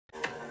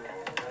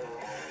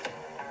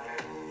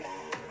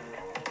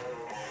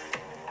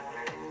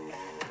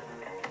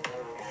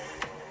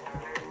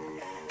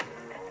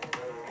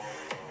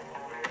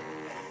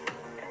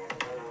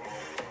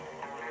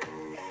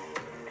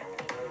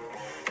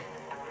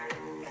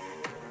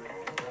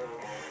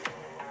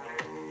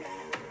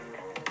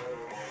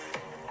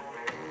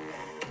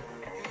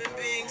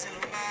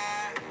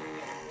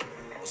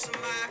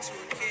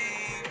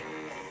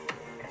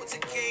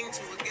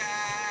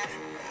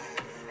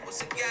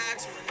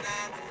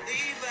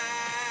non-believer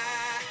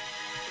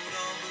who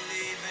don't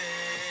believe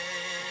in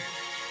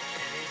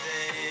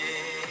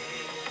anything.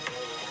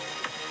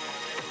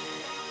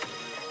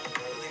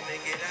 Will he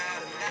make it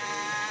out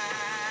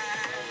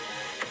alive?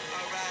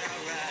 Alright.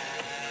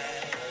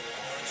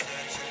 No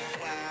church in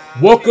a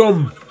while. Welcome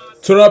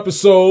to an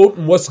episode.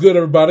 What's good,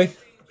 everybody?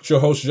 It's your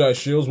host, Jai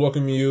Shields.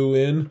 Welcome you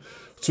in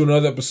to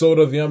another episode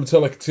of the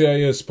Amatelic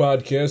TIS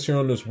podcast here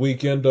on this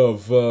weekend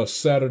of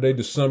Saturday,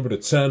 December the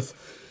 10th,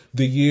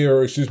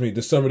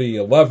 December the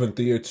 11th,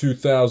 the year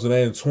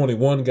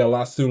 2021. Got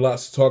lots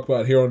to talk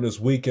about here on this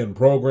weekend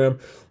program.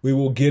 We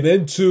will get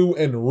into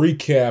and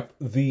recap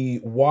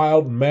the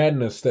wild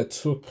madness that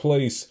took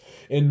place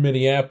in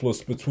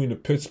Minneapolis between the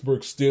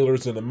Pittsburgh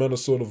Steelers and the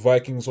Minnesota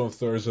Vikings on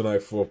Thursday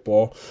Night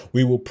Football.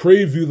 We will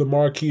preview the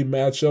marquee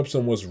matchups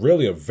and what's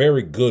really a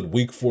very good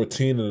Week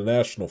 14 in the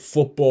National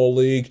Football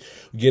League.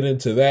 Get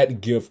into that,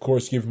 give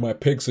my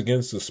picks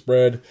against the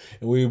spread,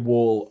 and we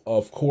will,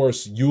 of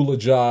course,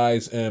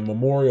 eulogize and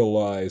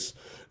memorialize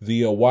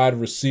the wide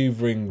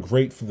receiving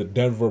great for the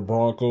Denver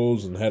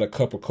Broncos and had a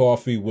cup of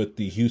coffee with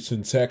the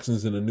Houston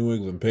Texans and the New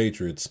England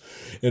Patriots.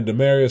 And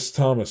Demaryius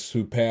Thomas,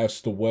 who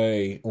passed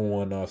away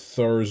on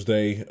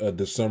Thursday,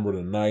 December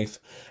the 9th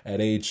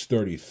at age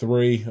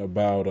 33,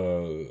 about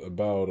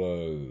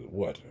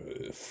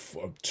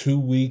 2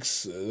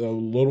 weeks,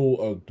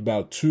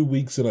 about 2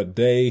 weeks and a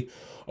day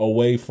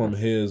away from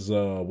his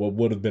what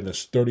would have been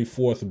his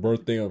 34th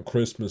birthday on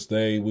Christmas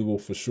Day. We will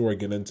for sure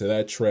get into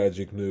that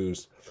tragic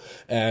news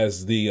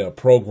as the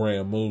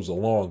program moves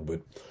along.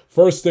 But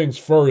first things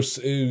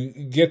first,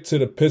 get to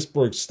the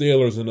Pittsburgh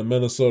Steelers and the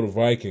Minnesota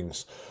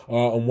Vikings,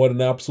 and what an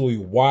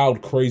absolutely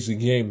wild, crazy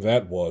game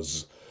that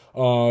was.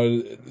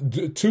 A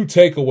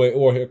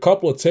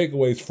couple of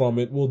takeaways from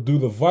it. We'll do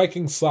the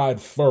Vikings side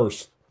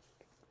first,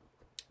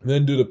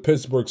 then do the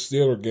Pittsburgh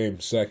Steelers game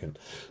second.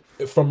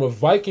 From a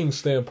Vikings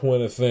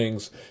standpoint of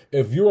things,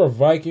 if you're a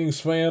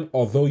Vikings fan,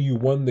 although you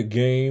won the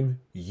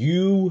game,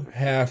 you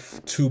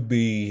have to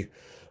be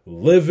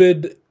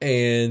livid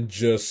and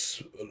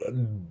just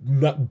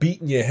not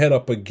beating your head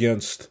up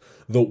against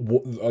the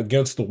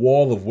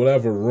wall of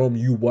whatever room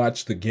you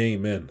watched the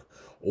game in,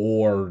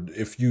 or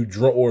if you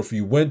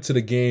went to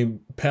the game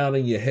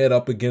pounding your head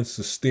up against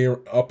the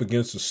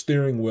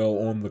steering wheel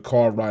on the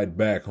car ride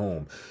back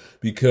home,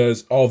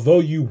 because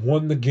although you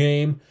won the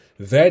game,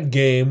 that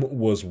game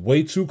was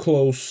way too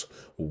close,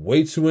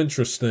 way too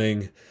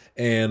interesting,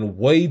 and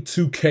way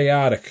too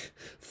chaotic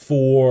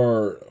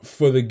for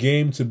the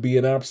game to be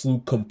an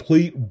absolute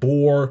complete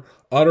bore,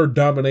 utter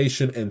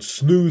domination, and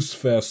snooze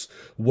fest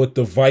with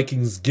the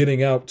Vikings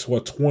getting out to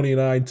a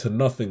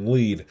 29-0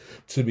 lead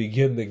to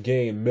begin the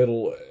game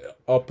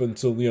up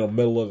until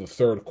middle of the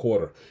third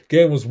quarter.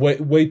 Game was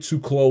way too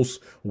close,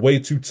 way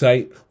too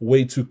tight,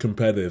 way too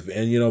competitive.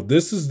 And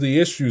this is the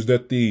issues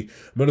that the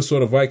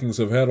Minnesota Vikings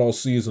have had all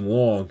season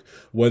long.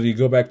 Whether you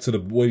go back to the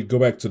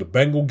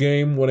Bengal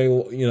game when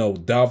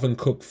Dalvin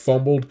Cook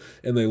fumbled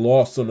and they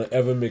lost on the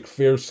Evan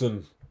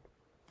McPherson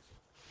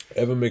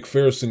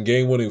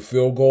game-winning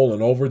field goal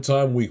in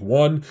overtime, week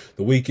 1.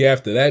 The week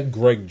after that,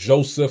 Greg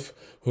Joseph,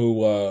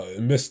 who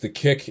missed the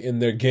kick in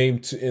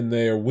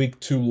their week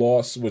 2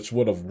 loss, which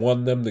would have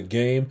won them the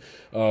game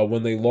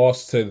when they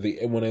lost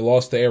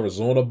to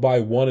Arizona by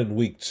 1 in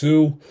week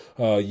 2.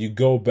 You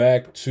go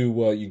back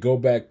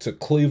to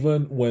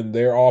Cleveland when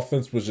their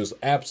offense was just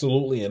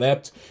absolutely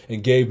inept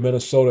and gave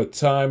Minnesota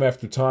time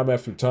after time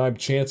after time,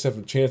 chance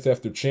after chance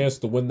after chance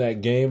to win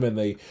that game, and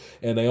they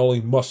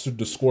only mustered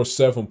to score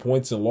 7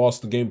 points and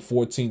lost the game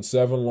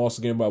 14-7, lost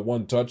the game by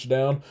 1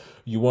 touchdown.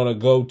 You want to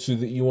go to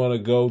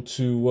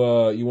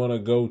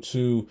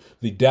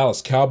the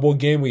Dallas Cowboy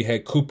game. We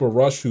had Cooper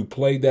Rush, who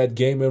played that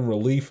game in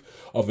relief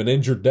of an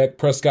injured Dak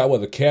Prescott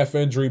with a calf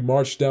injury,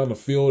 marched down the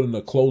field in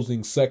the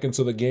closing seconds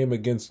of the game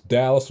against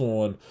Dallas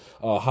on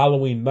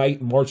Halloween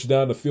night, marched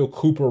down the field.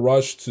 Cooper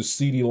Rush to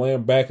CeeDee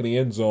Lamb back in the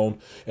end zone,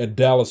 and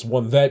Dallas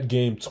won that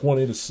game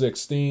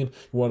 20-16. You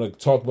want to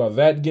talk about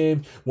that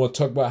game? You want to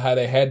talk about how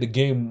they had the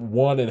game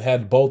won and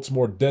had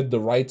Baltimore dead to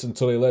rights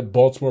until they let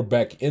Baltimore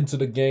back into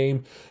the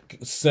game.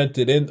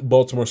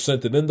 Baltimore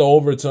sent it into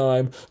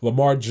overtime.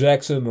 Lamar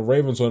Jackson and the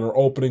Ravens on their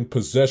opening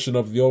possession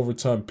of the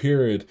overtime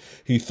period,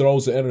 he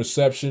throws an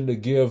interception to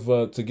give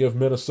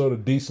Minnesota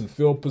decent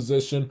field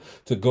position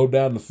to go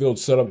down the field,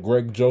 set up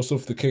Greg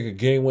Joseph to kick a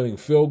game-winning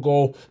field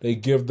goal. They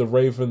give the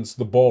Ravens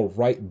the ball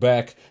right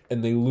back,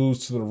 and they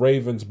lose to the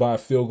Ravens by a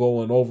field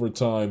goal in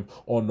overtime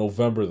on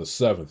November the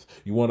 7th.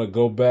 You want to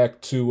go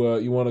back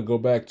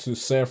to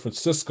San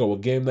Francisco, a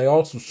game they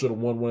also should have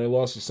won when they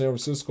lost to San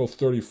Francisco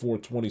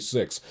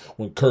 34-26.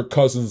 When Kirk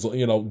Cousins,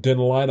 didn't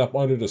line up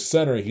under the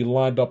center. He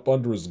lined up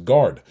under his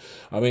guard.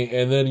 I mean,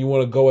 and then you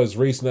want to go as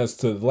recent as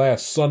to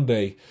last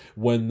Sunday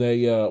when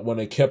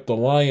they kept the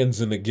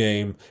Lions in the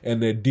game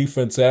and their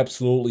defense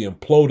absolutely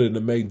imploded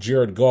and made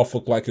Jared Goff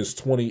look like his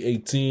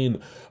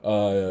 2018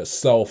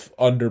 self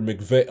under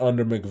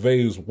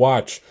McVay's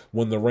watch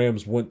when the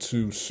Rams went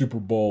to Super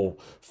Bowl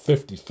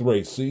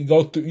 53. So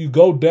you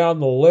go down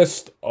the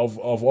list of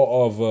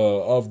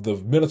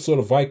the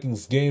Minnesota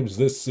Vikings games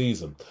this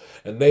season,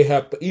 and they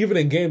have, even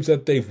in games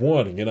that they've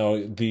won,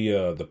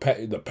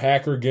 the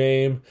Packer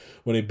game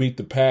when they beat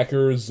the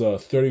Packers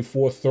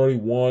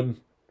 34-31,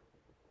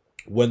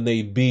 when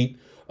they beat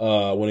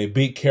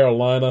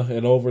Carolina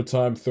in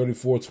overtime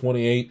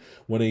 34-28,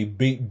 when they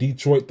beat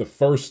Detroit the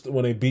first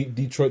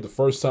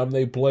time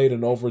they played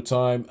in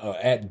overtime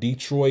at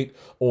Detroit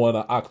on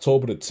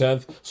October the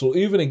 10th. So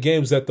even in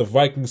games that the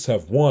Vikings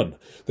have won,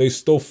 they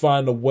still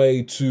find a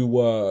way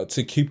to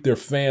keep their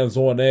fans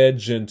on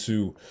edge and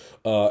to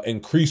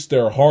increase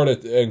their heart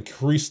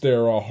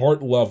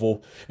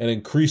level and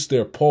increase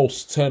their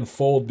pulse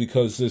tenfold,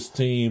 because this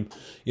team,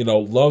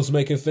 loves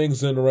making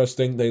things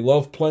interesting. They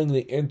love playing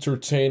the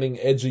entertaining,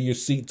 edge of your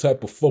seat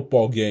type of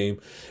football game,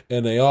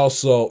 and they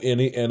also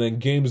in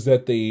games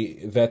that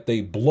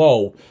they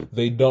blow,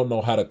 they don't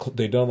know how to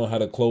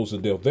close the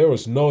deal. There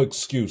is no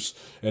excuse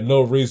and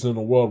no reason in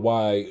the world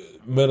why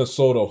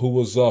Minnesota, who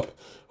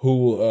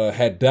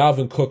had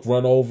Dalvin Cook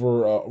run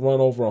over.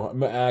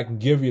 I can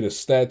give you the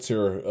stats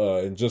here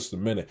in just a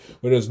minute,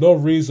 but there's no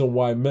reason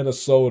why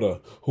Minnesota,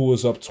 who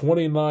was up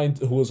 29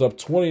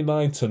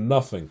 to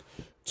nothing,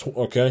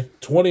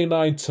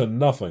 29 to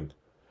nothing,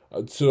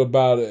 to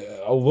about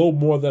a little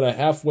more than the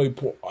halfway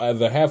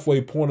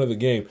point of the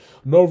game.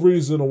 No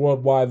reason in the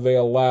world why they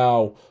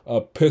allow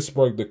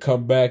Pittsburgh to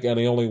come back and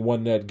they only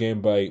won that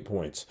game by 8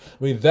 points.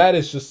 I mean, that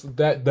is just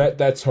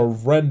that's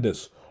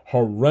horrendous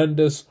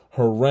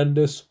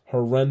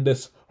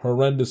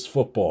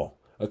football.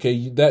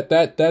 Okay,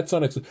 that's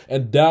unacceptable.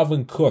 And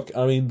Dalvin Cook,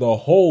 I mean, the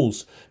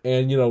holes,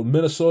 and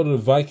Minnesota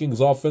Vikings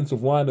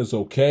offensive line is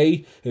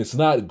okay. It's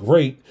not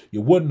great.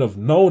 You wouldn't have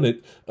known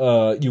it.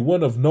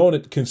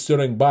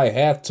 Considering by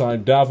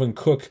halftime Dalvin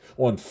Cook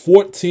on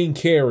 14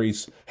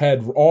 carries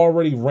had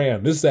already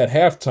ran. This is at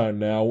halftime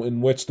now,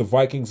 in which the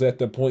Vikings at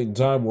that point in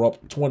time were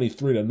up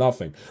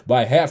 23-0.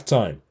 By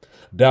halftime,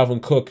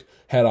 Dalvin Cook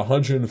had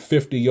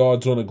 150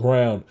 yards on the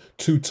ground,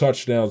 2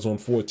 touchdowns on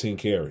 14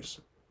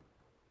 carries.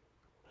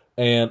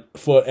 And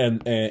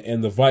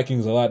the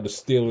Vikings allowed the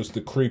Steelers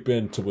to creep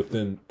into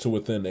within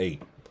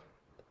 8.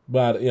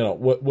 But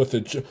with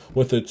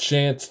a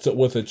chance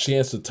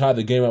to tie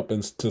the game up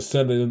and to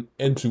send it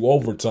into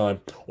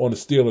overtime on the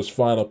Steelers'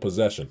 final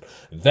possession.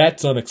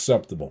 That's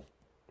unacceptable.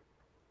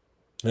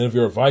 And if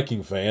you're a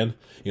Viking fan,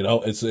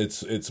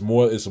 it's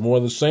more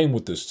the same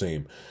with this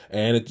team.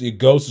 And it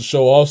goes to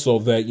show also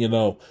that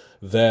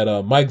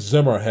that Mike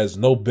Zimmer has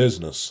no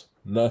business.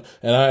 No,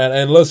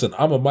 and listen,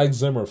 I'm a Mike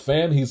Zimmer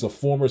fan. He's a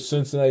former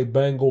Cincinnati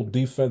Bengal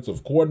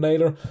defensive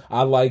coordinator.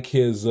 I like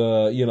his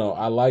style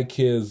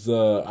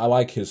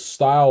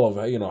of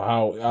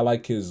how I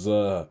like his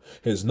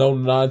no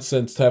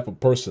nonsense type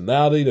of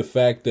personality. The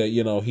fact that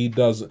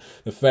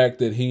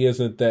he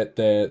isn't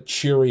that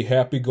cheery,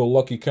 happy go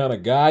lucky kind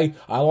of guy.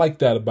 I like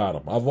that about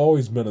him. I've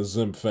always been a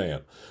Zim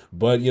fan.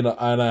 But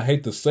and I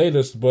hate to say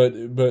this,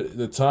 but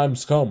the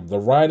time's come. The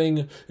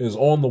writing is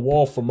on the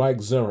wall for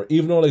Mike Zimmer.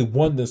 Even though they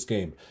won this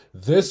game,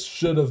 this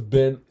should have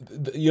been.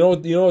 You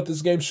know what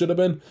this game should have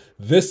been?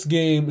 This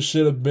game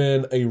should have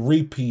been a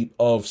repeat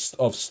of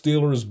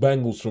Steelers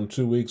Bengals from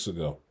 2 weeks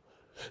ago.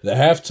 The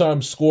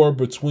halftime score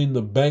between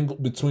the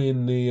Bengals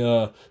and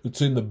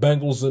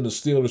the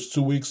Steelers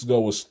 2 weeks ago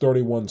was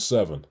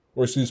 31-7.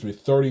 Or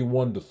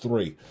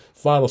 31-3.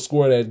 Final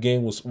score of that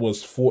game was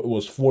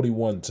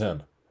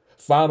 41-10.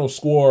 Final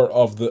score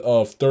of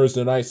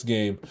Thursday night's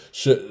game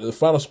should have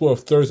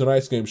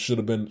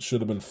been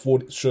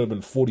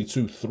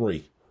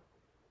 42-3.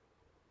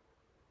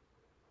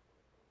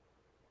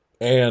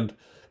 And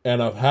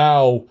of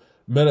how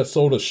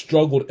Minnesota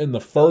struggled in the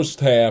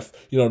first half,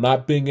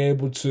 not being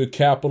able to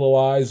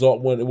capitalize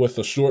with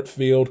a short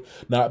field,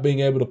 not being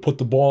able to put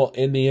the ball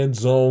in the end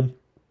zone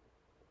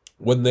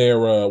when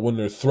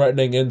they're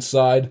threatening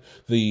inside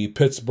the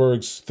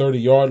Pittsburgh's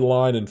 30-yard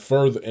line and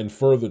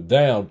further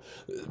down.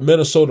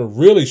 Minnesota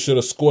really should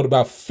have scored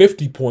about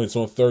 50 points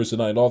on Thursday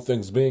night, all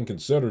things being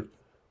considered.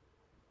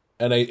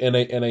 And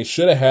they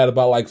should have had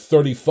about like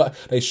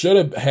 35. They should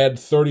have had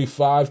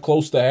 35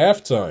 close to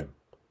halftime,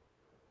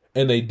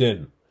 and they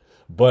didn't.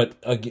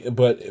 But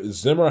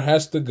Zimmer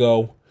has to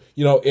go.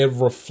 It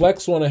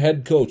reflects on a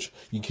head coach.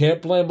 You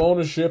can't blame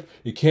ownership.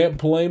 You can't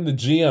blame the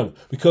GM,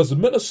 because the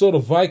Minnesota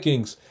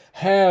Vikings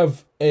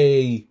have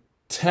a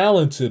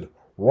talented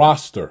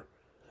roster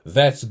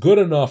that's good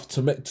enough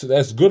to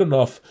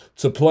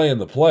play in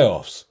the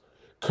playoffs.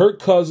 Kirk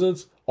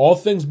Cousins, all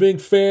things being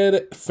fair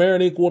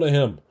and equal to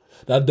him,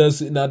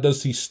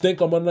 Does he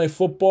stink on Monday Night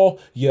Football?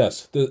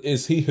 Yes.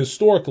 Is he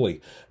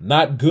historically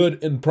not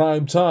good in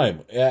prime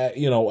time?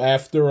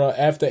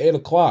 After 8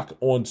 o'clock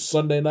on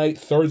Sunday night,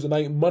 Thursday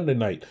night, and Monday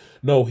night.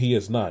 No, he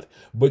is not.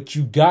 But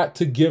you got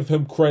to give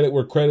him credit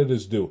where credit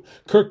is due.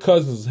 Kirk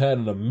Cousins has had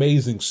an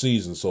amazing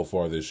season so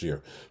far this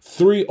year.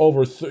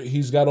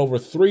 He's got over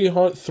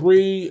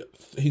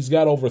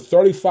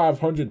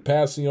 3,500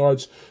 passing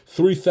yards,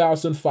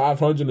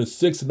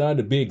 3,569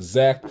 to be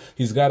exact.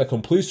 He's got a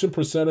completion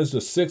percentage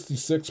of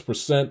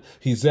 66%.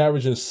 He's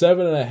averaging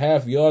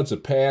 7.5 yards a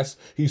pass.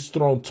 He's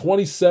thrown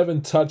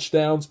 27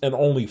 touchdowns and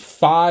only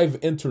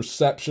 5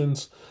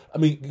 interceptions. I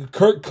mean,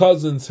 Kirk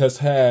Cousins has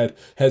had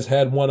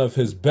one of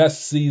his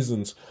best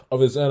seasons of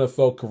his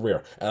NFL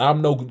career. And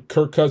I'm no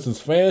Kirk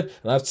Cousins fan,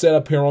 and I've sat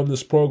up here on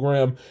this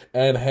program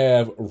and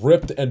have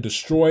ripped and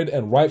destroyed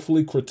and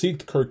rightfully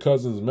critiqued Kirk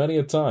Cousins many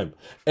a time.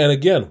 And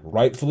again,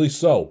 rightfully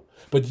so.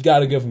 But you got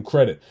to give him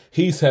credit.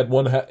 He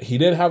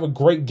didn't have a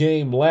great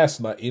game last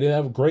night. He tried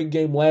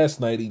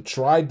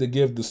to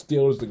give the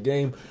Steelers the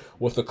game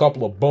with a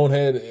couple of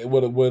bonehead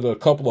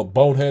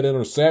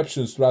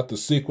interceptions throughout the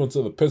sequence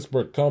of the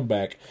Pittsburgh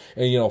comeback.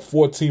 And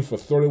 14 for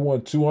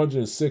 31,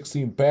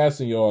 216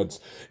 passing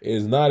yards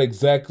is not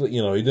exactly,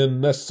 he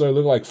didn't necessarily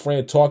look like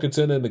Fran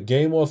Tarkenton in the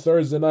game on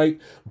Thursday night,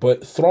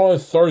 but throwing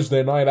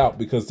Thursday night out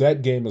because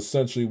that game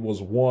essentially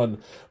was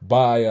won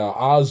by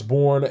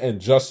Osborne and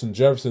Justin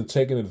Jefferson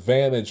taking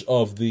advantage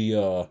of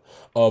the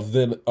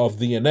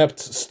inept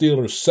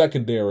Steelers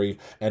secondary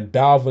and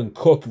Dalvin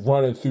Cook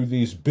running through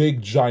these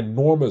big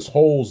ginormous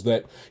holes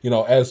that,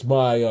 as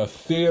my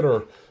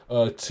theater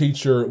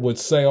teacher would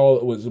say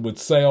all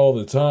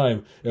the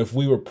time, if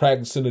we were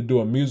practicing to do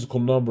a musical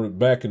number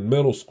back in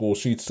middle school,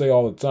 she'd say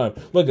all the time,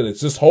 "Look at it,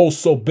 this hole's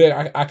so big,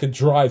 I could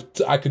drive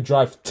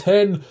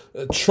 10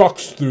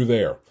 trucks through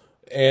there."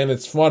 And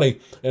it's funny,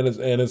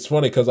 it's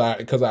funny because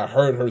I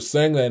heard her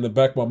saying that in the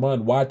back of my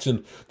mind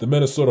watching the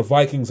Minnesota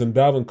Vikings and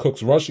Dalvin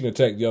Cook's rushing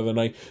attack the other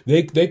night.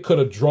 They could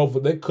have drove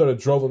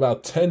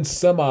about 10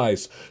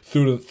 semis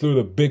through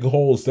the big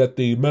holes that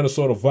the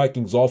Minnesota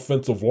Vikings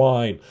offensive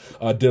line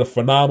did a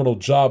phenomenal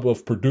job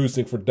of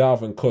producing for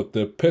Dalvin Cook.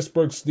 The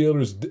Pittsburgh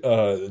Steelers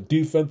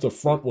defensive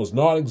front was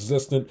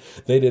non-existent.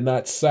 They did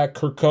not sack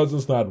Kirk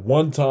Cousins not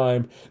one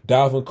time.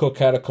 Dalvin Cook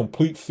had a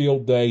complete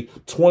field day,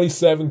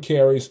 27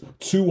 carries,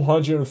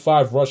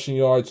 205 rushing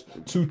yards,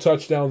 2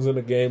 touchdowns in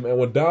the game. And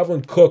when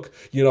Dalvin Cook,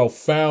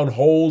 found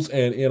holes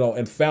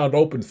and found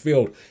open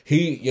field,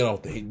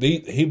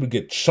 he would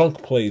get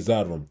chunk plays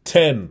out of them.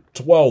 10,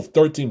 12,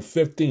 13,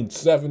 15,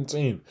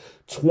 17,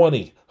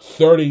 20,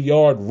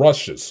 30-yard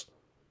rushes.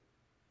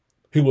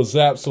 He was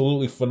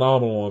absolutely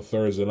phenomenal on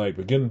Thursday night.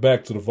 But getting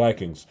back to the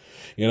Vikings,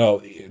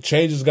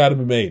 changes got to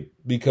be made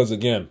because,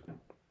 again,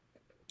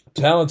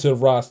 talented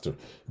roster.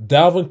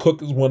 Dalvin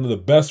Cook is one of the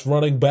best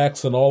running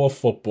backs in all of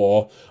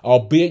football,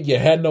 albeit you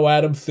had no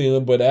Adam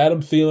Thielen, but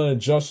Adam Thielen and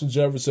Justin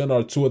Jefferson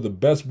are 2 of the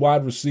best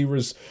wide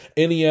receivers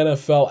in the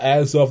NFL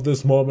as of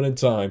this moment in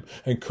time,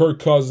 and Kirk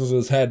Cousins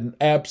has had an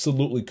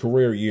absolutely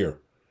career year.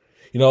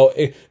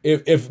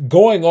 If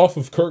going off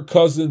of Kirk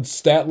Cousins'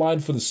 stat line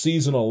for the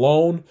season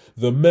alone,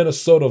 the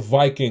Minnesota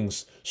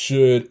Vikings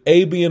should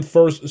A, be in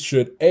first,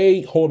 should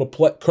A,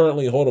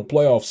 currently hold a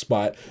playoff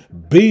spot,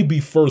 B, be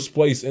first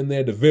place in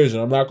their division.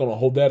 I'm not going to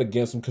hold that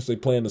against them because they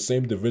play in the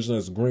same division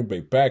as the Green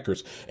Bay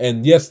Packers.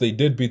 And yes, they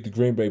did beat the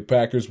Green Bay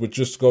Packers, which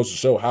just goes to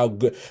show how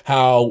good,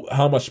 how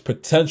much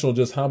potential,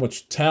 just how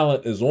much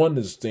talent is on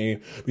this team.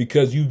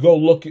 Because you go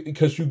look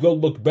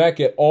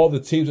back at all the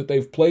teams that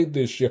they've played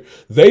this year,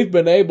 they've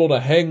been able to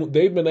hang.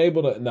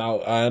 Now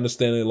I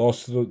understand they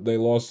lost to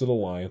the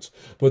Lions,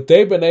 but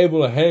they've been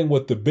able to hang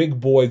with the big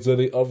boys of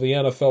the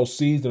NFL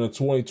season in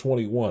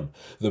 2021.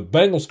 The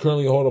Bengals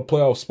currently hold a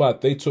playoff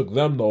spot. They took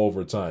them to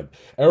overtime.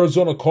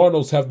 Arizona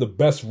Cardinals have the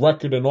best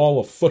record in all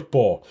of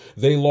football.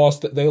 They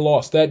lost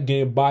that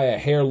game by a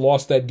hair,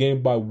 lost that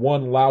game by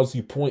 1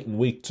 lousy point in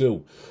week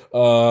 2.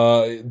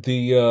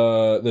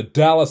 The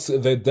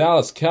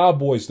Dallas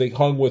Cowboys they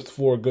hung with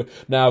for a good.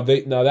 Now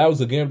that was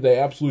a game they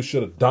absolutely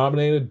should have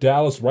dominated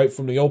Dallas right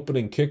from the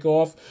opening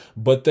kickoff,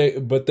 but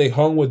they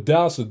hung with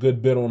Dallas a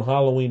good bit on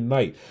Halloween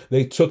night.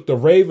 They took the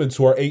Ravens,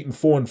 who are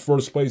 8-4 in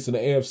first place in the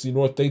AFC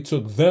North. They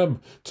took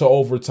them to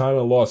overtime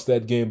and lost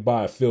that game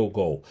by a field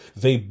goal.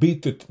 They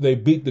beat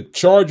the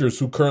Chargers,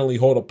 who currently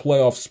hold a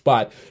playoff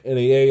spot in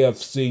the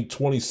AFC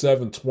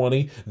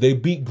 27-20. They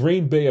beat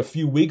Green Bay a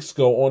few weeks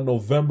ago on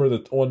November the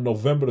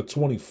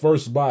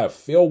 21st by a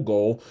field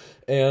goal.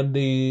 And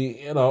the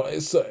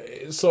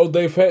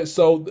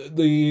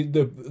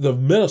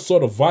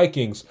Minnesota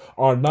Vikings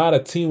are not a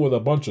team with a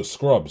bunch of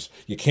scrubs.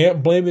 You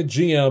can't blame the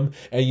GM.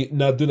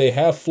 Now, do they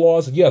have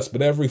flaws? Yes,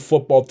 but every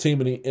football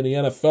team in the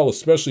NFL,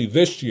 especially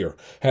this year,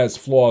 has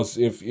flaws.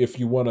 If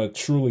you want to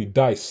truly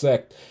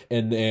dissect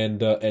and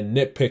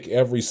nitpick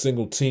every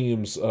single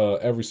team's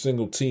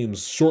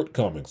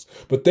shortcomings,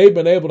 but they've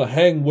been able to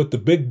hang with the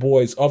big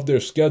boys of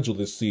their schedule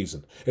this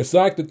season. It's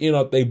like that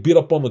they beat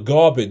up on the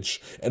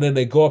garbage and then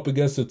they go up against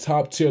against the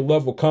top tier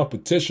level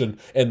competition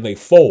and they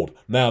fold.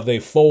 Now they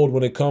fold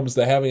when it comes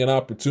to having an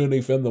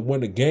opportunity for them to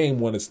win a game.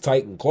 When it's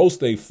tight and close,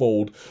 they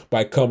fold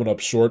by coming up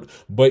short.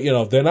 But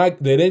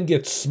they didn't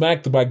get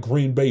smacked by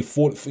Green Bay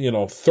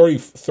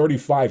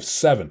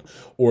 35-7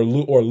 or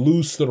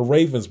lose to the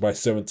Ravens by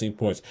 17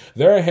 points.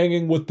 They're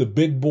hanging with the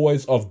big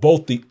boys of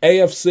both the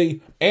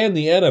AFC and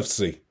the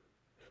NFC.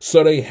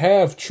 So they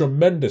have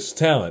tremendous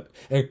talent.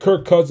 And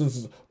Kirk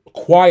Cousins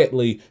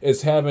quietly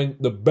is having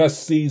the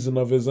best season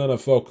of his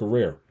NFL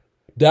career.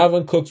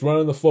 Dalvin Cook's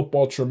running the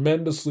football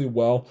tremendously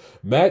well.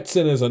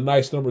 Mattson is a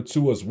nice number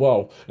 2 as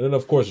well. And then,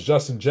 of course,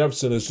 Justin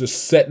Jefferson is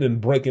just setting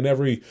and breaking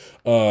every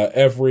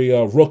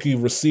rookie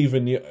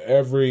receiving,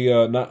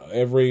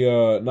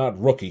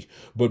 not rookie,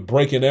 but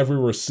breaking every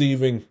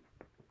receiving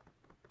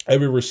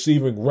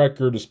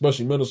record,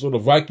 especially Minnesota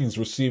Vikings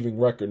receiving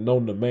record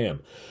known to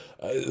man.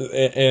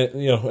 And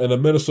the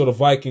Minnesota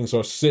Vikings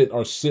are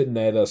sitting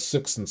at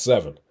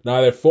 6-7.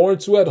 Now they're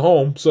 4-2 at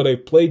home, so they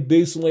played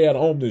decently at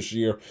home this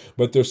year,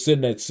 but they're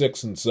sitting at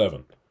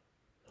 6-7.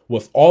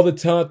 With all the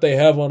talent they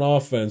have on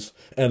offense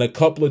and a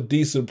couple of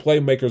decent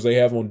playmakers they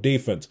have on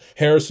defense,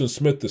 Harrison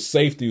Smith, the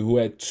safety, who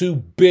had 2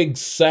 big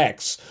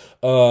sacks,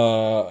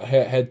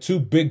 had 2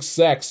 big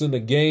sacks in the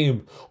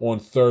game on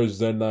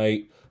Thursday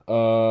night.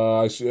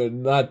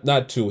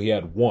 Not 2. He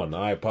had 1.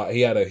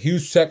 He had a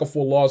huge tackle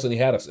for loss,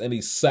 and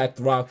he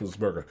sacked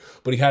Roethlisberger.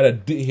 But he had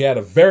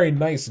a very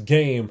nice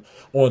game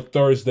on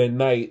Thursday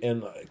night,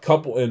 and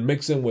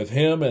mixing with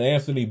him and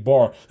Anthony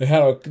Barr, they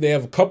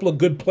have a couple of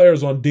good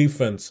players on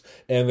defense,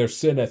 and they're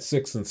sitting at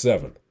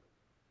 6-7.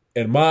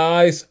 In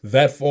my eyes,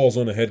 that falls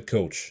on the head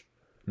coach,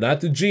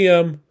 not the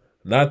GM,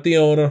 not the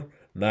owner,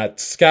 not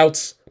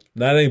scouts,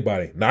 not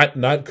anybody,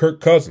 not Kirk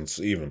Cousins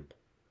even.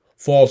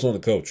 Falls on the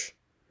coach.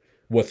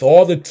 With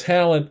all the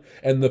talent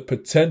and the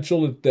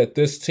potential that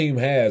this team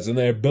has, and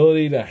their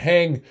ability to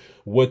hang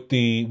with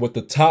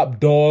the top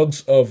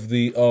dogs of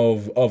this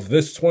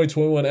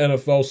 2021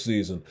 NFL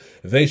season,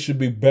 they should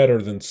be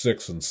better than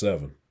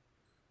 6-7.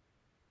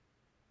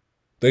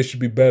 They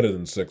should be better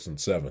than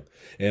 6-7,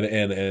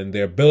 and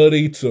their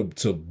ability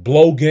to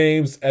blow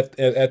games at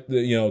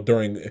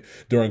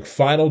during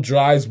final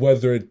drives,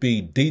 whether it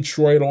be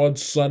Detroit on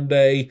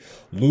Sunday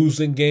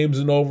losing games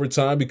in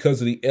overtime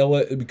because of the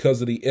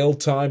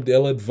ill-timed,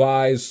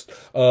 ill-advised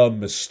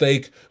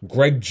mistake,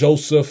 Greg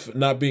Joseph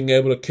not being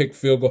able to kick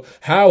field goal.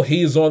 How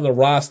he's on the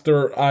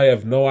roster, I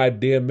have no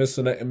idea. Missed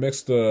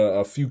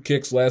a few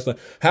kicks last night.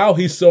 How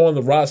he's still on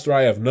the roster,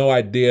 I have no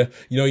idea.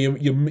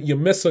 You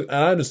miss. I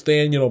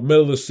understand.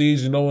 Middle of the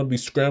season, you don't want to be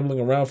scrambling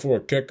around for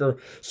a kicker.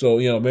 So,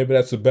 maybe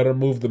that's a better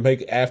move to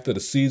make after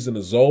the season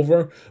is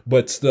over.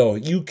 But still,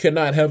 you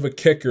cannot have a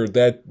kicker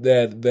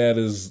that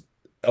is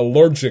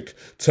allergic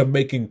to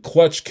making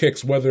clutch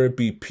kicks, whether it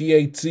be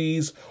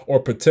PATs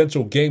or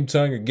potential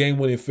game-tying or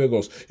game-winning field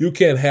goals. You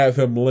can't have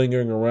him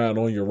lingering around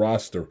on your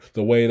roster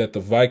the way that the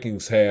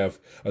Vikings have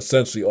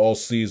essentially all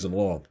season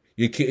long.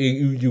 You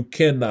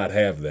cannot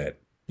have that.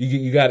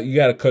 You got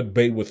to cut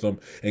bait with them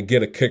and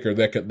get a kicker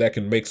that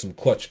can make some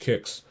clutch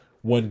kicks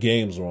when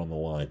games are on the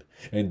line.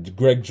 And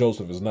Greg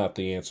Joseph is not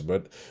the answer.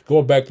 But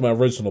going back to my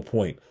original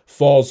point,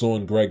 falls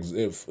on Greg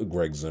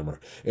Zimmer.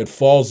 It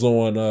falls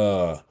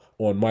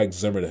on Mike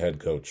Zimmer, the head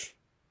coach.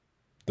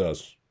 It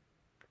does.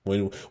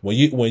 When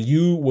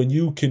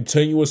you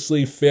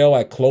continuously fail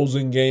at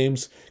closing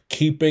games,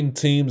 keeping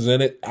teams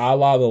in it, a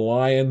la the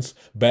Lions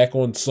back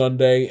on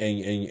Sunday,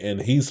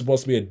 and he's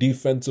supposed to be a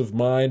defensive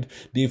head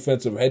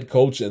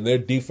coach, and their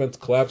defense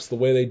collapsed the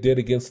way they did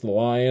against the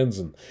Lions,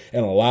 and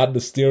a lot of the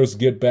Steelers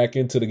get back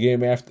into the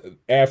game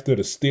after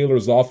the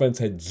Steelers offense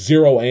had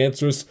 0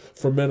 answers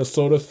for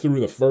Minnesota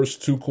through the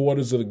first 2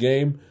 quarters of the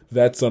game.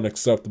 That's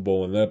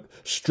unacceptable, and that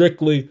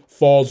strictly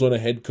falls on a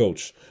head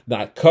coach.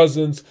 Not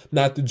Cousins,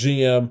 not the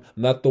GM,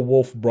 not the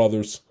Wolf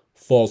brothers.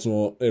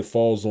 It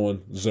falls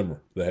on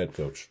Zimmer, the head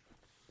coach.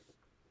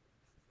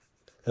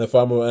 And if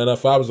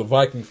I was a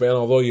Viking fan,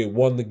 although you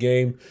won the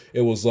game,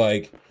 it was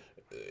like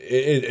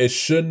it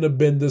shouldn't have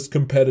been this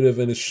competitive,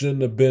 and it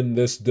shouldn't have been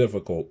this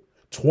difficult.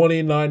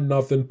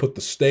 29-0, put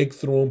the stake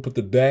through them, put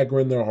the dagger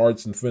in their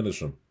hearts, and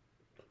finish them.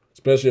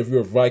 Especially if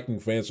you're a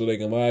Viking fan, so they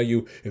can allow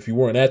you, if you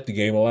weren't at the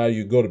game, allow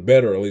you to go to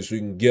bed early, so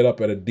you can get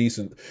up at a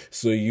decent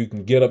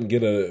and get a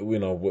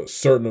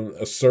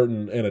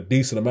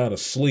decent amount of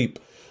sleep,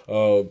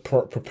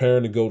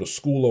 preparing to go to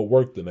school or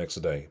work the next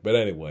day. But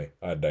anyway,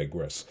 I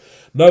digress.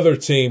 Another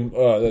team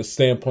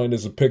standpoint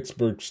is the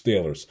Pittsburgh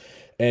Steelers.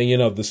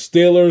 And, the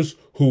Steelers,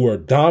 who were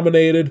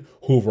dominated,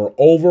 who were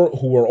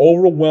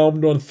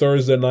overwhelmed on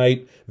Thursday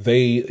night.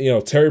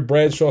 Terry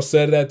Bradshaw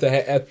said it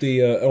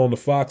on the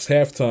Fox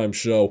halftime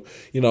show.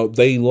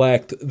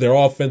 Their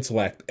offense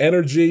lacked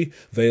energy,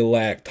 they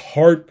lacked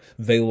heart,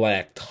 they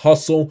lacked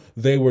hustle.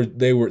 They were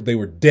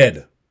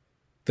dead.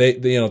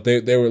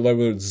 They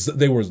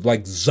were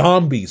like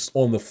zombies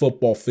on the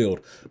football field.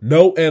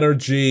 No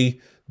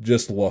energy,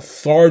 just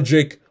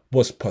lethargic,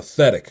 was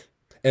pathetic.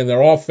 And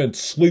their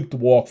offense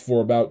sleepwalked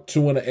for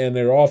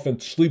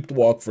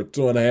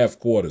 2.5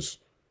 quarters.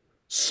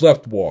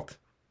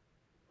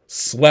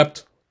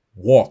 Slept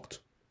walked.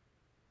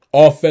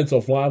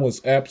 Offensive line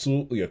was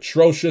absolutely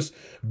atrocious.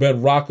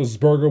 Ben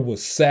Roethlisberger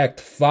was sacked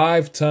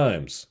 5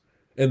 times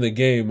in the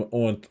game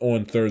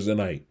on Thursday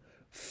night.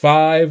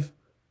 5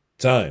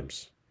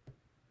 times.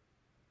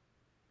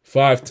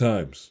 5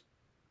 times.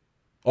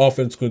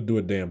 Offense couldn't do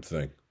a damn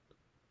thing.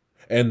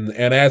 And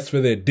as for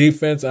their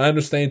defense, I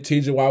understand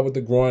TJ Watt with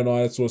the groin and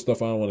all that sort of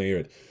stuff. I don't want to hear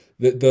it.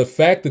 The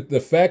fact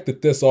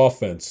that this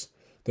offense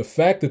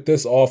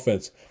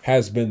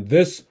has been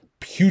this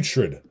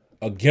putrid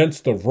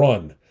against the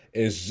run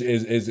is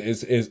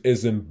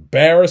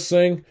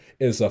embarrassing.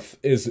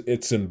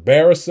 It's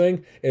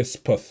embarrassing. It's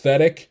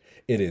pathetic.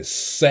 It is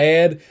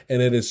sad,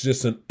 and it is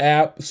just an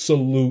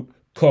absolute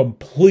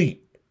complete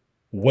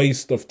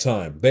waste of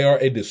time. They are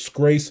a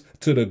disgrace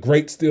to the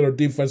great Steeler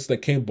defense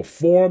that came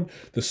before them.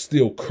 The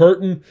Steel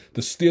Curtain,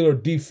 the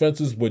Steeler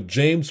defenses with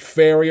James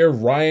Farrior,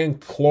 Ryan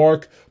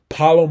Clark,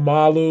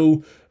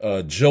 Palomalu,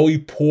 Joey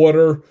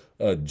Porter,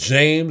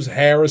 James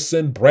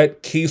Harrison,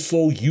 Brett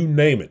Kiesel, you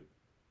name it.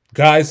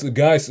 Guys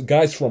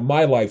from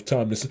my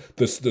lifetime, the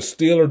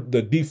Steeler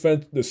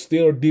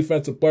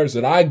defensive players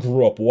that I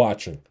grew up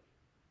watching.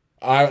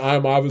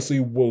 I'm obviously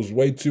was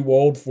way too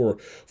old for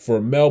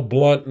Mel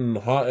Blount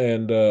and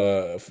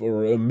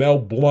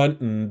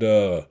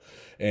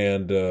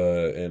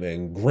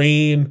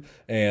Green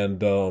and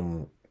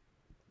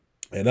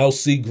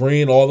LC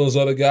Green, all those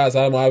other guys.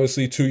 I'm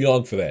obviously too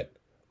young for that.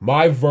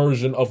 My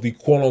version of the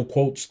quote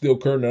unquote Steel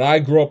Curtain that I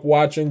grew up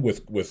watching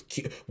with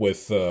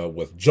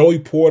Joey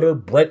Porter,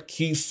 Brett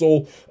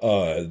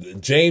Kiesel,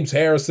 James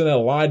Harrison at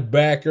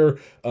linebacker,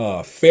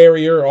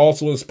 Farrior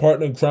also his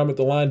partner in crime at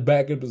the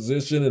linebacker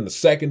position, and the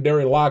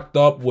secondary locked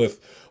up with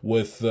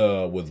William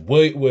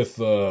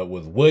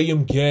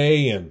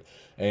Gay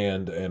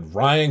and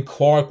Ryan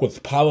Clark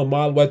with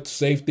Palomalu at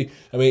safety.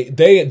 I mean,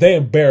 they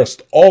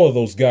embarrassed all of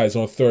those guys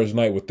on Thursday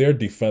night with their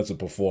defensive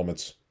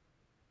performance.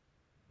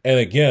 And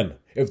again,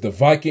 if the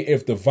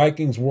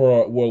Vikings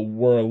were a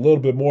little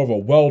bit more of a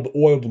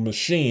well-oiled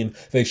machine,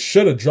 they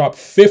should have dropped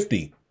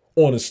 50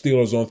 on the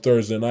Steelers on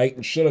Thursday night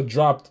and should have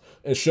dropped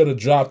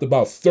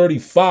about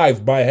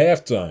 35 by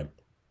halftime.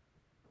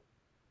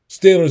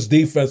 Steelers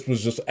defense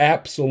was just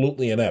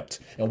absolutely inept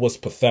and was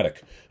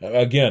pathetic.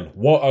 Again,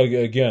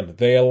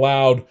 they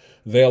allowed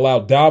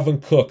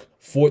Dalvin Cook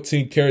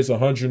 14 carries,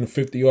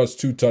 150 yards,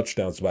 2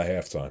 touchdowns by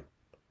halftime.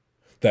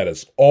 That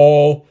is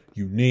all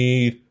you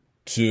need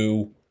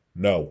to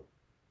know.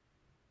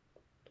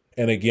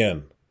 And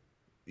again,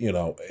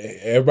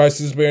 everybody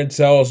sits there and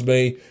tells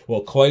me, well,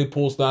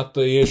 Claypool's not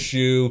the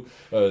issue.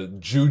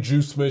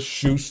 Juju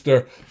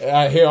Smith-Schuster.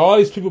 I hear all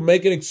these people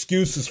making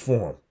excuses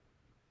for him.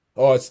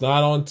 Oh, it's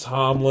not on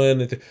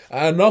Tomlin.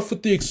 Enough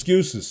with the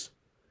excuses.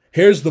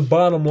 Here's the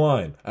bottom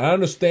line. I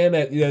understand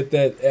that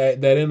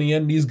in the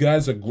end these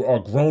guys are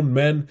grown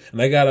men and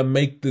they got to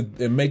make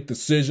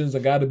decisions. They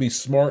got to be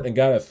smart and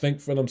got to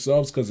think for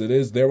themselves because it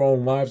is their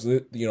own lives.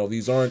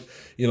 These aren't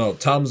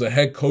Tomlin's a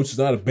head coach, is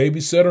not a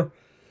babysitter.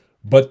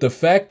 But the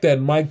fact that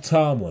Mike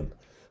Tomlin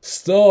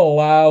still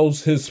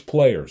allows his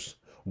players,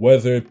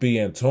 whether it be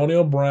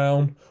Antonio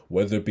Brown,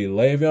 whether it be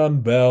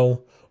Le'Veon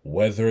Bell,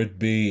 whether it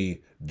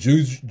be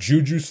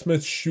Juju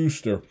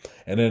Smith-Schuster,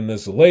 and in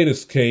this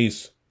latest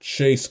case,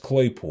 Chase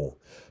Claypool.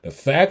 The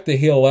fact that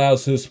he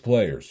allows his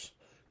players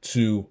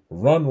to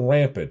run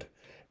rampant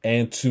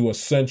and to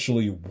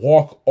essentially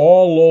walk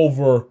all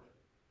over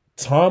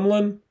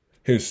Tomlin,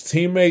 his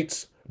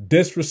teammates,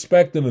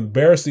 disrespect and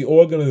embarrass the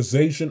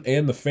organization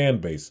and the fan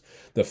base.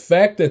 The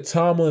fact that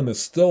Tomlin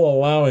is still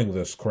allowing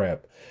this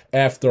crap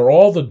after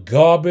all the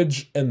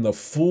garbage and the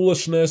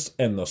foolishness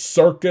and the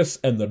circus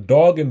and the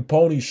dog and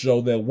pony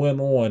show that went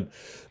on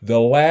the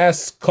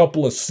last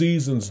couple of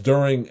seasons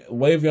during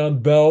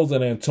Le'Veon Bell's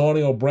and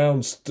Antonio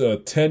Brown's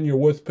tenure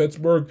with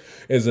Pittsburgh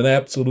is an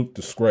absolute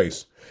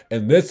disgrace.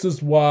 And this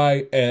is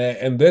why,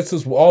 and this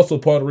is also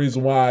part of the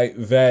reason why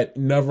that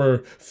never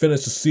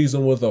finished the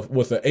season with an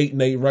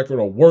 8-8 record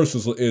or worse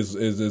is a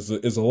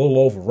little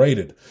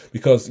overrated.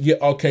 Because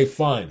okay,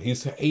 fine,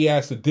 he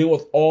has to deal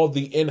with all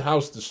the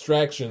in-house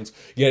distractions,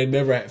 yet he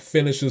never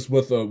finishes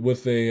with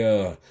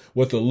a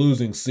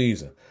losing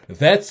season.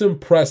 That's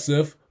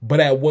impressive, but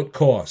at what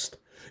cost?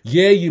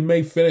 Yeah, you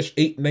may finish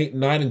 8-8,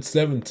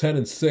 9-7,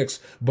 10-6,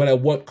 but at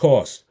what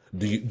cost?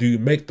 Do you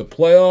make the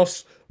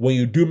playoffs? When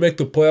you do make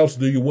the playoffs,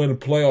 do you win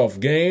playoff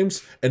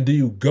games? And do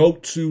you go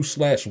to /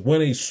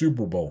 win a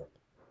Super Bowl?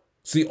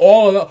 See,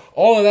 all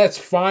of that's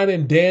fine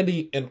and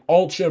dandy and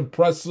ultra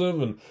impressive,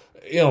 and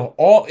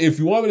if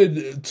you want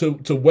me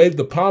to wave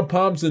the pom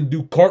poms and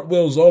do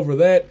cartwheels over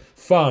that,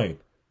 fine.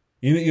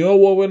 You know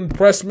what would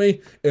impress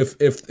me?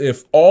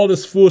 If all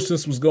this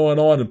foolishness was going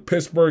on and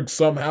Pittsburgh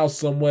somehow,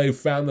 some way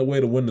found their way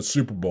to win the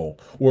Super Bowl,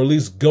 or at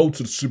least go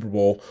to the Super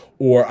Bowl,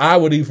 or I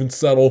would even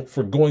settle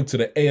for going to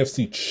the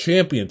AFC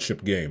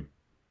Championship game.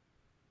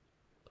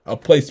 A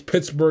place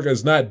Pittsburgh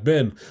has not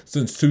been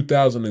since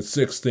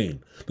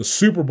 2016. The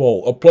Super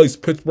Bowl, a place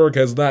Pittsburgh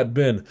has not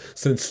been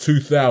since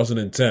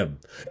 2010.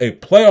 A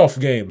playoff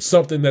game,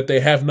 something that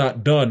they have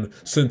not done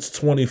since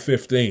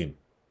 2015.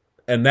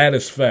 And that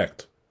is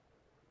fact.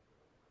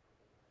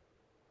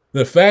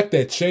 The fact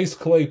that Chase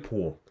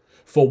Claypool,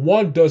 for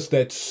one, does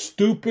that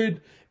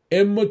stupid,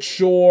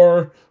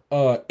 immature,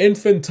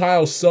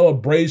 infantile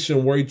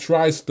celebration where he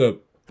tries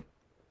to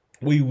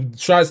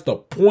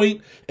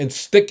point and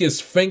stick his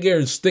finger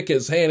and stick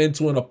his hand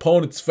into an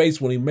opponent's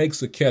face when he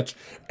makes a catch.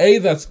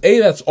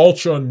 That's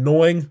ultra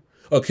annoying.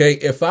 Okay,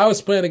 if I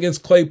was playing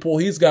against Claypool,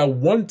 he's got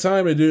one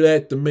time to do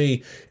that to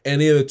me,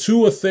 and either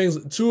two things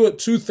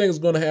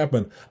going to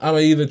happen. I'm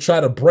gonna either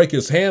try to break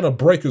his hand or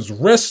break his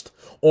wrist,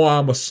 or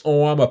I'm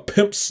a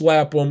pimp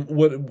slap him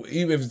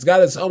even if he's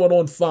got his helmet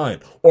on, fine.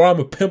 Or I'm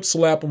a pimp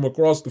slap him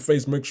across the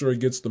face, make sure he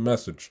gets the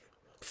message.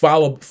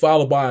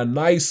 Followed by a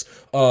nice,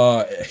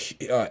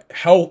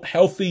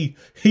 healthy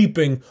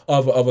heaping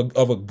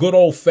of a good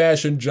old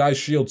fashioned Jai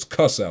Shields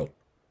cuss out.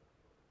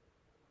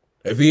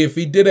 If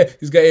he did it,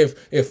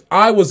 if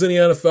I was in the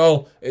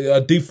NFL,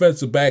 a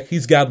defensive back,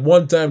 he's got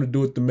one time to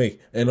do it to me,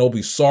 and he'd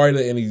be sorry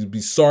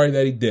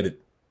that he did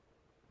it.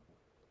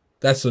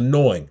 That's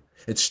annoying.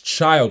 It's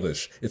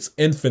childish. It's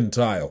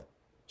infantile.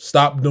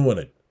 Stop doing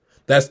it.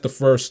 That's the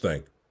first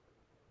thing.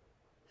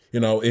 You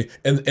know,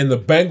 in the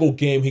Bengal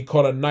game, he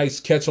caught a nice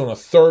catch on a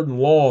 3rd and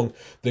long.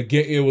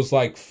 It was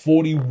like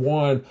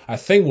 41. I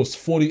think it was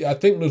 40. I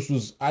think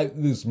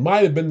this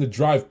might have been the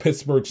drive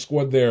Pittsburgh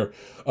scored their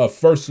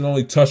first and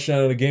only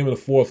touchdown in the game in the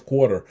 4th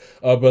quarter.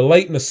 But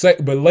late in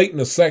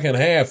the second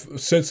half,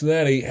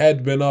 Cincinnati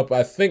had been up,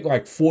 I think,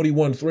 like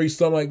 41-3,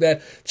 something like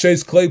that.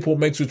 Chase Claypool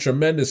makes a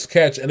tremendous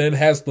catch and then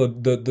has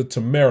the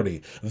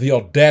temerity, the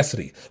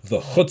audacity, the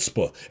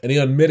chutzpah, and the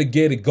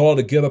unmitigated gall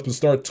to get up and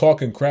start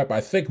talking crap.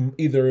 I think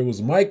either it was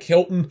Mike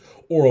Hilton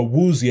or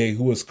Awuzie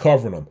who was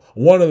covering him,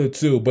 one of the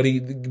two. But he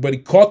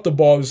caught the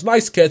ball. It was a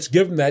nice catch.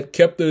 Give him that.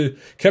 Kept the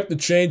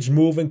change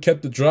moving.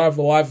 Kept the drive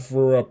alive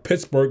for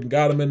Pittsburgh and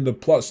got him into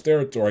plus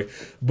territory.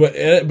 But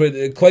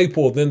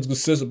Claypool then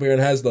sits up here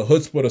and has the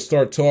chutzpah to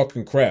start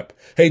talking crap.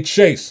 Hey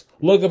Chase,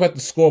 look up at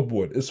the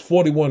scoreboard. It's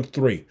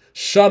 41-3.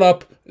 Shut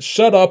up.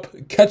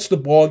 Catch the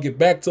ball. Get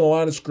back to the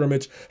line of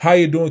scrimmage. How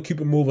you doing?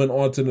 Keep it moving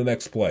on to the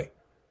next play.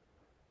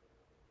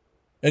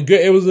 And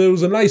it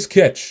was a nice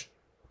catch.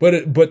 But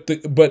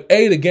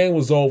A, the game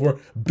was over.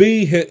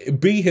 B,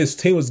 his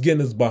team was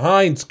getting his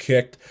behinds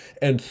kicked.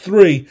 And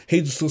 3,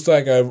 he just looks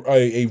like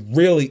a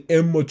really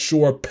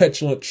immature,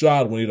 petulant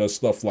child when he does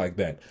stuff like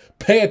that.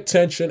 Pay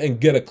attention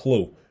and get a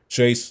clue,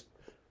 Chase.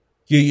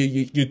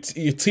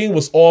 Your team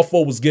was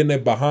awful, was getting their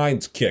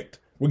behinds kicked.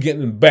 We're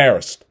getting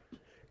embarrassed.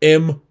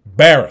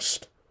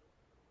 Embarrassed.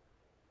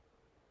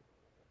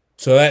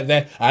 So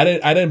that I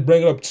didn't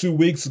bring it up 2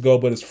 weeks ago,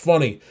 but it's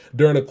funny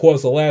during the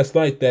course of last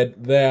night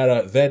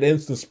that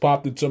instance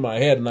popped into my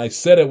head, and I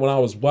said it when I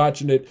was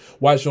watching on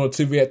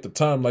TV at the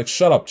time. Like,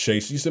 shut up,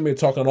 Chase! You see me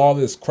talking all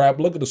this crap.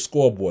 Look at the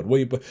scoreboard.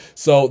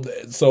 So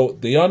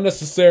the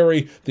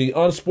unnecessary, the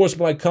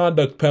unsportsmanlike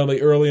conduct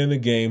penalty early in the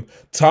game.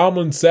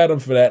 Tomlin sat him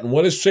for that, and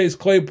what does Chase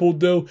Claypool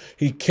do?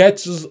 He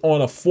catches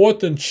on a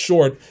 4th and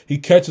short. He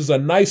catches a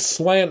nice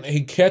slant.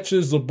 He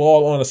catches the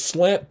ball on a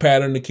slant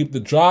pattern to keep the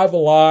drive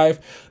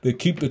alive. To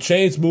keep the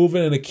chains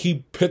moving and to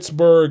keep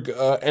Pittsburgh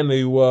and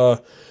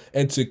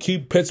to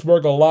keep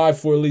Pittsburgh alive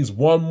for at least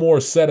one more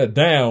set of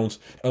downs.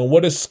 And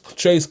what does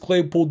Chase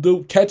Claypool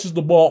do? Catches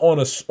the ball on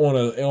a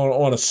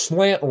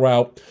slant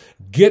route,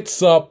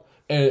 gets up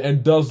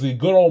and does the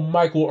good old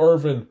Michael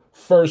Irvin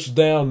first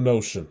down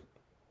notion.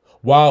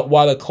 While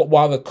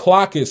the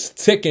clock is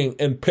ticking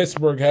and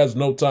Pittsburgh has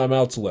no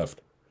timeouts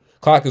left.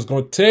 Clock is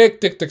going tick,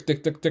 tick, tick,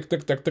 tick, tick, tick,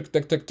 tick, tick, tick,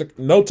 tick, tick, tick.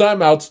 No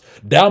timeouts.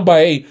 Down by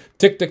 8.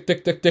 Tick, tick,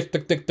 tick, tick, tick,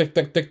 tick, tick, tick,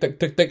 tick, tick, tick,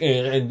 tick, tick.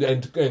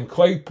 And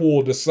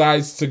Claypool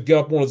decides to get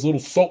up on his little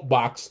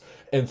soapbox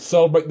and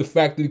celebrate the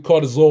fact that he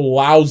caught his little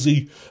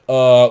lousy,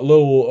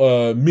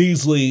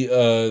 measly,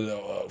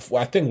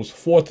 I think it was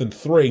 4th and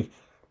 3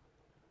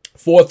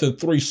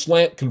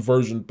 slant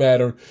conversion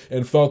pattern,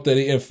 and felt that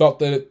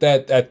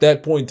at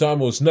that point in time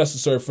it was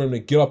necessary for him to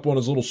get up on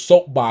his little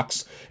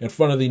soapbox in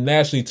front of the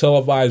nationally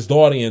televised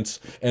audience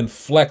and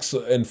flex to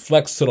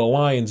the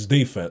Lions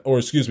defense, or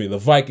excuse me, the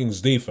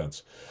Vikings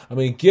defense. I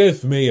mean,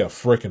 give me a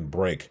freaking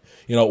break.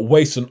 You know,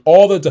 wasting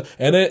all the time,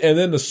 and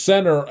then the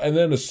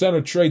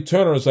center Trey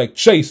Turner is like,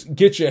 Chase,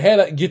 get your head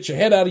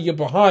out of your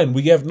behind.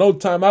 We have no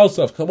timeouts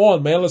left. Come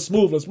on, man, let's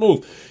move.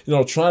 You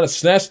know, trying to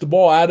snatch the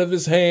ball out of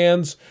his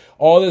hands,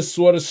 all this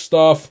sort of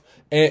stuff,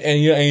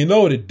 and you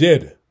know what it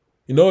did.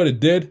 You know what it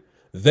did.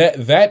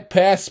 That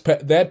pass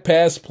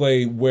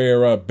play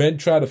where Ben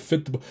tried to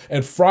fit the ball,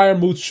 and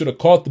Freiermuth should have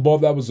caught the ball.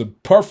 That was a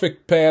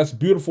perfect pass,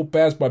 beautiful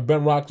pass by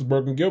Ben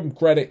Roethlisberger. Give him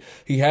credit.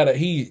 He had a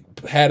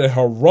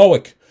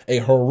heroic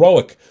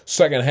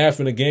second half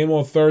in the game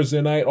on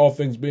Thursday night, all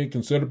things being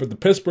considered. But the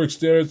Pittsburgh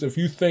Steelers, if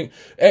you think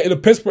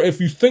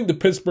the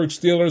Pittsburgh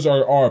Steelers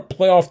are a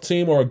playoff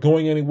team or are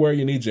going anywhere,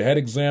 you need your head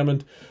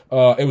examined.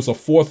 It was a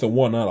 4th and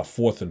 1, not a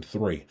 4th and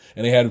 3,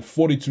 and they had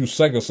 42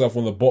 seconds left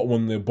when the 4th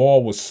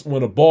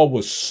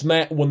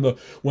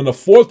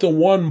and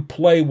 1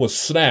 play was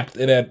snapped.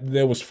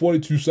 There was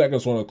 42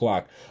 seconds on the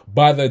clock.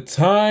 By the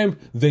time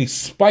they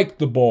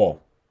spiked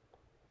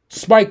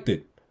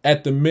it.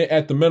 At the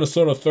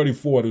Minnesota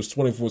 34, there was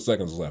 24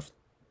 seconds left.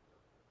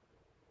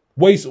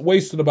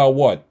 Wasted about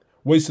what?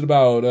 Wasted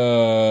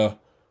about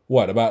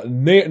what? About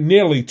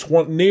nearly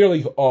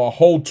a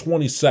whole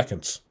 20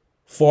 seconds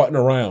farting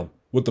around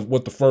with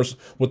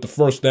the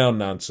first down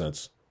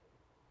nonsense.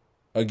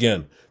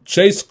 Again,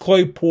 Chase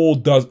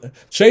Claypool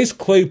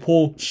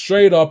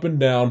straight up and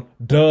down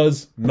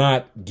does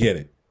not get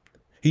it.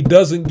 He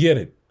doesn't get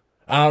it.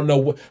 I don't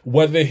know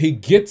whether he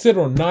gets it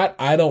or not.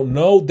 I don't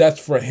know. That's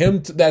for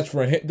him. That's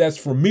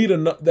for me to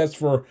know. That's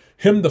for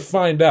him to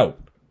find out.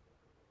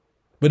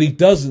 But he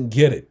doesn't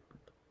get it.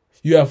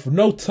 You have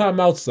no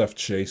timeouts left,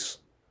 Chase.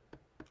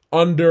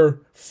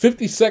 Under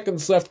 50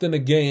 seconds left in the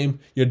game,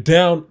 you're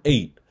down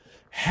 8.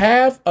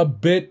 Have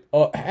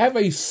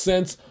a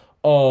sense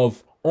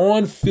of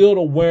on-field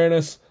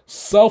awareness,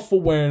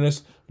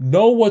 self-awareness,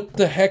 know what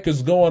the heck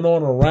is going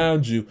on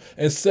around you,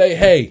 and say,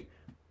 hey,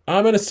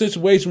 I'm in a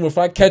situation where if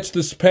I catch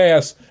this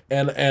pass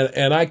and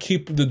I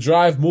keep the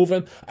drive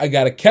moving, I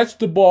got to catch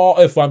the ball.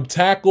 If I'm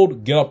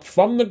tackled, get up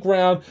from the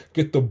ground,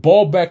 get the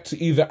ball back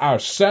to either our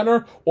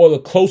center or the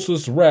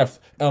closest ref,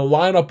 and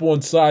line up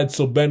on side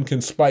so Ben can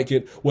spike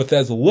it with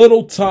as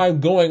little time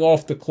going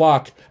off the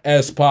clock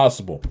as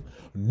possible,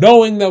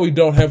 knowing that we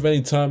don't have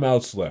any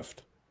timeouts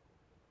left.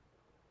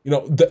 You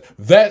know,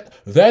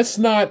 that's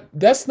not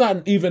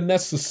even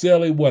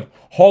necessarily what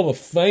Hall of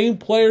Fame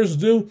players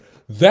do.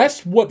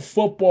 That's what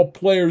football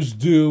players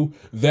do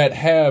that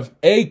have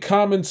A,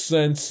 common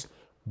sense,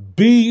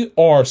 B,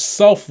 are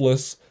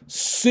selfless,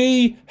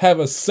 C, have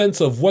a sense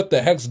of what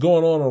the heck's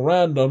going on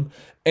around them,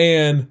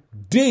 and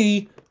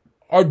D,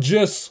 are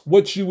just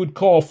what you would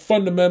call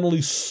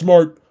fundamentally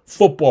smart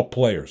football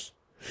players.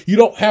 You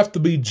don't have to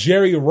be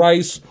Jerry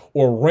Rice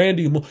or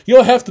Randy. You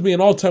don't have to be an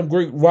all-time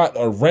great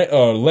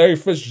Larry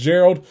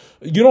Fitzgerald.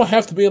 You don't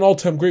have to be an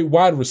all-time great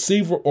wide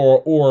receiver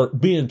or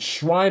be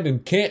enshrined in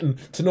Canton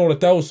to know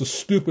that was a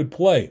stupid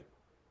play.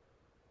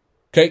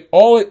 Okay,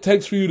 all it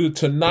takes for you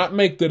to not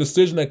make the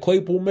decision that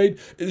Claypool made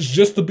is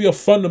just to be a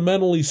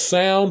fundamentally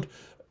sound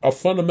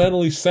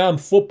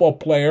football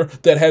player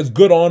that has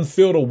good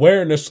on-field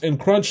awareness in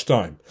crunch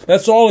time.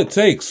 That's all it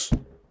takes.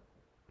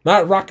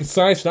 Not rocket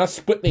science, not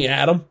splitting the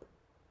atom.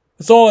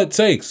 That's all it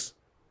takes.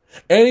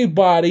 Any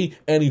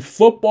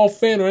football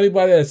fan or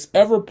anybody that's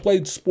ever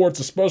played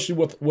sports, especially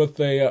with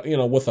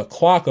a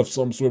clock of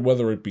some sort,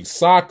 whether it be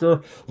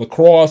soccer,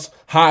 lacrosse,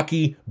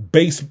 hockey,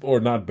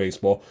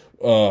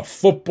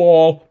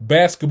 football,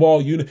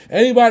 basketball,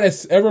 anybody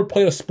that's ever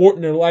played a sport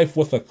in their life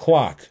with a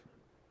clock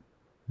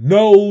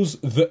knows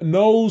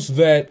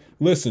that.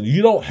 Listen,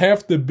 you don't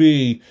have to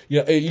be.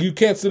 You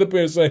can't sit up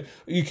here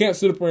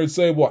and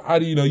say, well, how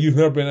do you know you've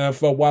never been an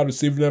NFL wide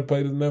receiver, never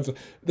played in the NFL?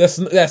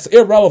 That's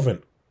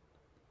irrelevant.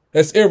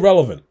 That's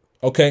irrelevant.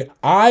 Okay,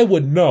 I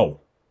would know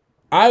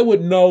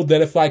that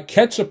if I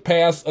catch a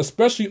pass,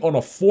 especially on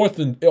a fourth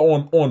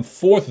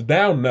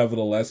down,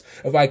 nevertheless,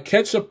 if I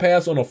catch a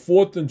pass on a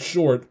 4th and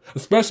short,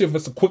 especially if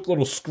it's a quick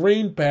little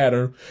screen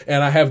pattern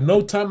and I have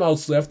no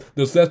timeouts left,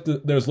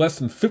 there's less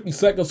than 50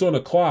 seconds on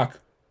the clock,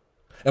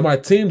 and my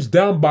team's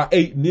down by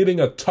 8, needing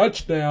a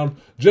touchdown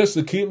just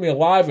to keep me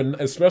alive, and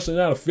especially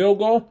not a field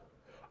goal,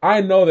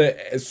 I know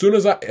that as soon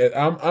as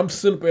I'm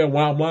sitting there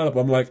while I'm lined up,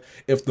 I'm like,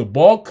 if the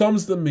ball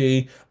comes to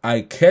me,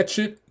 I catch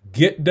it,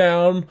 get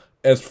down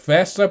as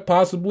fast as I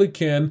possibly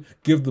can,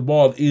 give the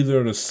ball to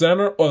either the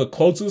center or the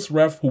closest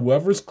ref,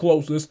 whoever's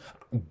closest,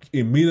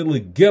 immediately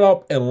get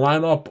up and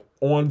line up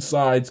on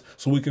sides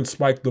so we can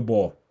spike the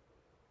ball.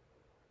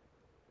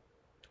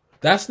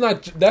 That's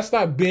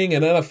not being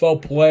an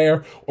NFL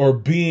player or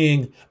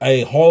being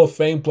a Hall of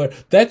Fame player.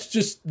 That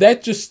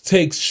just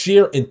takes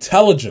sheer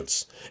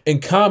intelligence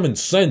and common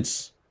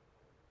sense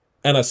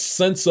and a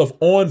sense of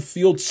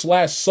on-field /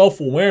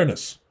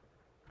 self-awareness.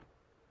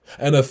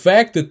 And the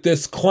fact that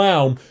this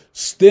clown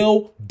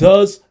still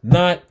does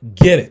not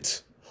get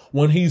it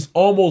when he's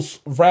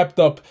almost wrapped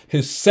up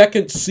his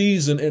 2nd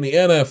season in the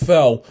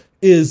NFL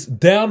is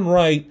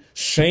downright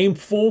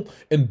shameful,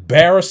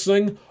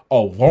 embarrassing,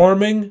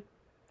 alarming,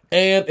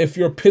 and if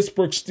you're a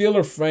Pittsburgh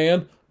Steelers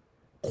fan,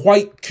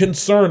 quite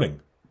concerning.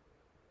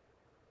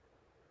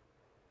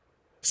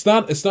 It's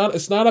not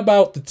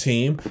about the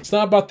team. It's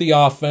not about the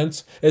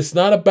offense. It's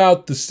not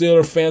about the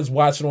Steelers fans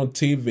watching on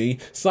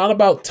TV. It's not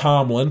about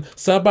Tomlin.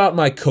 It's not about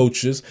my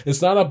coaches.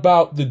 It's not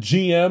about the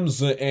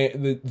GMs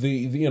and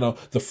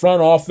the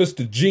front office,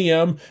 the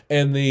GM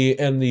and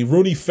the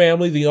Rooney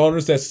family, the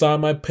owners that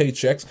sign my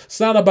paychecks. It's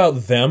not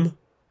about them.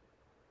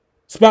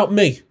 It's about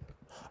me.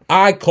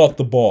 I caught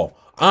the ball.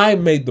 I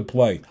made the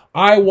play.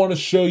 I want to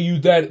show you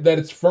that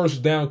it's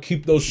first down.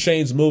 Keep those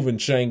chains moving,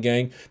 Chain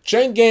Gang.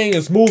 Chain Gang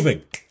is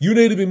moving. You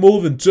need to be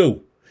moving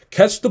too.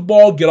 Catch the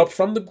ball, get up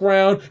from the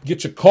ground,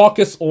 get your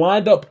carcass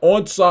lined up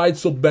on side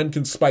so Ben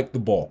can spike the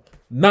ball.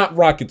 Not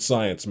rocket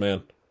science,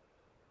 man.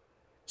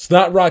 It's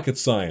not rocket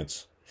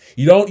science.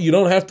 You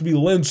don't have to be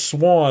Lynn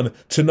Swan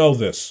to know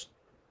this.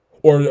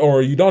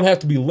 Or you don't have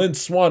to be Lynn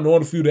Swan in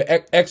order for you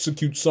to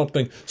execute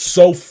something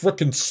so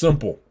freaking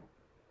simple.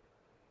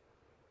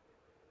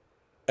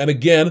 And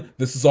again,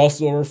 this is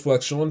also a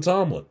reflection on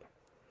Tomlin.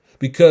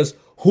 Because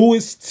who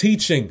is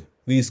teaching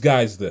these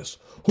guys this?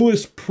 Who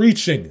is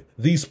preaching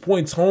these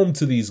points home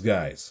to these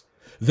guys?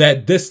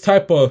 That this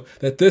type of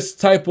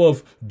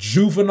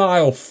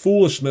juvenile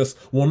foolishness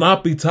will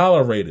not be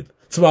tolerated.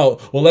 It's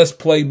about, well, let's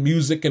play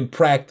music and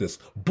practice.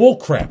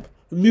 Bullcrap.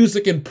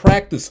 Music and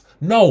practice.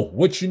 No,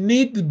 what you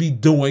need to be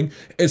doing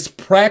is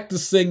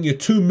practicing your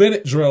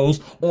 2-minute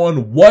drills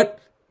on what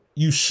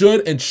you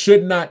should and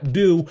should not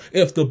do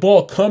if the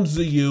ball comes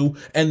to you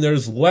and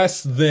there's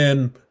less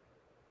than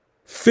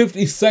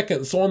 50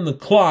 seconds on the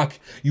clock.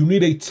 You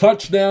need a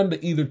touchdown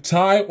to either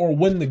tie or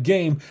win the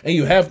game, and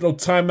you have no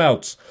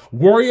timeouts.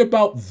 Worry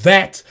about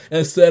that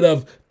instead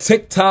of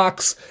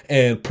TikToks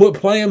and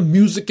playing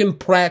music in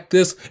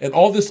practice and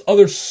all this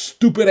other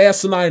stupid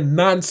asinine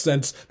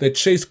nonsense that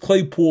Chase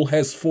Claypool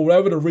has, for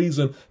whatever the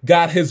reason,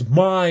 got his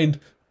mind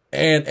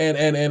and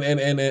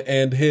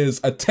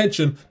his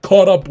attention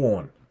caught up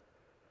on.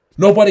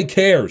 Nobody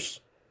cares.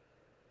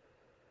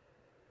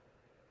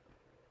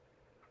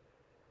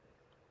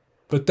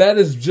 But that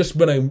has just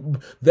been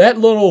that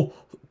little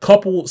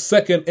couple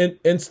second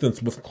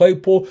instance with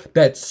Claypool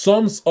that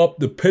sums up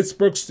the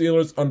Pittsburgh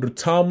Steelers under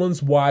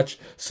Tomlin's watch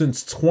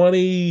since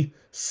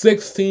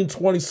 2016,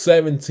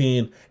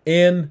 2017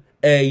 in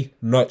a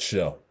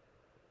nutshell.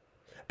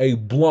 A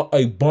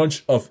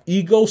bunch of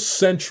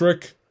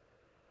egocentric,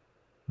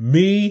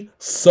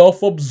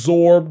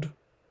 self-absorbed,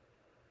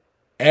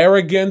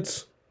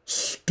 arrogant,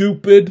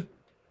 stupid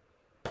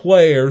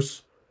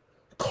players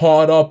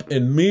caught up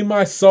in me,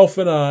 myself,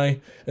 and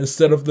I,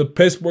 instead of the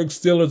Pittsburgh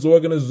Steelers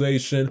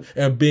organization,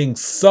 and being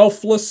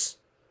selfless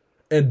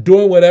and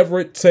doing whatever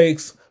it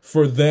takes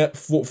for that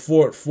for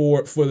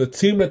the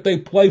team that they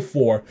play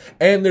for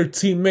and their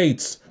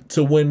teammates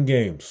to win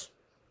games.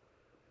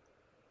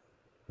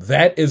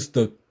 That is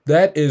the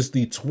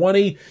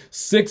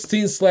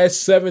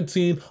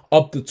 2016/17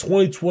 up to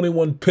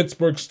 2021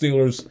 Pittsburgh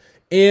Steelers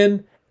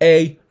in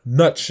a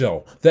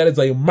nutshell. That is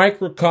a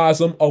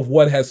microcosm of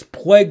what has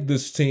plagued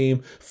this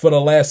team for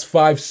the last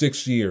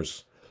 5-6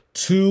 years.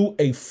 To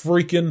a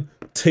freaking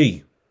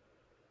T.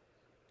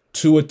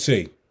 To a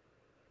T.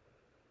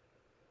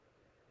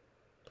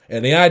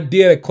 And the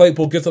idea that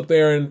Claypool gets up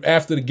there and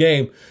after the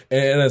game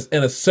and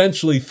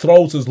essentially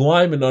throws his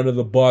lineman under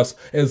the bus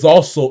is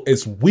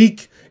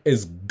weak,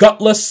 is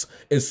gutless,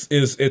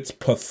 it's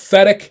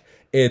pathetic.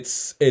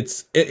 It's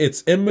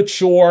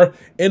immature,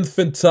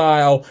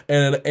 infantile,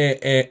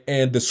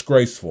 and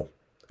disgraceful,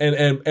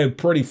 and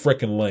pretty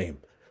freaking lame.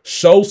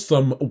 Show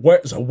some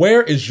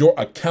where is your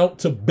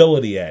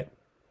accountability at?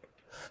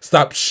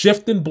 Stop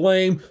shifting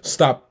blame.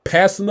 Stop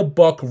passing the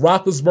buck.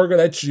 Roethlisberger,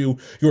 that's you.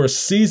 You're a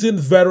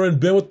seasoned veteran,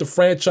 been with the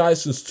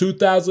franchise since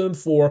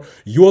 2004.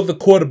 You're the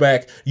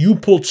quarterback. You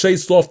pull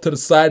Chase off to the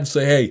side and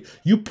say, "Hey,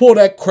 you pull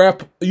that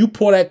crap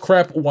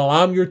while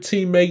I'm your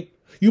teammate.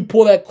 You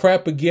pull that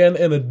crap again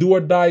in a do or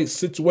die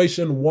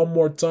situation one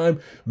more time,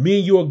 me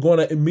and you are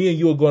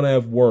gonna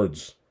have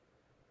words."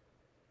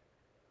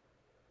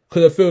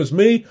 Because if it was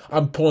me,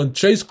 I'm pulling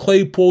Chase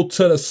Claypool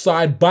to the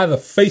side by the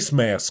face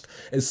mask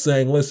and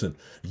saying, "Listen,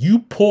 you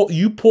pull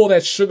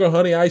that sugar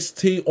honey iced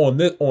tea on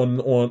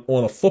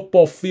a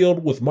football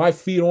field with my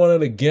feet on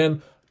it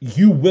again,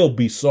 you will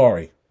be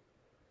sorry."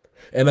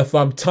 And if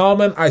I'm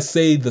Tomlin, I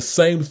say the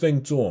same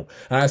thing to him.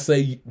 And I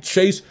say,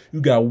 "Chase,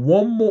 you got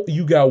one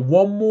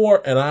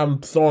more, and I'm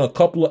throwing a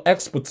couple of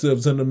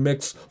expletives in the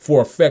mix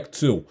for effect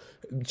too.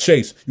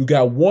 Chase, you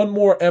got one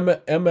more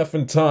MF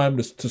in time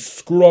to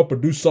screw up or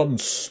do something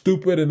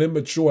stupid and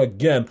immature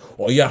again,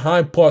 or your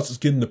hind parts is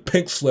getting the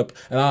pink slip,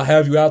 and I'll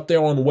have you out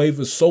there on the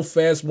waivers so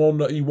fast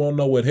you won't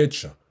know what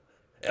hit you."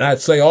 And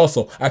I'd say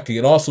also, I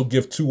could also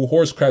give two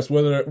horse craps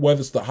whether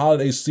it's the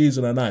holiday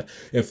season or not.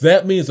 If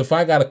that means if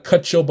I got to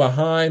cut your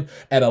behind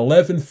at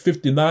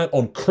 11:59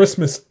 on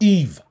Christmas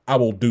Eve, I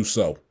will do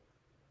so.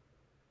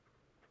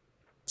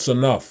 It's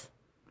enough.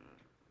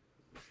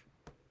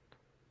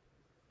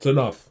 It's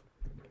enough.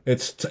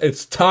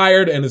 It's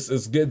tired and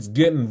it's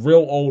getting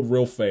real old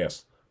real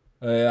fast.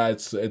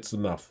 It's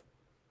enough.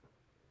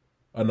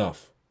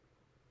 Enough.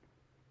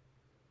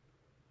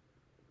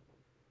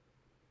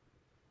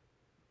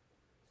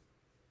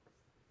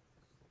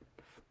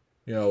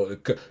 You know,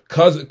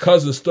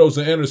 Cousins throws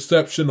an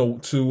interception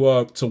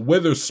to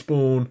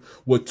Witherspoon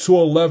with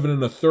 2:11 in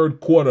the third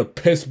quarter.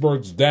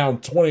 Pittsburgh's down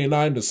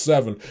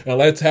 29-7, and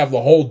let's have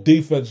the whole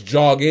defense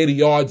jog 80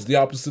 yards the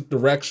opposite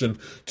direction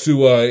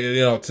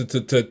to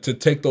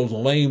take those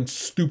lame,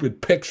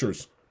 stupid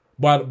pictures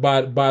by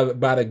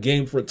the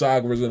game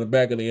photographers in the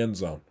back of the end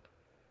zone.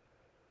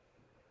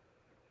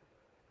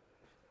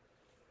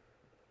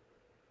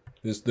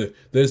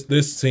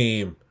 This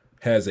team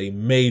has a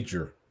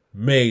major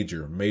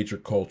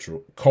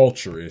culture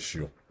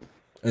issue,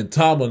 and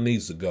Tomlin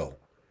needs to go.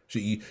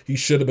 He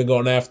should have been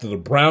going after the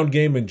Brown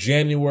game in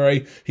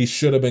January. He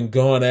should have been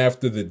going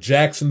after the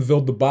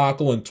Jacksonville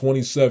debacle in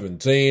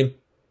 2017.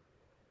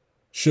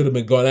 Should have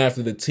been going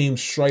after the team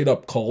straight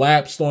up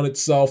collapsed on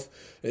itself.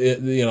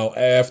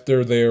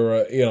 After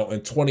their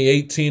in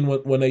 2018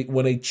 when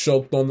they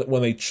choked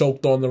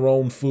on their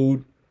own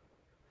food.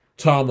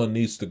 Tomlin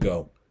needs to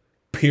go.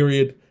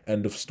 Period.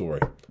 End of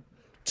story.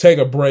 take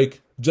a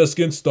break. Just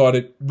getting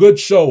started. Good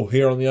show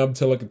here on the I'm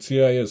Telling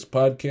TIS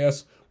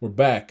podcast. We're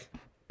back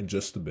in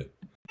just a bit.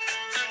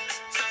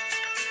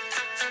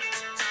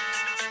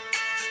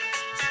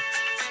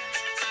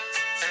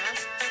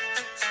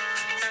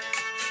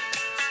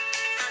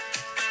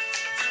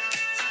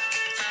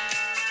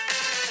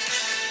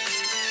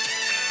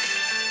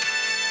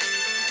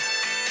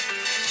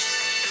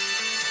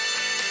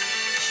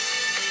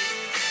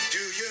 Do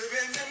you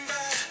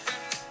remember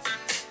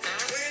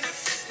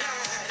 25th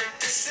night of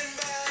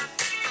December?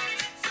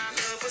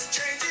 Love was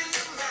changing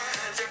the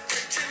minds of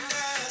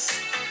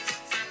pretenders,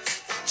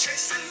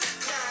 chasing the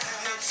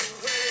clouds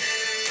away.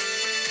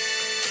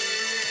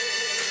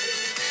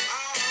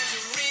 Arms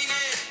are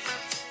ringing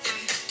in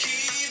the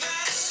key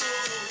that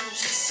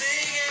souls are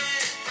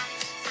singing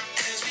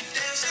as we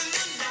dance in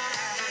the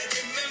night.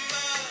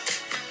 Remember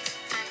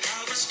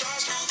how the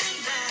stars hold the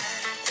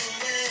night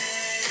away.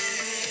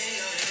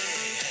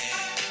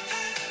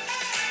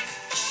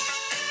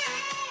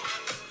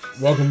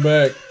 Welcome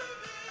back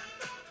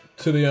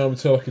to the I'm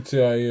Telling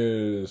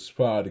TIS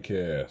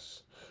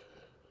podcast.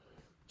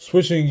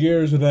 Switching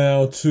gears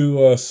now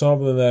to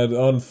something that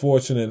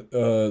unfortunate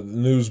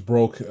news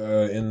broke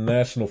in the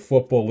National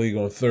Football League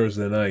on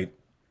Thursday night.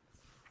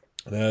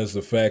 And that is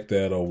the fact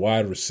that a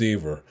wide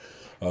receiver,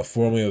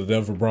 formerly of the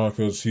Denver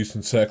Broncos,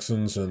 Houston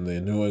Texans, and the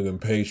New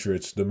England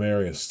Patriots,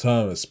 Demaryius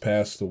Thomas,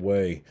 passed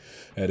away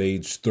at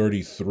age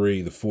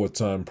 33, the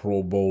four-time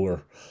Pro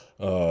Bowler,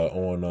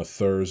 on a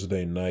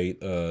Thursday night.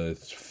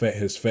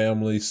 His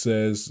family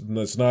says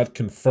it's not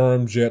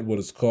confirmed yet what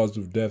his cause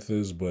of death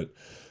is, but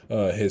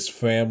his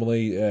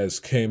family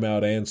has came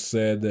out and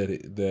said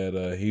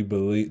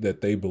that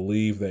they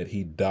believe that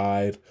he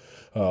died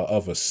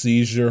of a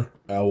seizure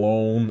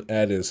alone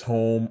at his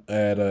home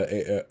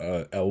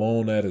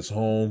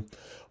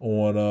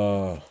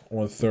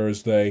on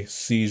Thursday.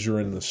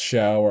 Seizure in the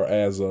shower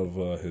as of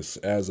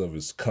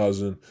his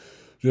cousin.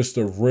 Just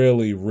a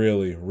really,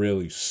 really,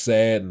 really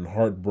sad and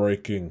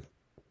heartbreaking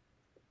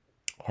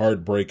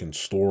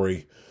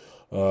story.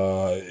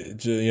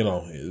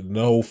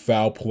 No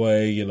foul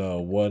play,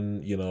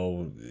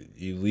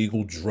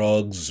 illegal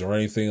drugs or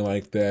anything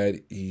like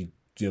that. He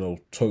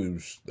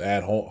was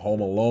at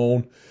home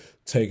alone,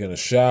 taking a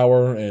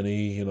shower, and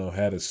he,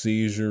 had a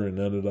seizure and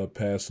ended up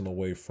passing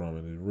away from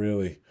it. It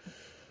really,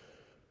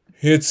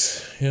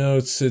 it's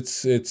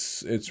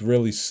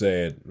really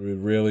sad.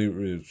 It's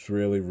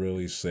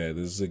really sad.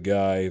 This is a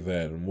guy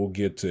that, and we'll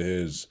get to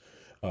his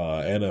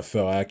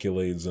NFL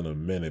accolades in a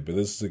minute, but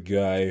this is a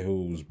guy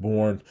who was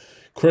born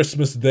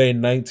Christmas Day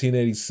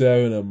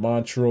 1987 in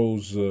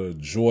Montrose,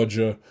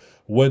 Georgia.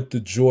 Went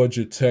to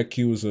Georgia Tech.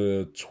 He was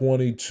a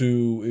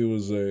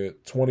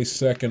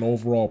 22nd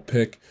overall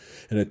pick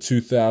in a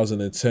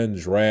 2010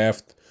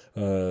 draft.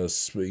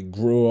 He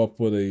grew up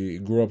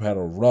had a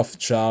rough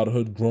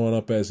childhood growing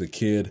up as a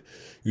kid.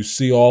 You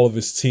see all of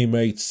his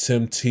teammates,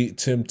 Tim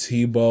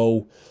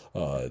Tebow,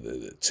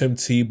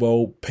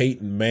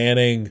 Peyton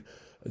Manning,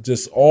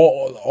 just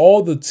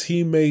all the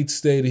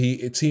teammates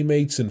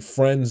and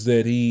friends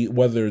that he,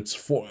 whether it's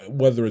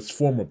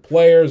former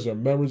players or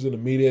members of the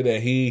media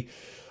that he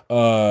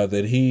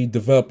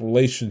developed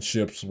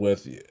relationships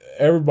with.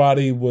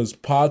 Everybody was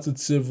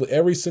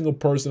every single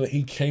person that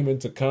he came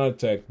into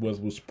contact with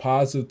was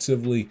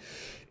positively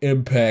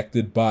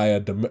impacted by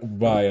a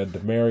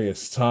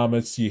Demaryius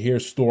Thomas. You hear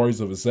stories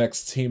of his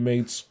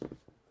ex-teammates,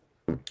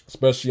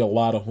 especially a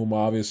lot of whom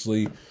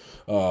obviously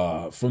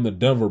from the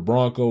Denver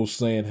Broncos,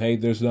 saying, "Hey,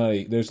 there's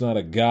not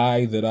a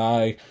guy that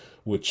I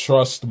would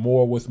trust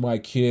more with my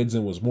kids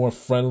and was more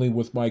friendly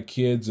with my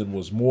kids and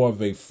was more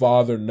of a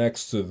father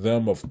next to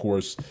them, of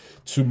course,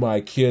 to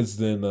my kids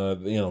than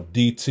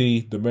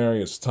DT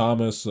Demaryius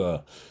Thomas."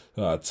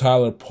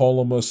 Tyler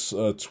Polomus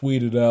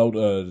tweeted out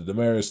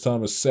Demaryius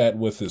Thomas sat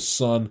with his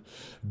son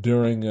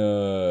during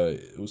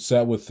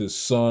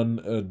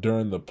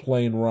the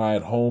plane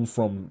ride home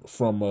from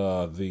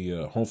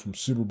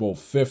Super Bowl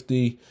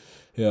 50.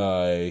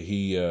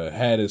 He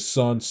had his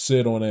son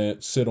sit on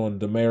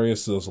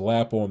Demaryius's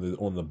lap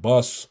on the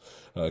bus,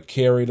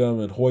 carried him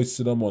and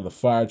hoisted him on the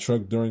fire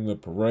truck during the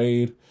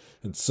parade,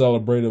 and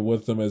celebrated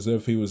with him as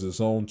if he was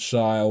his own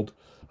child.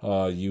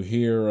 You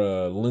hear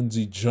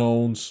Lindsey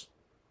Jones.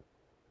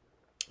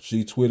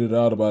 She tweeted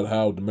out about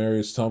how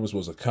Demaryius Thomas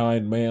was a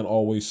kind man,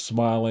 always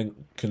smiling,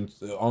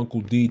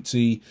 Uncle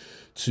DT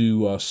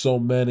to so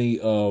many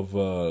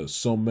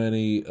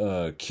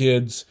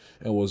kids,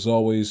 and was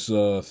always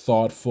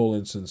thoughtful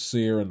and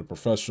sincere in the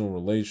professional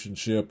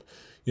relationship.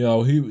 He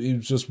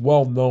was just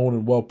well known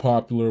and well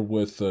popular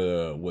with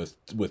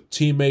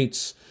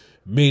teammates,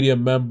 media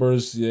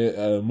members.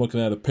 I'm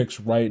looking at a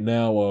picture right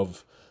now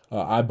of.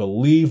 I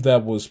believe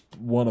that was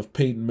one of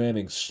Peyton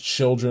Manning's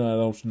children. I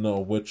don't know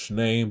which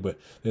name, but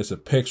there's a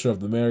picture of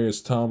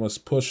Demaryius Thomas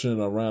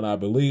pushing around. I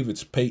believe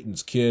it's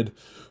Peyton's kid,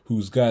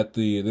 who's got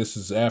this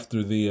is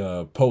after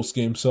the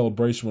post-game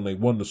celebration when they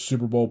won the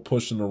Super Bowl,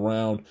 pushing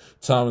around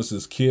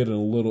Thomas's kid in a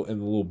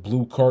little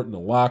blue cart in the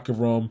locker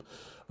room.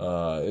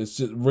 It's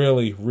just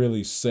really,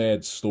 really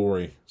sad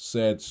story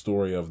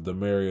of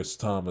Demaryius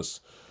Thomas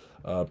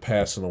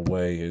passing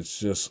away. It's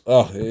just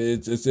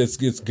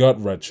it's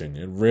gut wrenching.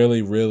 It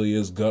really, really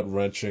is gut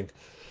wrenching.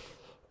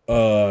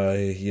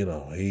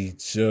 He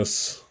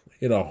just,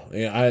 I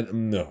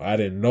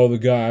didn't know the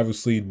guy.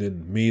 Obviously,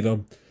 didn't meet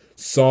him.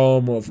 Saw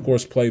him, of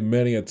course, play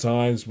many a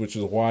times, which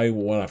is why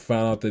when I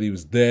found out that he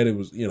was dead, it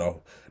was,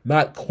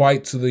 not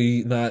quite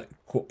the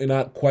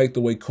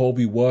way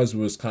Kobe was. It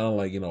was kind of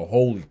like,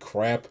 holy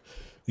crap,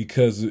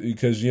 because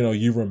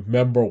you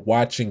remember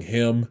watching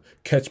him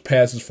catch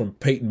passes from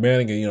Peyton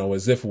Manning,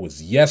 as if it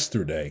was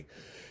yesterday.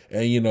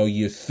 And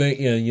you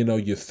think,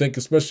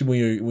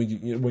 especially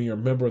when you're a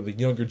member of the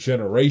younger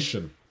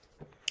generation,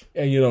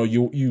 and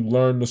you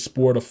learn the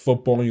sport of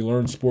football, and you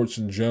learn sports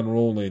in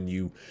general, and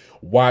you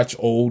watch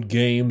old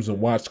games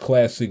and watch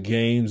classic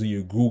games, and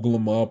you Google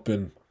them up,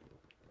 and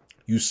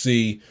you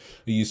see,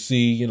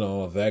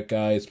 that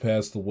guy has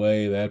passed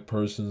away, that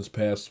person's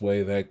passed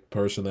away, that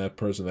person, that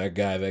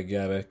guy,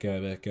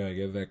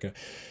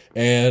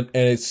 and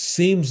it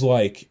seems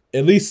like,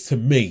 at least to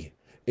me,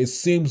 it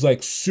seems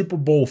like Super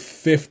Bowl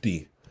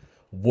 50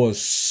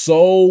 was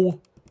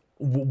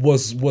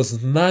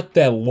not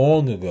that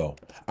long ago.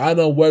 I don't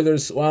know whether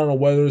it's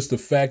the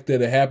fact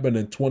that it happened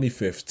in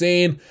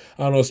 2015.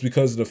 I don't know, it's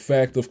because of the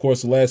fact, of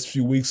course, the last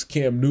few weeks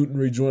Cam Newton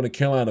rejoined the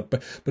Carolina,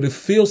 but it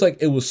feels like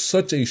it was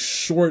such a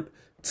short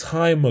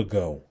time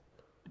ago.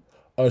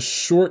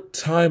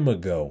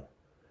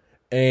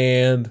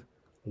 And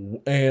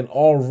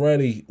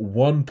already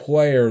one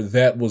player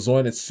that was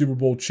on its Super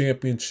Bowl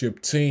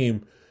championship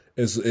team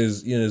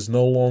is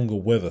no longer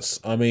with us.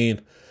 I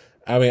mean,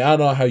 I don't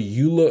know how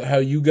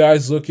you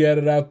guys look at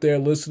it out there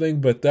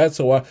listening, but that's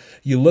how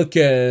you look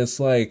at it. It's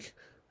like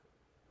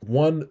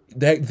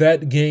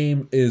that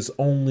game was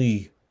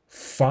only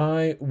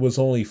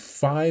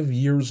 5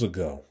 years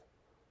ago.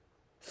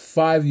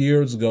 5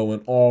 years ago,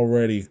 and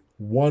already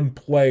one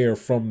player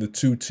from the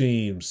two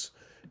teams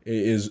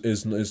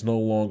is no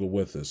longer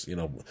with us.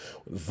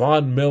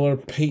 Von Miller,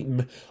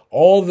 Peyton,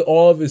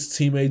 all of his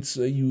teammates.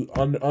 You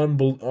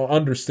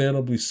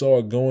understandably saw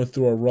it going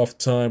through a rough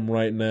time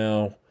right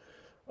now.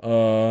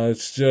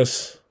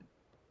 It's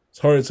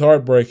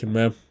heartbreaking,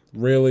 man.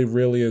 Really,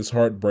 really is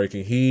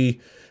heartbreaking. He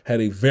had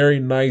a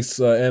very nice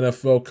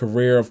NFL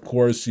career, of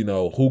course.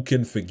 Who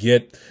can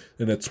forget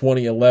in the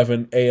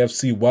 2011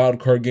 AFC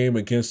wildcard game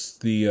against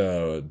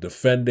the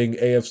defending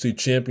AFC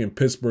champion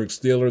Pittsburgh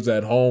Steelers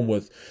at home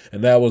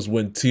and that was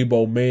when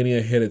Tebow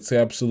mania hit its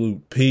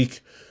absolute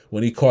peak,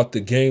 when he caught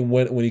the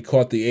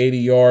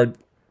 80-yard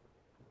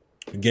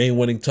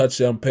game-winning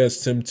touchdown pass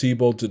Tim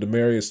Tebow to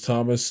Demaryius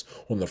Thomas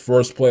on the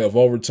first play of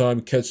overtime.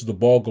 Catches the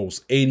ball,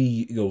 goes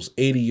 80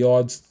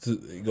 yards to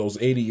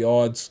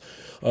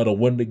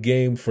win the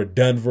game for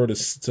Denver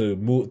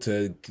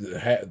to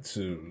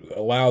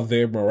allow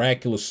their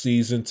miraculous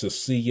season to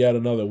see yet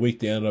another week.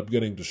 They ended up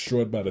getting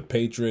destroyed by the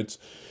Patriots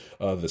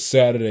the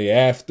Saturday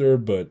after,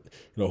 but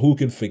who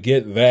can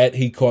forget that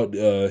he caught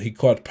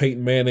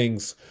Peyton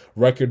Manning's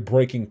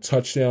record-breaking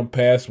touchdown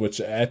pass, which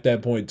at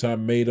that point in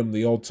time made him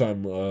the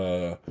all-time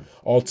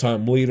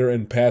leader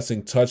in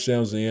passing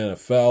touchdowns in the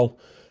NFL.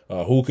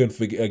 Who can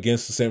forget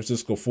against the San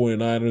Francisco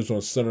 49ers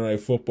on Sunday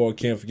Night Football?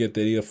 Can't forget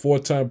that. He's a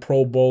four-time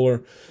Pro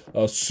Bowler,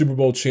 Super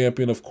Bowl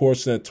champion, of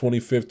course, in that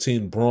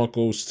 2015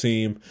 Broncos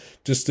team.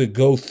 Just to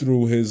go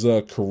through his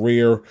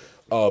career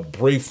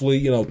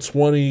briefly,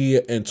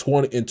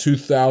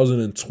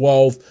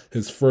 2012,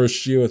 his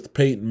first year with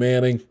Peyton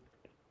Manning.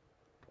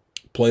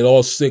 Played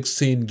all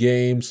 16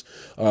 games,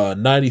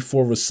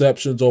 94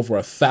 receptions, over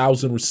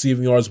 1,000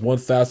 receiving yards,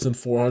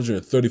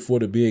 1,434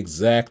 to be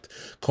exact.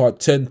 Caught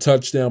 10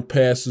 touchdown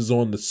passes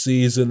on the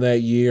season that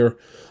year.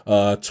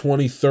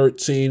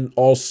 2013,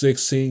 all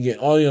 16 games.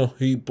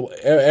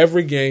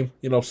 Every game,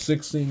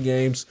 16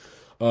 games.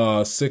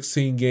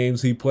 16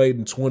 games he played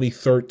in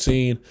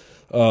 2013.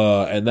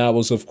 And that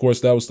was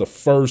the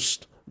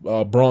first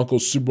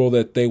Broncos Super Bowl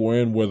that they were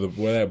in, where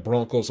that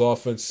Broncos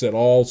offense set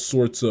all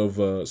sorts of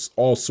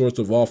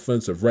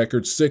offensive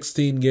records.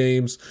 16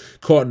 games,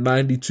 caught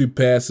 92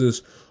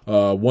 passes,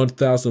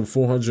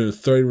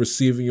 1,430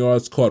 receiving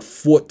yards, caught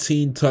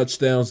 14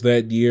 touchdowns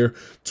that year.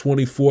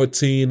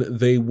 2014,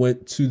 they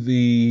went to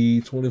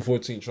the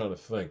 2014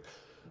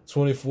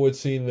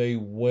 they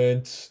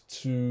went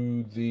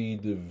to the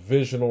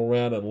divisional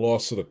round and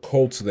lost to the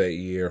Colts that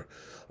year.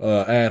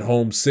 At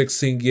home,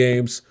 16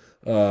 games.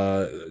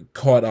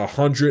 Caught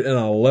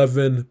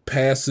 111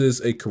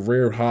 passes, a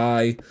career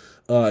high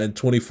in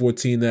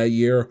 2014 that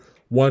year.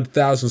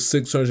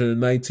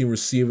 1,619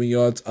 receiving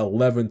yards,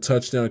 11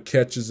 touchdown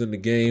catches in the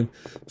game.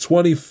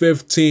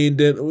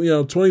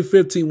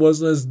 2015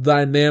 wasn't as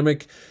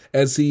dynamic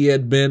as he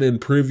had been in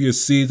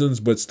previous seasons,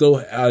 but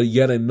still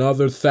yet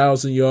another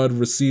 1,000-yard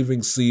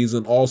receiving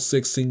season, all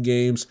 16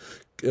 games.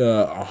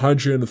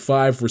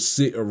 105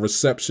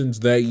 receptions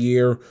that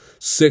year,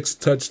 6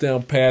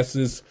 touchdown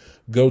passes.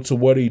 Go to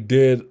what he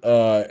did.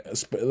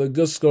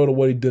 Let's go to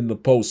what he did in the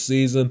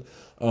postseason.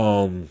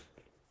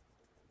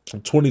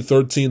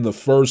 2013, the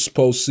first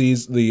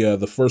postseason,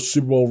 the first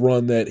Super Bowl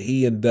run that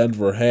he and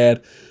Denver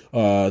had.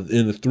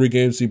 In the 3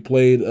 games he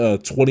played,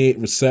 28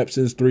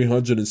 receptions,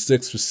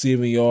 306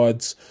 receiving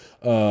yards,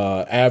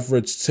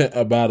 averaged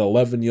about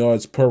 11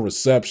 yards per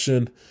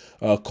reception,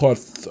 caught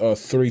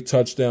 3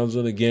 touchdowns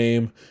in a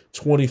game.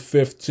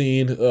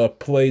 2015,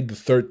 played the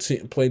 3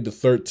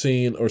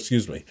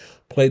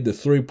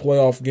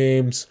 playoff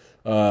games.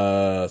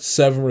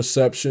 7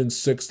 receptions,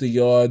 60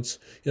 yards.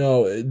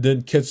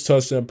 Didn't catch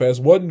touchdown pass.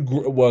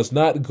 Was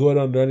not good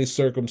under any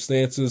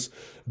circumstances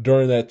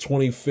during that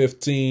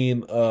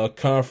 2015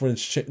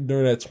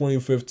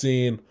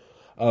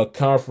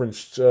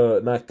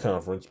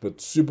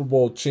 Super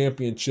Bowl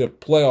championship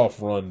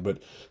playoff run.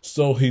 But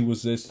still, he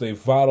was just a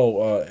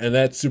vital. And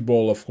that Super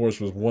Bowl, of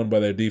course, was won by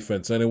their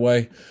defense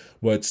anyway.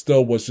 But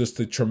still, was just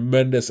a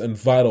tremendous and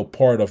vital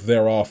part of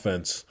their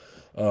offense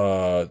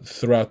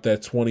throughout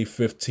that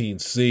 2015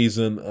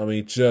 season. I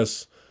mean,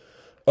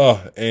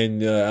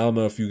 and I don't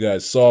know if you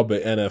guys saw,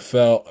 but the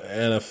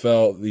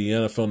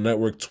NFL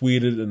Network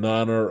tweeted in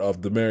honor of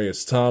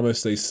Demaryius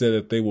Thomas. They said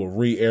that they will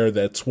re-air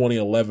that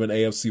 2011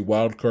 AFC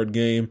wildcard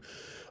game,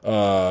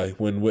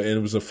 and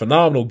it was a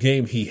phenomenal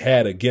game he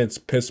had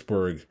against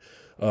Pittsburgh.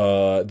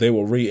 They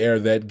will re-air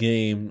that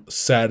game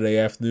Saturday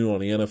afternoon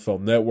on the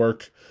NFL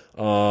Network.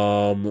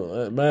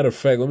 Matter of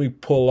fact, let me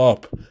pull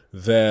up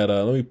that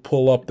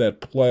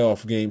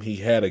playoff game he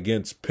had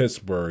against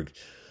Pittsburgh.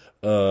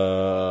 Look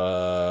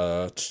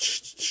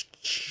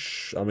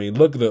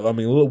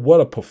what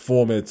a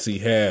performance he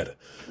had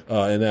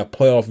in that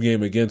playoff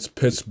game against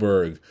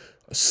Pittsburgh.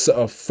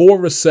 4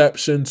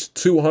 receptions,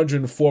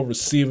 204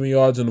 receiving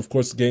yards, and of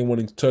course the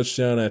game-winning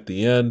touchdown at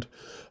the end.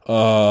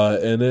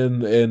 And then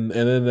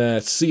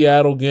that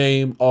Seattle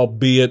game,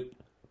 albeit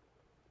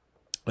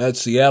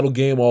it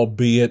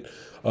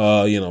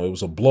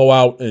was a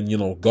blowout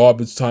and,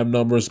 garbage time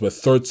numbers, but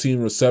 13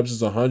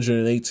 receptions,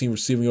 118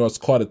 receiving yards,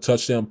 caught a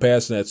touchdown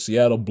pass in that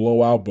Seattle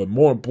blowout. But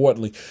more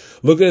importantly,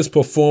 look at his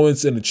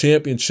performance in the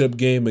championship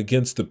game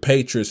against the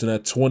Patriots in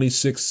that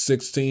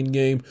 26-16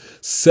 game.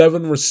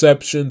 7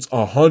 receptions,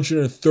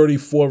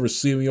 134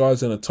 receiving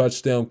yards, and a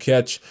touchdown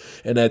catch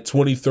in that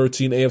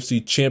 2013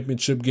 AFC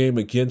championship game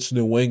against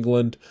New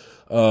England.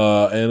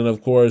 And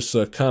of course,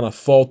 kind of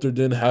faltered,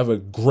 didn't have a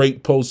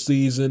great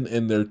postseason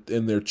in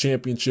their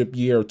championship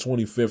year of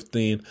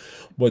 2015,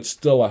 but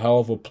still a hell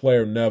of a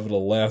player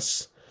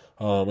nevertheless.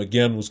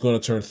 Again, was going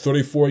to turn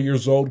 34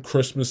 years old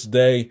Christmas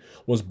Day,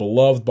 was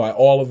beloved by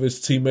all of his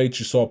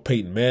teammates. You saw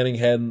Peyton Manning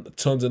had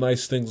tons of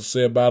nice things to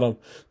say about him.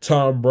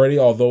 Tom Brady,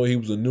 although he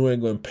was a New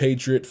England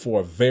Patriot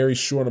for a very, very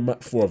short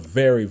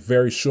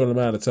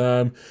amount of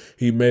time,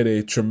 he made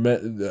a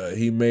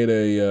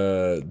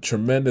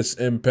tremendous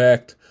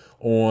impact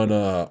on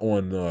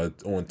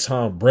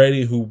Tom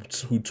Brady, who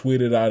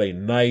tweeted out a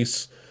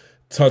nice,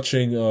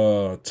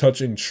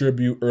 touching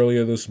tribute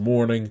earlier this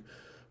morning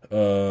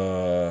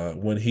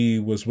when he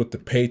was with the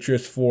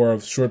Patriots for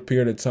a short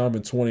period of time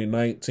in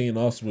 2019.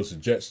 Also was the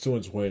Jets too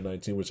in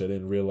 2019, which I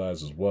didn't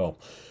realize as well.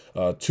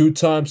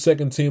 2-time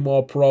second-team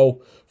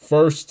All-Pro,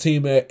 first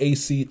team at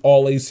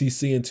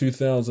All-ACC in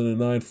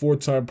 2009,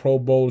 4-time Pro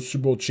Bowl,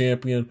 Super Bowl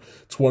champion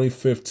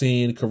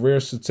 2015, career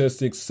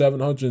statistics,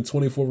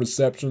 724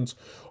 receptions,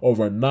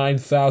 over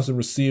 9,000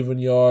 receiving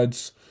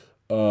yards,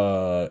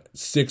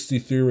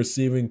 63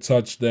 receiving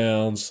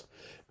touchdowns.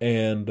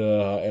 And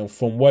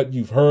from what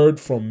you've heard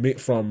from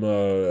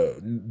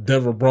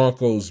Denver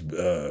Broncos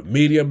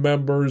media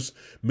members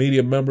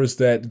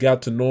that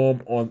got to know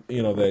him on,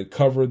 that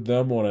covered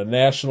them on a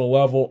national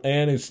level,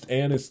 and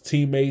his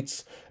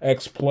teammates,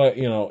 ex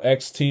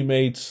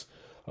teammates,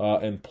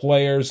 and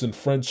players and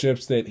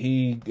friendships that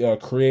he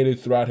created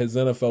throughout his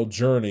NFL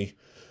journey,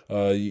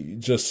 you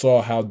just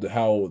saw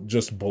how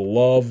just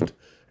beloved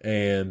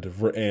and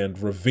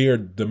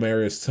revered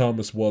Demaryius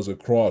Thomas was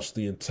across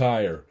the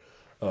entire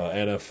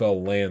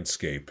NFL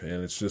landscape.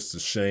 And it's just a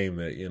shame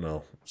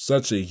that,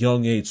 such a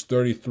young age,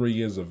 33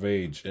 years of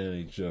age, and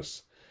he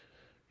just,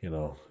 he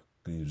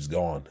was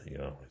gone.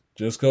 It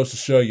just goes to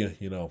show you,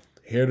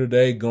 here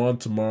today, gone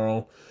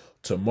tomorrow.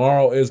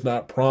 Tomorrow is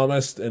not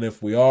promised, and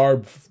if we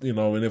are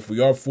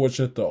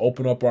fortunate to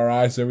open up our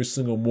eyes every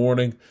single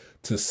morning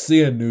to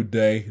see a new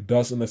day,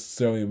 doesn't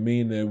necessarily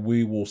mean that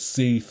we will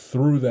see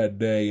through that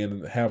day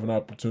and have an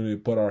opportunity to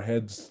put our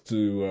head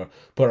to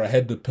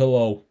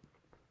pillow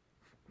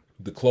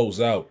to close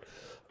out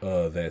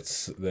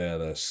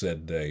that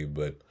said day.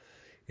 But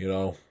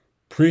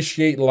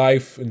appreciate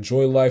life,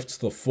 enjoy life to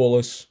the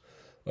fullest,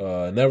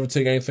 never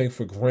take anything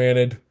for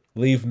granted,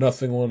 leave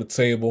nothing on the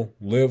table,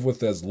 live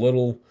with as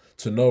little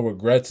to no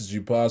regrets as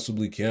you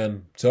possibly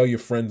can. Tell your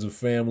friends and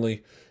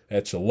family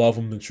that you love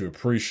them, that you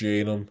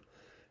appreciate them,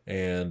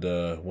 and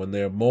when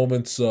there are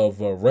moments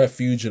of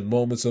refuge and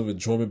moments of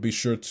enjoyment, be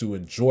sure to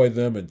enjoy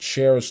them and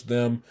cherish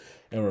them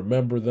and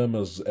remember them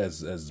as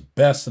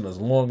best and as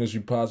long as you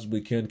possibly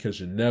can,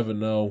 because you never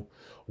know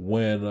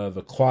when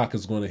the clock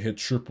is going to hit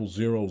triple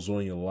zeros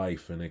on your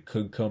life, and it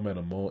could come at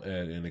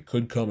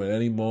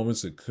any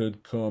moments. It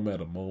could come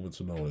at a moment's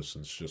notice.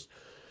 And it's just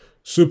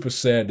super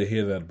sad to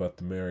hear that about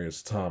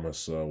Demaryius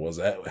Thomas. Was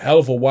a hell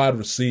of a wide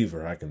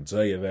receiver, I can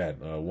tell you that.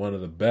 One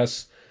of the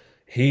best.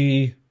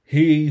 He,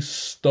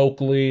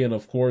 Stokely, and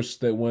of course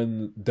that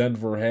when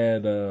Denver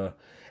had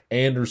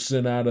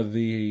Anderson out of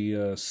the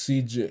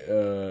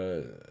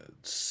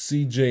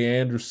CJ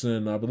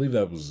Anderson, I believe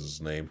that was his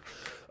name,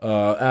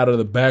 out of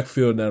the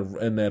backfield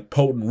in that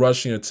potent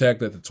rushing attack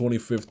that the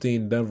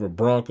 2015 Denver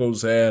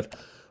Broncos had.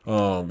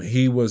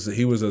 He was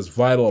as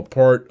vital a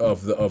part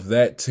of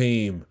that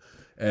team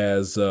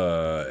as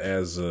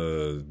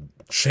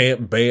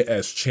Champ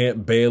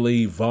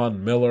Bailey,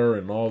 Von Miller,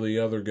 and all the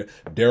other guys,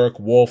 Derek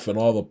Wolfe, and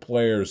all the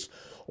players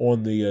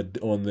on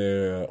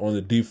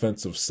the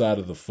defensive side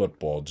of the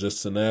football.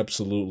 Just an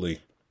absolutely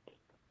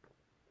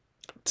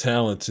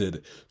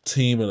talented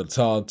team and a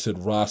talented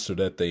roster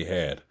that they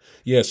had.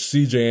 Yes,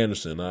 C.J.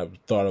 Anderson. I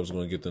thought I was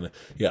going to get the name.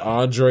 Yeah,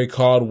 Andre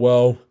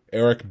Caldwell,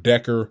 Eric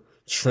Decker,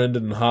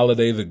 Trendon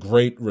Holiday, the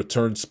great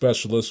return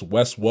specialist.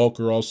 Wes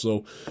Welker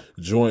also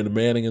joined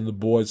Manning and the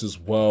boys as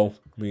well.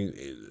 I mean,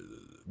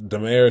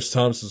 Demaryius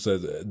Thompson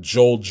said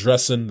Joel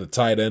Dressen, the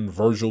tight end,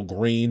 Virgil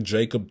Green,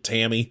 Jacob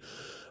Tammy,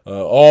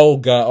 all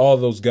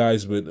those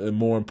guys, but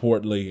more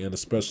importantly, and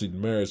especially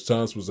Demaryius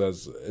Thompson, was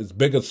as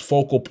big as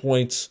focal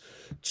points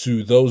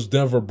to those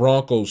Denver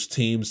Broncos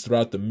teams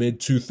throughout the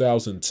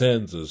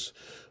mid-2010s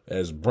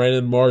as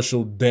Brandon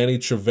Marshall, Danny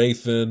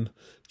Trevathan,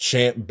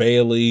 Champ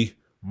Bailey,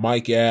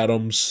 Mike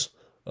Adams,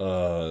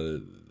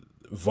 and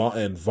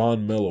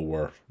Von Miller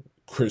were.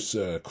 Chris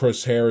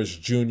Harris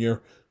Jr.,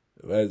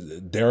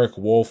 Derek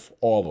Wolfe,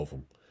 all of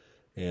them.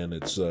 And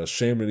it's a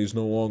shame that he's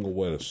no longer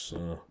with us.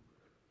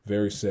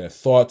 Very sad.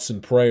 Thoughts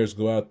and prayers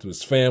go out to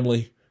his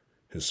family,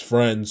 his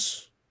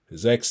friends,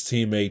 his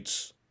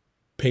ex-teammates,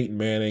 Peyton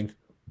Manning,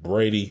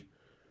 Brady,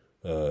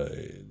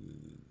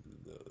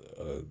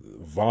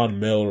 Von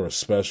Miller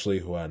especially,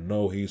 who I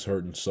know he's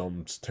hurting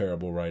something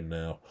terrible right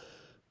now.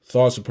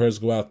 Thoughts and prayers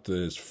go out to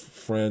his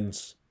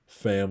friends,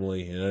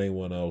 family, and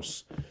anyone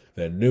else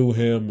that knew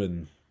him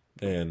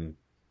and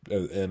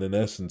in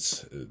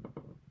essence,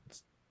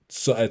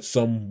 so at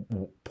some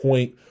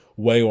point,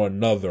 way or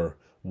another,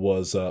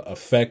 was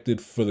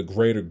affected for the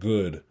greater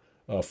good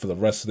for the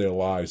rest of their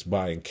lives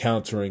by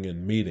encountering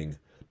and meeting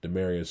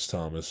Demaryius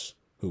Thomas,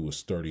 who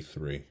was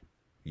 33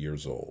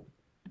 years old.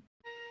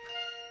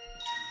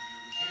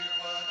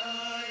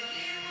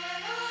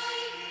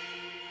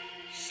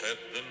 Said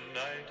the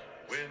night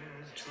wind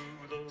to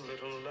the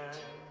little lamb.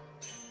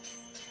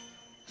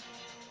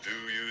 Do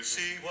you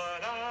see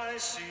what I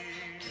see?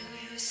 Do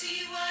you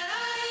see what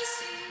I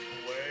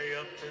see? Way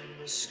up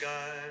in the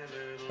sky,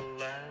 little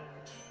lamb.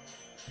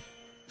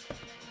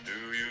 Do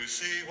you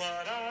see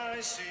what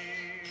I see?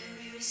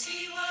 Do you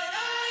see what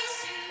I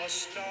see? A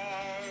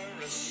star,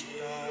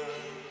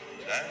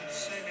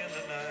 dancing in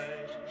the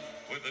night,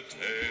 with a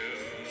tail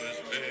as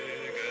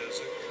big as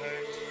a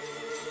kite.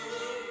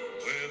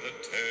 With a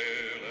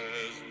tail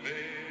as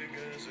big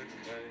as a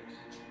kite.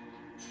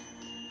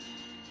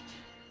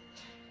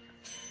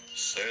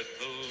 Said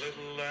the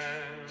little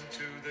lamb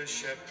to the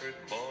shepherd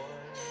boy,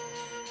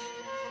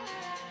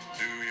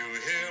 do you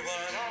hear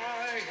what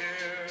I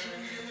hear? Do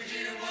you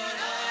hear what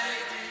I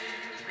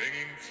hear?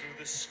 Ringing through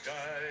the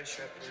sky,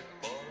 shepherd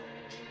boy.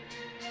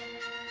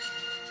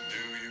 Do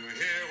you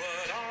hear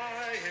what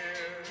I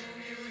hear?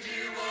 Do you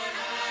hear what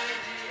I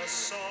hear? A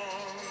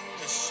song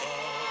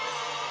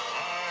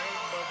high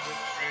above the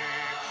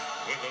tree,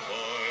 with a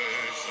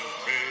voice as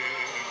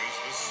big as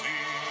the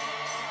sea.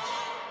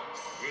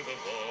 With a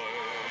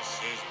voice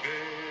as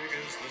big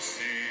as the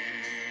sea.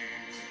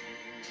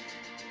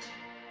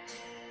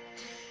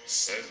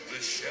 Said the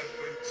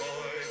shepherd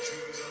boy to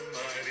the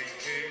mighty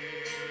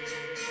king,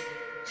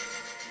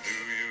 do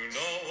you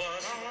know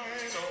what I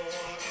know?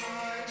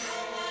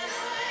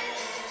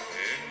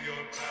 In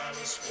your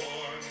palace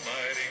warm,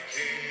 mighty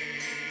king,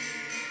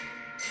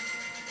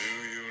 do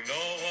you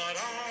know what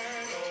I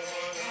know?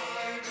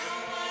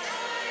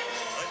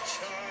 A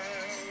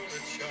child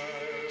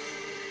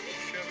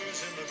shivers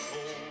in the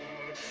cold.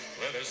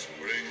 Let us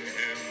bring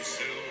him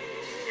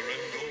silver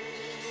and gold.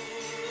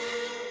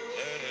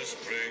 Let us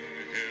bring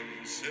him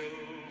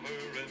silver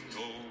and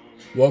gold.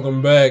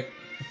 Welcome back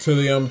to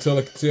the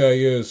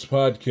Years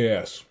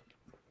podcast.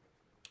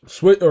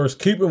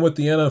 Keeping with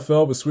the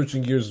NFL, but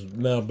switching gears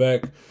now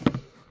back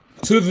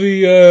to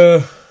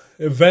the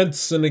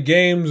events and the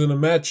games and the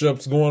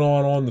matchups going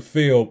on the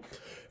field.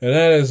 And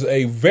that is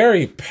a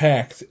very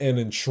packed and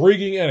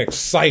intriguing and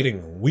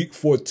exciting Week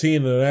 14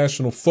 in the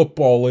National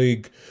Football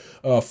League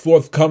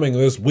forthcoming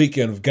this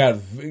weekend. We've got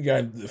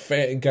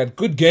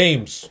good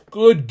games.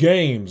 Good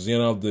games. You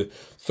know, the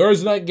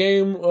Thursday night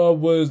game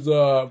was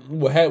a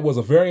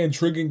very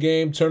intriguing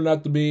game. Turned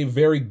out to be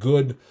very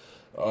good.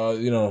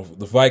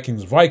 The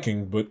Vikings,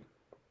 but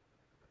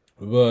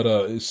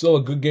it's still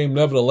a good game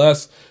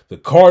nevertheless. The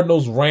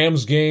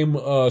Cardinals-Rams game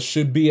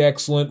should be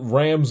excellent.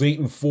 Rams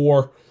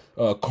 8-4,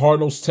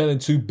 Cardinals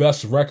 10-2,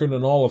 best record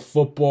in all of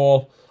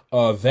football.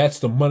 That's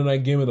the Monday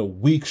night game of the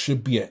week.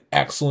 Should be an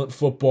excellent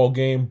football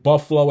game.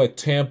 Buffalo at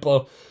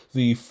Tampa,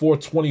 the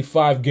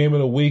 4:25 game of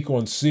the week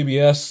on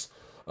CBS.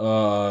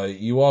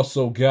 You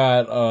also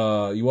got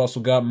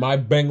my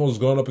Bengals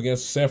going up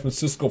against San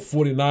Francisco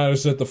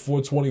 49ers at the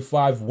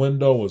 425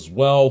 window as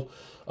well.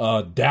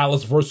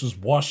 Dallas versus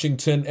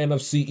Washington,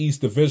 NFC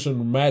East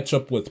division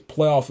matchup with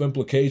playoff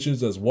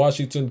implications as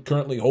Washington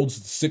currently holds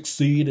the 6th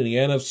seed in the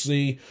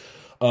NFC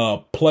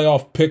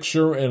playoff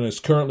picture and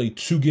is currently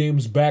 2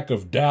 games back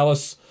of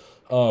Dallas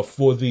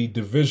for the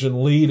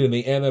division lead in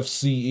the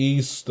NFC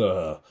East.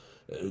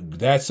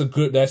 That's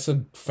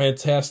a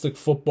fantastic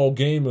football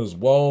game as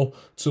well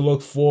to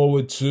look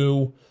forward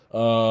to.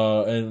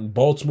 And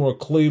Baltimore,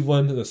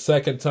 Cleveland, the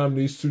second time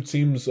these two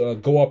teams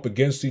go up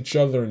against each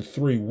other in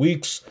 3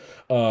 weeks.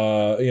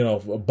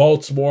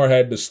 Baltimore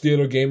had the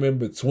Steeler game in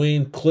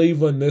between.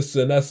 Cleveland, this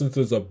in essence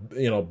is a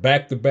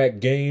back-to-back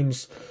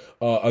games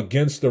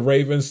against the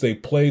Ravens. They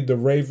played the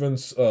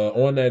Ravens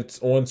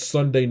on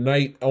Sunday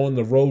night on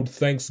the road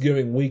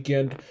Thanksgiving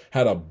weekend.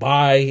 Had a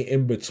bye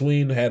in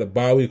between. Had a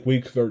bye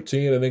week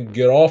 13, and then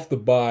get off the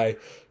bye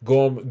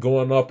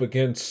going up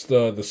against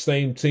the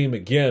same team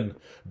again.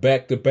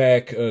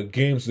 Back-to-back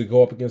games to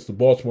go up against the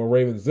Baltimore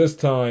Ravens. This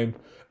time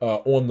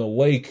on the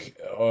lake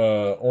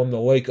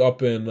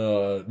up in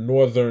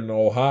northern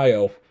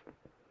Ohio,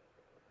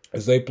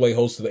 as they play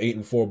host to the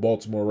 8-4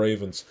 Baltimore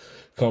Ravens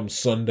come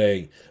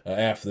Sunday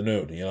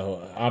afternoon.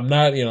 I'm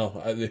not.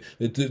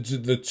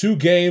 The 2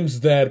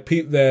 games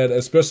that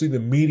especially the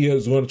media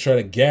is going to try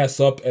to gas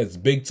up as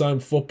big time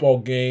football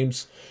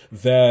games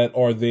that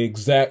are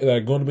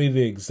going to be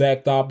the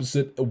exact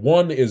opposite.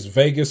 One is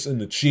Vegas and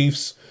the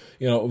Chiefs.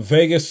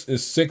 Vegas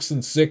is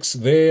 6-6.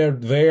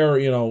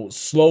 They're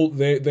slow.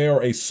 They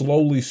are a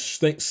slowly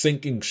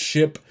sinking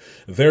ship.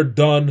 They're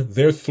done.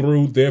 They're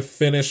through. They're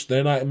finished.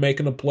 They're not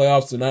making the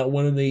playoffs. They're not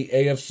winning the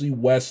AFC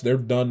West. They're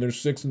done. They're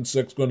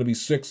 6-6. Going to be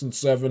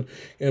 6-7.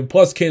 And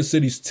plus, Kansas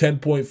City's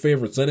 10-point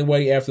favorites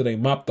anyway. After they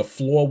mopped the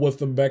floor with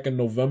them back in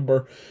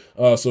November,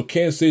 so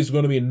Kansas City's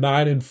going to be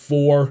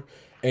 9-4.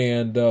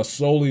 And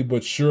slowly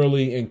but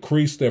surely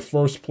increase their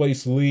first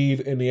place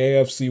lead in the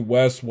AFC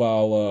West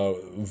while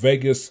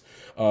Vegas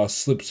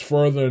slips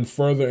further and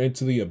further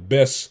into the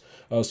abyss.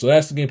 So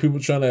that's the game people are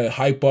trying to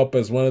hype up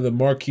as one of the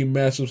marquee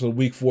matchups of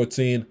Week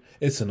 14.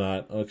 It's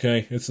not,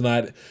 okay? It's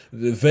not.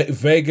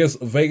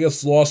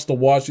 Vegas lost to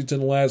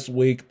Washington last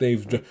week.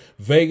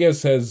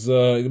 Vegas has,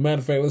 matter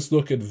of fact, let's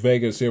look at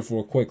Vegas here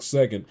for a quick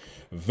second.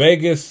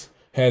 Vegas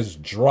has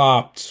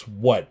dropped,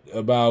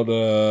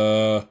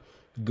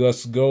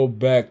 let's go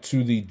back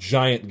to the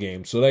Giant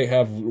game. So they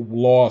have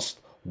lost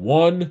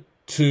 1,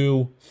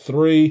 2,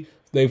 3.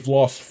 They've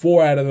lost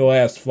 4 out of the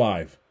last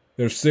 5.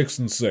 They're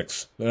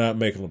 6-6. They're not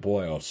making the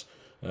playoffs.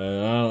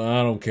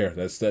 I don't care.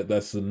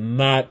 That's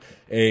not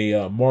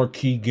a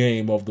marquee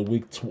game of the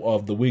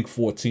week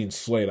 14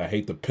 slate. I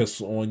hate to piss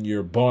on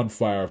your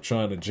bonfire of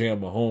trying to jam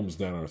Mahomes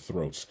down our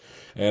throats.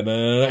 And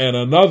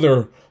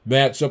another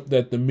matchup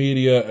that the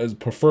media, as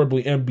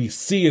preferably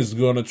NBC, is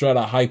going to try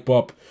to hype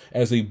up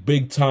as a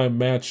big-time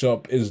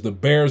matchup is the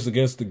Bears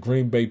against the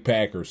Green Bay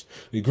Packers.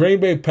 The Green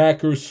Bay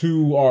Packers,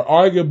 who are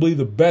arguably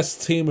the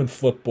best team in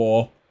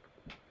football,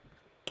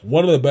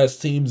 one of the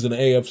best teams in the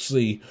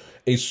AFC,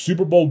 a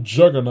Super Bowl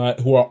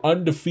juggernaut who are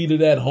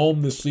undefeated at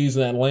home this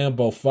season at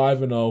Lambeau,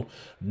 5-0,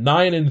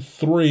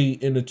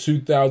 9-3 in the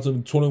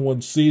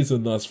 2021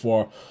 season thus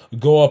far,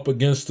 go up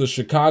against the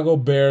Chicago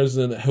Bears,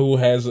 and who,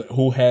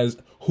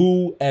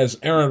 as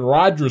Aaron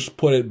Rodgers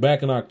put it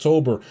back in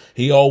October,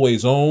 he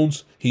always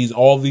owns. He's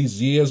all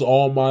these years,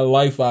 all my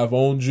life, I've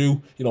owned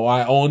you.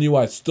 I own you.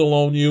 I still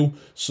own you.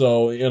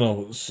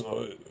 So,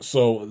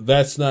 so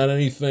that's not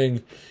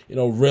anything,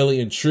 really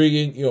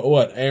intriguing.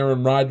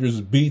 Aaron Rodgers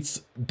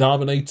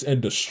dominates,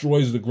 and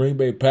destroys the Green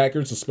Bay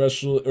Packers,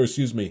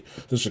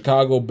 the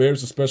Chicago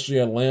Bears, especially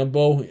at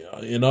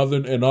Lambeau. In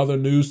other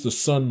news, the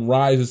sun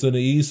rises in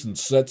the east and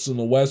sets in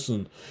the west,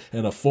 and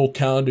a full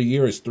calendar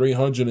year is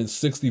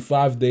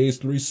 365 days,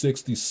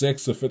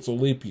 366 if it's a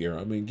leap year.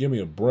 I mean, give me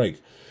a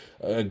break.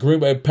 Green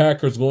Bay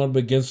Packers going up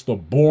against the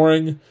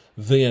boring,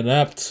 the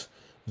inept,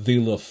 the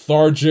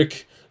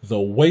lethargic, the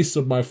waste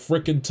of my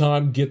freaking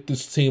time. Get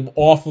this team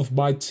off of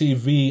my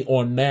TV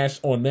on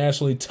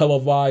nationally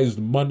televised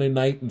Monday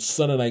night and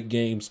Sunday night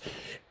games,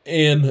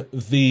 and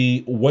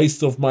the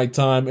waste of my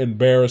time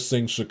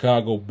embarrassing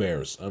Chicago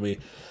Bears. I mean,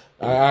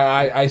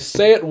 I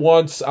say it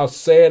once, I'll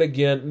say it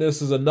again.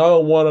 This is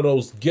another one of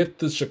those get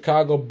the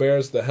Chicago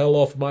Bears the hell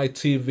off my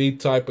TV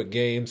type of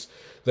games.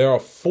 They are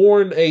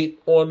 4-8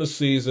 on the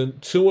season,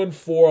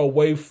 2-4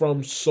 away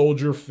from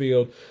Soldier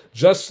Field.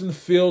 Justin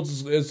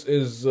Fields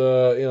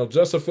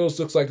Justin Fields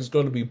looks like he's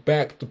going to be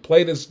back to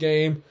play this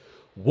game.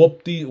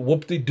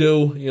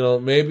 Whoop-de-doo.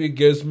 Maybe it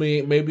gives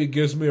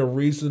me a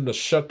reason to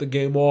shut the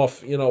game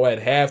off, at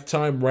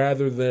halftime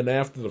rather than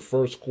after the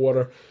first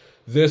quarter.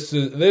 This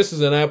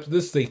is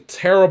a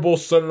terrible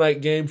Sunday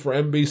night game for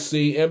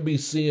NBC.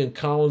 NBC and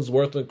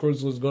Collinsworth and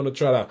Cruz is going to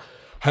try to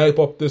hype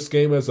up this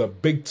game as a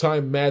big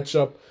time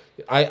matchup.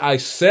 I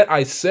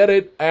said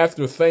it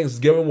after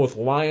Thanksgiving with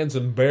Lions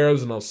and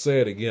Bears, and I'll say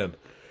it again.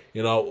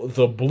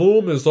 The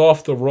bloom is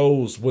off the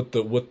rose with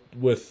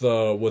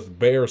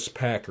Bears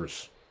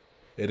Packers.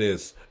 It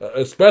is.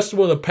 Especially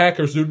when the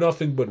Packers do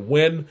nothing but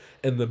win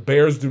and the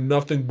Bears do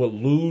nothing but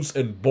lose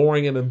in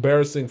boring and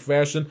embarrassing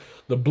fashion.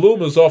 The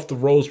bloom is off the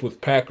rose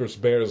with Packers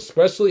Bears,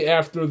 especially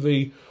after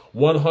the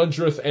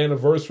 100th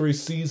anniversary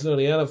season of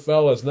the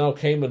NFL has now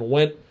came and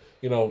went,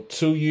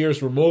 2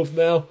 years removed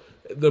now.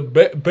 The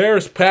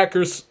Bears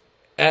Packers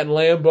at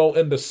Lambeau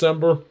in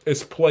December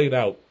is played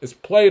out. It's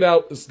played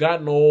out. It's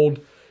gotten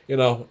old,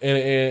 and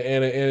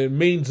it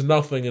means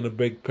nothing in the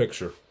big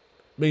picture.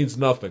 Means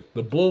nothing.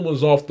 The bloom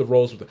was off the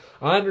rose with it.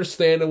 I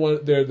understand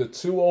that they're the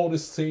two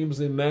oldest teams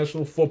in the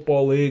National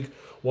Football League,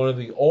 one of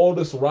the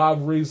oldest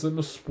rivalries in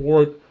the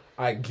sport.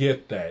 I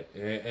get that.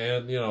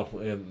 And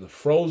in the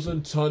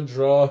frozen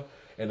tundra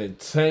and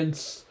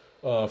intense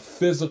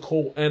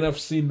physical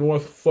NFC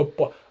North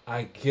football,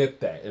 I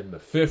get that. In the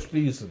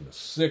 50s and the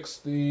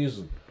 60s.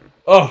 And,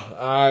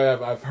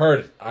 I've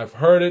heard it. I've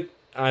heard it.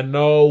 I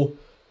know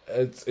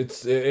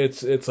it's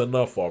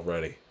enough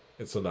already.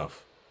 It's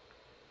enough.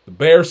 The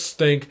Bears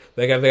stink.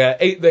 They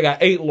got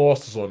 8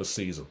 losses on the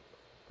season.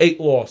 8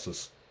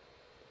 losses.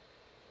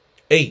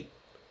 8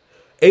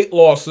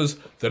 losses.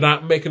 They're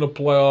not making the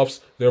playoffs.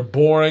 They're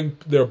boring.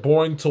 They're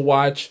boring to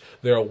watch.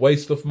 They're a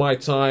waste of my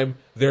time.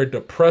 They're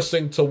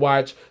depressing to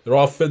watch. Their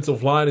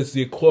offensive line is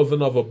the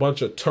equivalent of a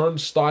bunch of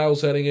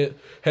turnstiles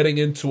heading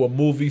into a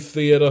movie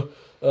theater.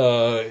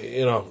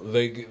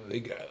 They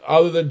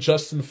other than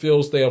Justin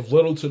Fields, they have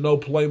little to no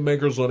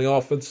playmakers on the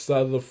offensive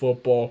side of the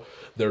football.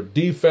 Their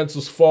defense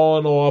is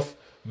falling off.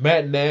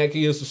 Matt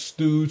Nagy is a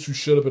stooge who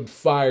should have been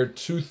fired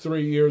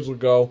 2-3 years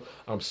ago.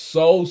 I'm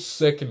so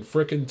sick and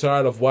freaking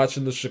tired of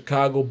watching the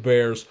Chicago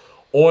Bears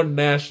on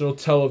national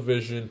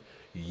television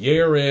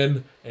year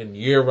in and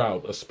year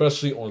out,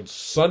 especially on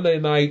Sunday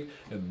night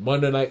and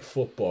Monday Night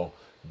Football.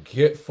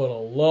 Get, for the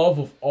love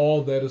of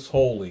all that is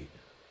holy,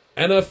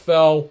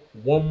 NFL,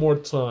 one more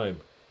time,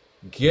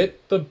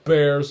 get the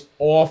Bears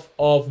off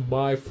of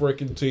my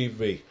freaking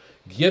TV.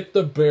 Get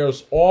the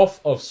Bears off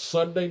of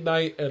Sunday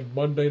night and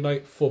Monday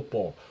Night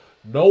Football.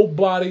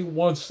 Nobody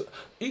wants,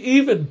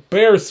 even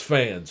Bears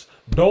fans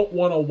don't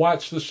want to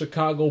watch the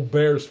Chicago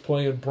Bears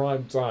play in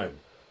prime time.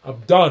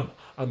 I'm done.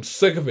 I'm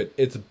sick of it.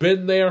 It's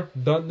been there,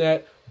 done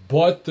that,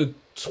 bought the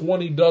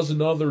 20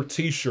 dozen other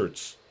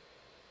t-shirts.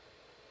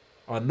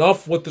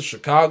 Enough with the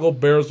Chicago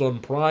Bears on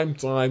prime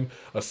time,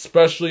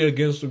 especially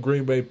against the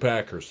Green Bay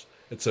Packers.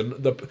 Every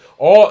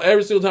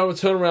single time I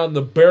turn around,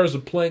 the Bears are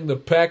playing the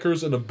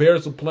Packers and the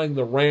Bears are playing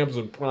the Rams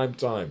in prime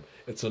time.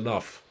 It's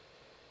enough.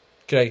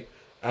 Okay,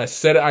 I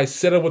said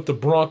it with the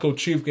Bronco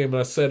Chief game, and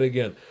I said it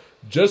again.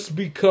 Just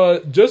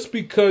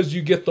because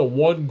you get the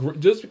one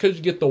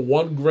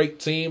great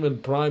team in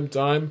prime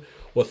time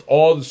with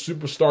all the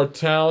superstar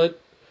talent,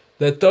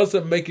 that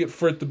doesn't make it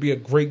for it to be a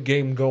great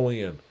game going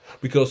in.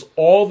 Because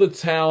all the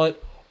talent,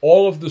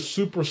 all of the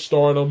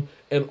superstardom,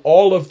 and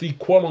all of the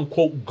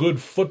quote-unquote good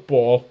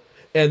football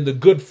and the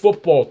good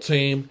football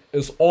team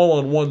is all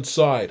on one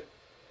side.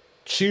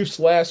 Chiefs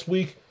last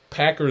week,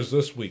 Packers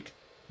this week.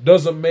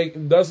 Doesn't mean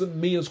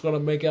it's going to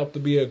make out to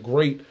be a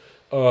great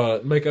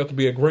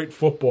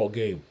football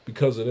game,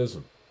 because it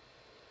isn't.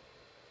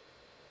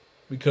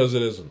 Because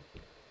it isn't.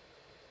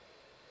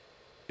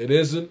 It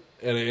isn't,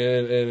 and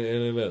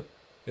it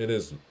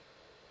isn't.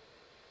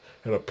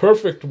 In a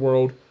perfect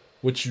world,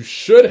 what you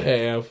should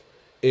have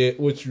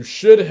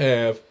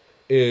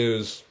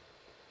is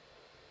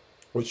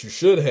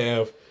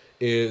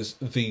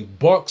the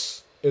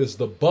Bucks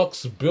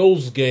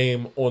Bills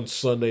game on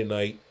Sunday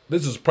night.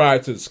 This is prior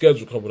to the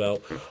schedule coming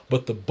out,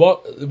 but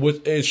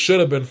it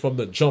should have been from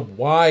the jump.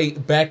 Why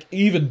back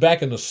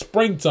in the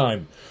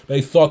springtime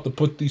they thought to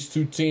put these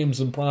two teams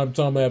in prime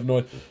time? I have no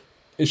idea.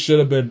 It should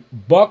have been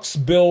Bucks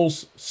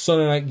Bills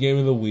Sunday night game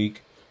of the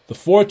week. The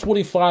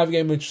 4:25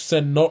 game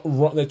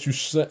that you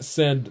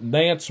send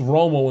Nance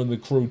Romo and the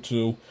crew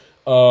to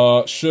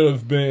should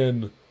have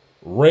been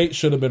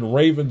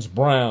Ravens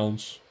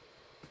Browns,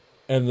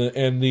 and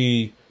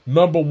the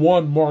number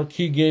one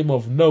marquee game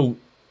of note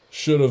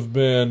should have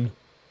been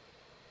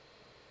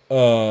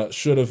Kansas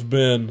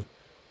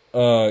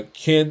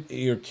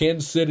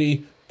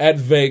City at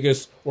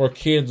Vegas, or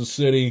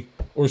Cincinnati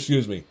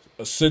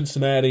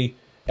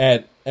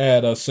at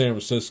San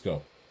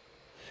Francisco.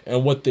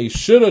 And what they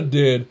should have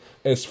did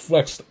is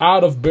flexed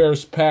out of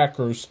Bears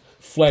Packers,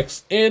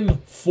 flex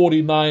in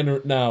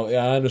 49ers. Now,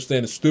 I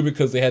understand it's stupid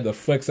because they had to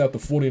flex out the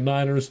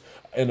 49ers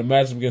in the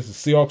matchup against the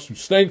Seahawks, who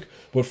stink,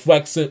 but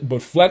flex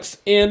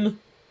in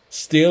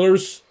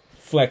Steelers,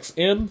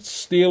 and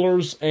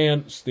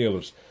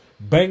Steelers.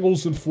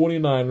 Bengals and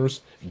 49ers,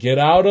 get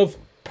out of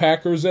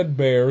Packers and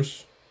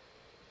Bears,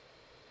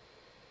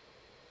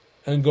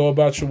 and go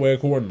about your way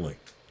accordingly.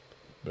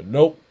 But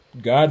nope.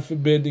 God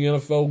forbid the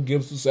NFL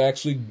gives us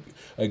actually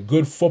a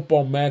good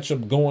football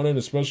matchup going in,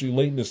 especially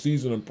late in the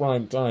season in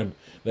prime time.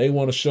 They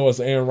want to show us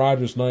Aaron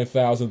Rodgers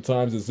 9,000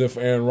 times, as if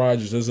Aaron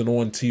Rodgers isn't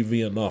on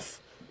TV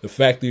enough. The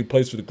fact that he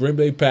plays for the Green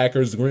Bay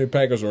Packers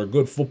are a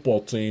good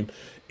football team,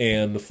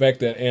 and the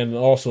fact that, and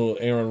also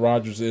Aaron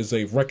Rodgers is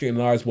a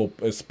recognizable,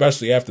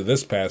 especially after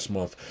this past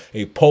month,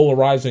 a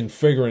polarizing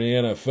figure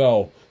in the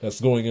NFL that's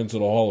going into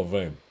the Hall of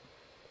Fame.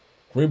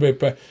 Green Bay.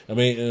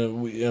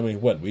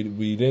 What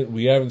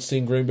we haven't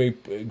seen Green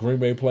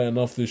Bay play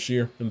enough this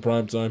year in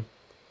prime time.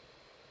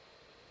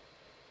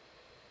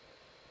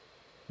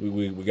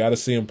 We got to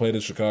see him play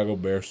the Chicago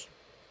Bears.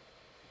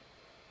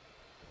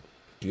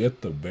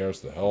 Get the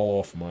Bears the hell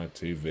off my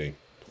TV,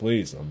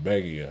 please. I'm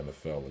begging you,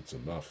 NFL. It's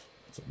enough.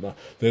 It's enough.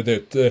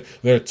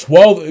 They're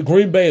 12.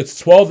 Green Bay. It's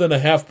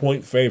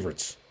 12.5-point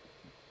favorites.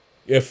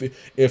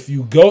 If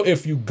you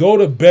go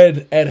to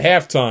bed at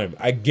halftime,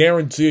 I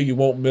guarantee you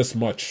won't miss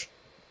much.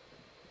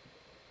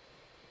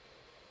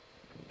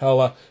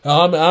 Hell,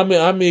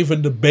 I'm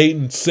even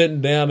debating sitting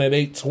down at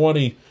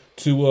 8:20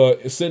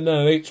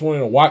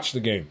 to watch the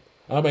game.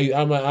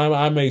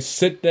 I may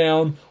sit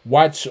down,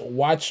 watch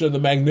the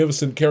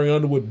magnificent Carrie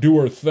Underwood do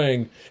her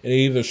thing, and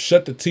either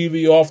shut the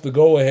TV off to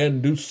go ahead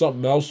and do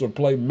something else, or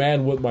play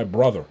Madden with my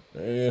brother,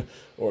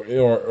 or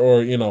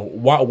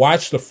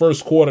watch the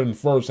first quarter and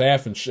first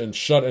half and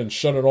shut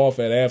it off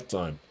at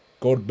halftime.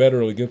 Go to bed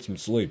early, get some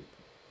sleep.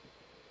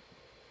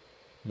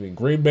 I mean,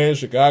 Green Bay and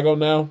Chicago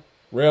now,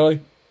 really?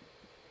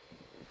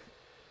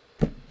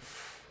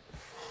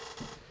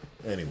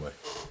 Anyway.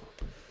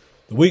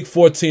 The Week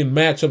 14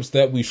 matchups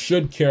that we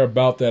should care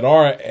about that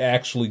are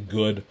actually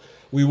good.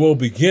 We will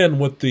begin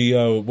with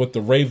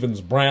the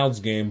Ravens-Browns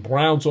game.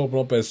 Browns open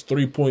up as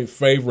 3-point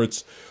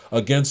favorites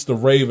against the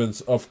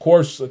Ravens. Of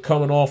course, Cleveland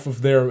coming off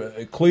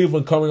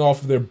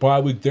of their bye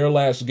week. Their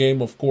last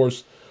game, of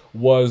course,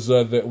 was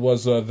their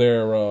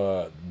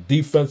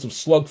defensive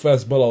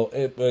slugfest, but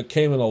it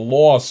came in a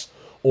loss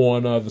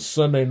on the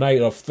Sunday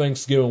night of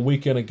Thanksgiving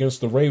weekend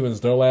against the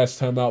Ravens. Their last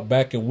time out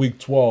back in Week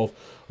 12.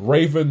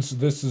 Ravens,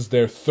 this is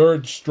their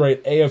third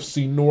straight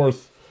AFC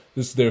North.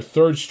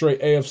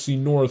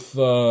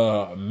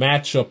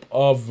 Matchup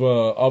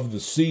of the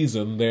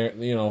season. They're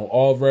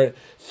already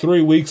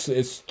 3 weeks.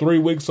 It's 3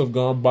 weeks have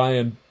gone by,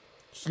 and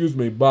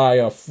by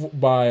a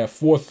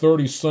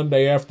 4:30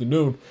 Sunday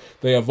afternoon,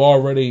 they have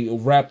already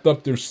wrapped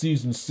up their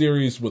season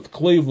series with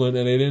Cleveland,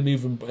 and they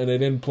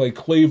didn't play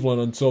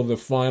Cleveland until the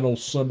final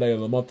Sunday of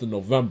the month of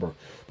November.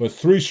 But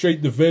 3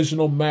 straight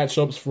divisional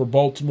matchups for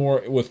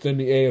Baltimore within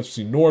the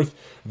AFC North.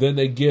 Then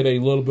they get a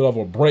little bit of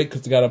a break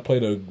because they got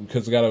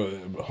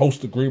to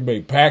host the Green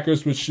Bay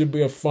Packers, which should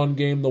be a fun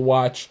game to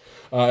watch.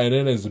 And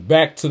then it's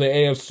back to the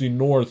AFC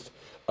North.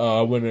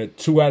 When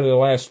 2 out of the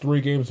last 3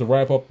 games to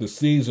wrap up the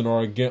season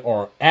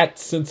are at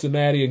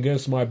Cincinnati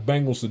against my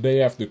Bengals the day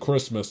after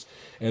Christmas,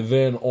 and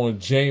then on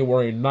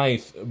January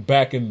 9th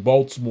back in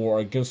Baltimore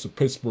against the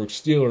Pittsburgh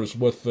Steelers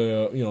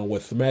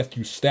with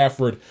Matthew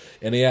Stafford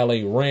and the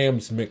LA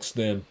Rams mixed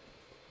in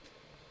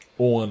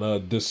on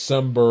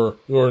January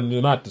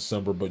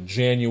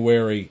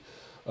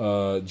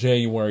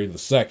the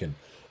 2nd.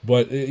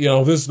 But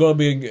this is going to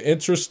be an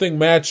interesting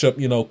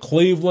matchup.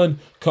 Cleveland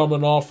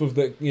coming off of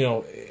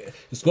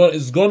it's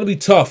going to be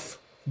tough.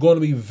 Going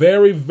to be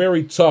very,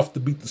 very tough to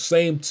beat the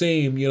same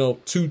team.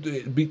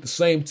 Beat the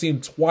same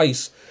team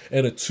twice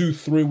in a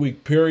 2-3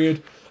 week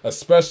period,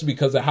 especially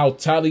because of how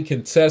tightly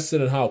contested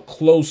and how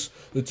close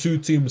the two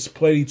teams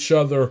played each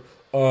other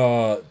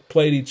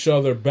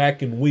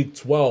back in Week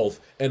 12,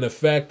 and the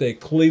fact that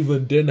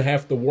Cleveland didn't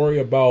have to worry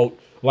about,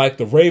 like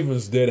the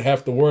Ravens did,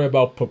 have to worry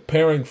about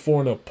preparing for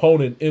an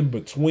opponent in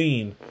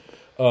between,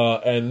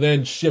 and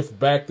then shift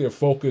back their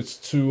focus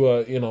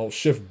to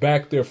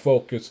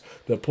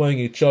playing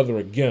each other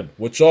again,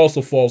 which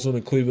also falls into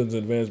Cleveland's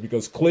advantage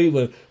because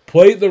Cleveland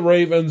played the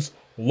Ravens,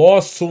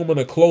 lost to them in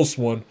a close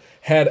one,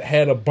 had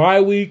a bye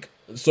week,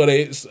 so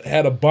they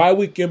had a bye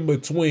week in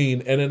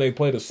between, and then they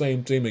play the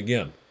same team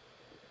again,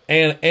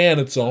 and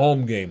it's a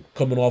home game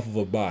coming off of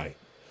a bye,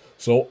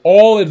 so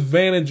all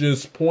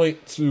advantages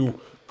point to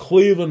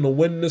Cleveland to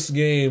win this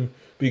game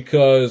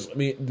because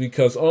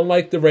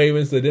unlike the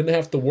Ravens, they didn't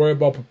have to worry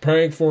about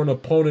preparing for an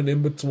opponent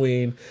in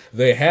between.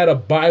 They had a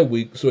bye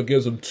week, so it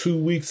gives them 2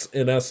 weeks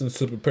in essence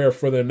to prepare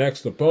for their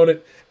next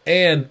opponent,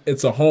 and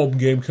it's a home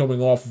game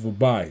coming off of a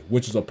bye,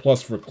 which is a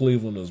plus for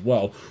Cleveland as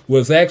well, who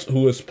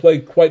has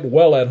played quite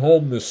well at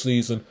home this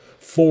season,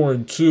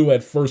 4-2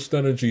 at First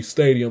Energy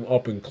Stadium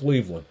up in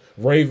Cleveland.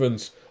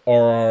 Ravens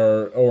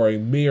are a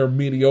mere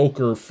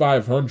mediocre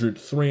 500,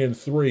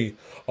 3-3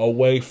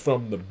 away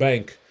from the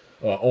bank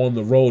on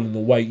the road in the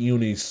white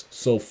unis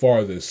so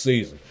far this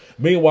season.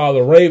 Meanwhile,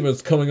 the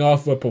Ravens coming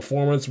off a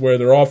performance where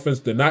their offense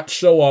did not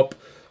show up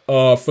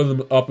for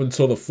them up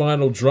until the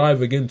final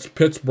drive against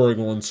Pittsburgh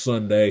on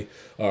Sunday.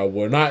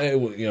 Could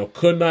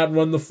not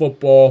run the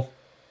football.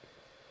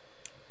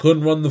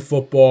 Couldn't run the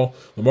football.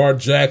 Lamar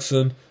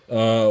Jackson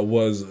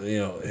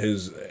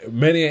his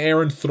many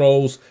errant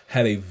throws,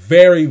 had a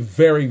very,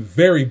 very,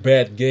 very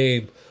bad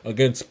game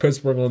against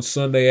Pittsburgh on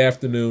Sunday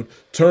afternoon,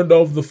 turned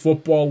over the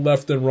football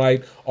left and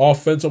right.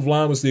 Offensive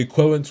line was the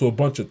equivalent to a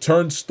bunch of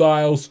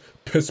turnstiles.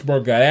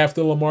 Pittsburgh got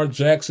after Lamar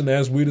Jackson,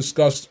 as we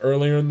discussed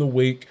earlier in the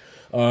week.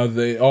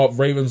 The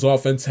Ravens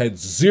offense had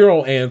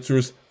zero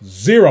answers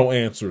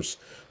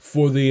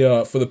for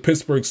the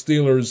Pittsburgh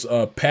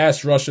Steelers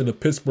pass rush and the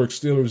Pittsburgh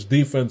Steelers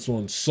defense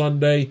on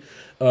Sunday.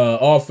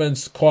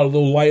 offense caught a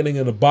little lightning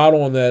in the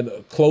bottle on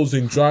that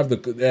closing drive, to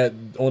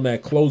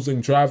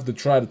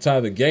try to tie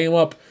the game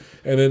up,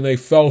 and then they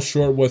fell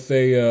short with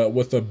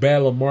a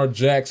bad Lamar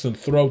Jackson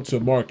throw to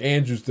Mark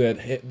Andrews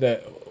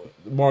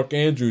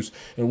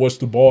in which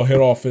the ball hit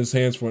off his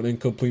hands for an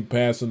incomplete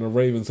pass, and the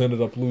Ravens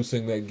ended up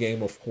losing that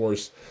game, of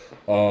course,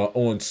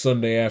 on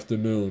Sunday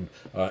afternoon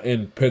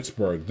in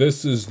Pittsburgh.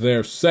 This is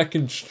their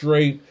second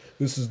straight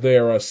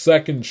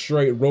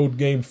road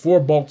game for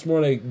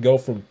Baltimore. They go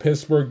from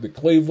Pittsburgh to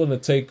Cleveland to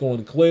take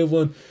on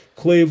Cleveland.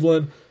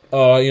 Cleveland,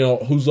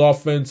 whose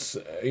offense,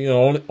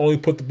 only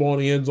put the ball in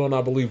the end zone,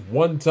 I believe,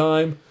 one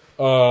time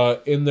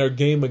in their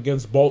game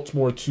against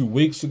Baltimore 2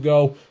 weeks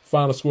ago.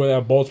 Final score of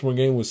that Baltimore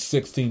game was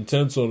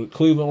 16-10. So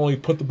Cleveland only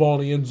put the ball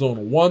in the end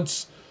zone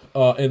once.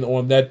 And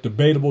on that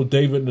debatable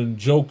David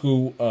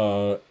Njoku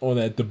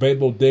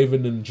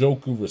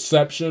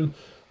reception,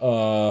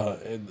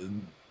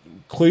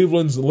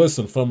 Cleveland's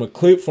from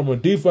a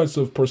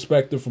defensive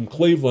perspective from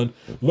Cleveland.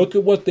 Look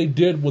at what they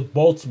did with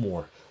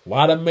Baltimore. A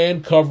lot of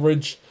man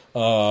coverage.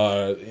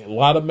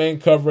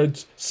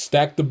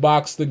 Stacked the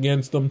box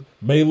against them.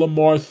 Made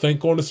Lamar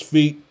think on his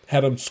feet.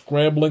 Had him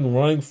scrambling,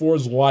 running for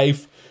his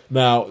life.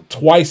 Now,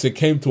 twice it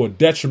came to a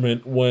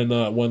detriment when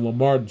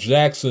Lamar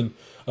Jackson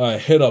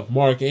hit up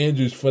Mark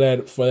Andrews for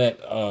that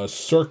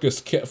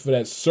circus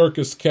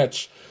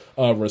catch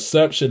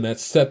reception that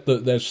set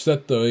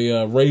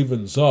the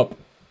Ravens up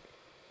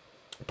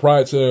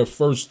prior to their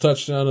first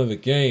touchdown of the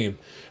game.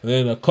 And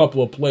then a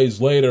couple of plays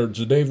later,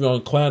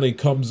 Jadeveon Clowney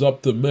comes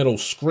up the middle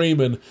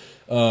screaming,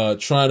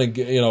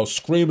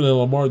 screaming in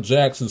Lamar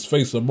Jackson's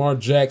face. Lamar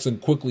Jackson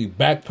quickly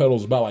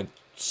backpedals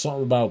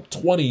about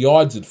 20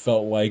 yards, it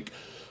felt like,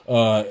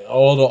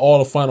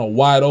 all to find a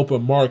wide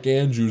open Mark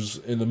Andrews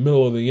in the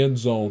middle of the end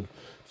zone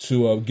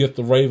to get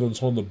the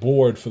Ravens on the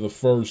board for the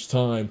first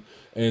time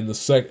in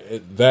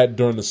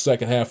during the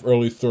second half,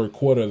 early third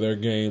quarter of their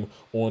game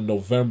on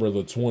November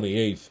the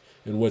 28th,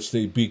 in which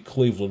they beat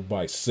Cleveland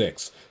by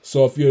 6.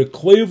 So if you're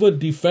Cleveland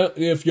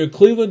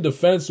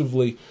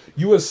defensively,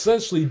 you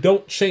essentially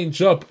don't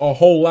change up a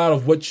whole lot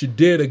of what you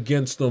did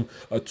against them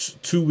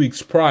 2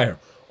 weeks prior.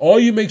 All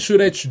you make sure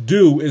that you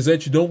do is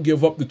that you don't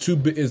give up the two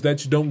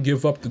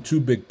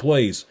big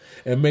plays,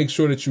 and make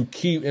sure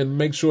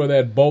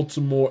that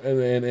Baltimore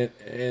and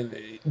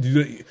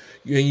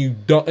you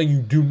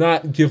do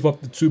not give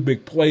up the two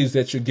big plays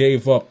that you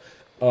gave up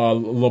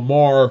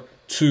Lamar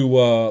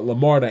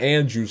to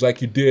Andrews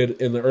like you did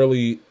in the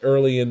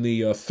early in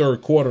the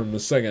third quarter in the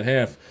second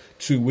half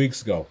 2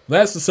 weeks ago.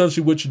 That's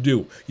essentially what you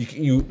do.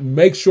 You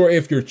make sure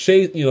if you're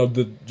chasing,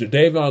 the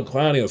Jadeveon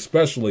Clowney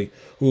especially,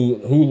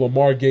 who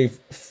Lamar gave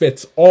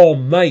fits all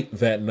night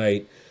that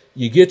night,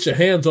 you get your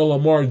hands on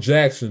Lamar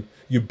Jackson.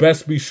 You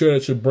best be sure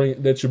that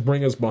you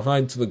bring us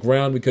behind to the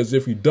ground, because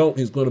if you don't,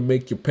 he's going to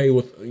make you pay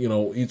with,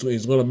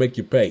 he's going to make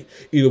you pay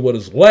either with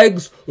his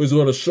legs, or he's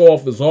going to show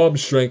off his arm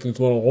strength, and he's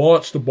going to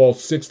launch the ball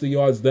 60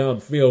 yards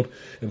downfield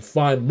and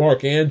find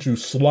Mark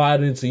Andrews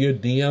slide into your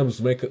DMs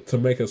to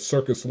make a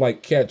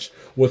circus-like catch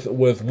with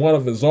one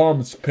of his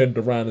arms pinned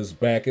around his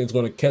back, and he's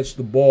going to catch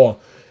the ball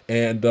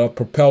and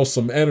propel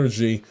some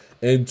energy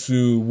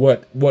into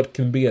what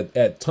can be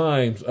at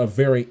times a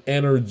very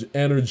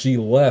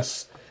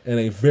energy-less and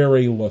a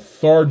very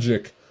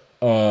lethargic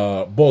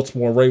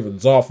Baltimore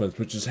Ravens offense,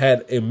 which has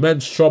had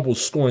immense trouble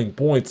scoring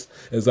points,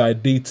 as I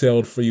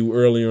detailed for you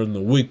earlier in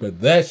the week.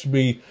 But that should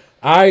be,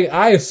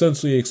 I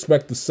essentially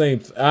expect the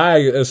same. I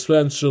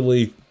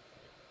essentially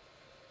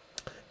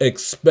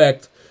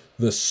expect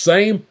the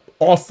same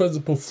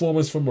offensive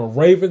performance from a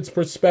Ravens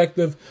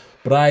perspective,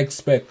 but I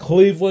expect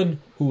Cleveland,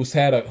 who's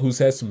had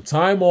some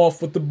time off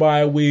with the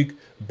bye week,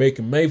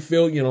 Baker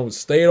Mayfield,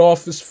 stayed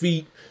off his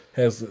feet,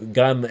 has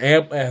gotten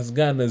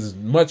as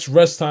much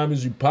rest time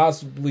as you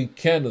possibly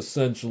can,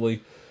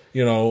 essentially,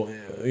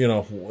 during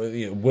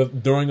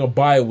a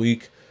bye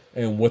week,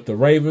 and with the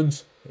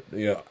Ravens,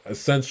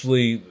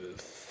 essentially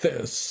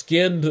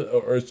thin-skinned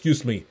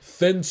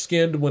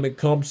when it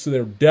comes to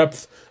their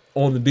depth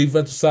on the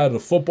defensive side of the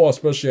football,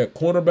 especially at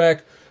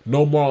cornerback.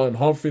 No Marlon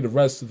Humphrey the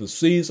rest of the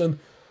season.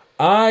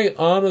 I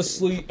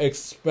honestly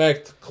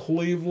expect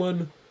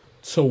Cleveland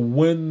to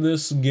win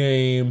this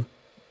game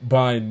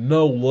by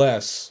no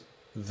less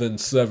than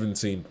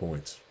 17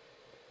 points.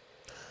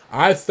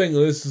 I think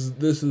this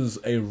is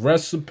a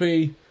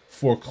recipe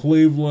for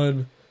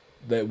Cleveland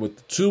that, with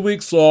the 2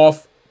 weeks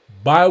off,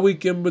 bye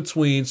week in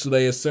between, so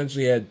they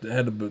essentially had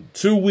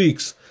 2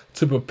 weeks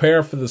to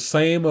prepare for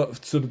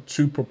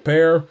to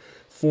prepare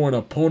for an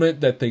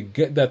opponent that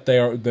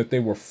they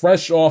were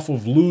fresh off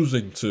of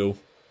losing to.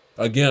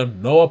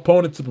 Again, no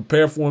opponent to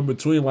prepare for in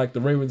between, like the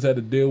Ravens had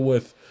to deal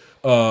with,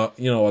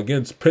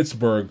 against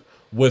Pittsburgh,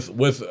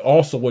 with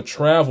also a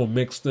travel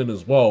mixed in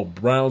as well.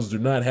 Browns do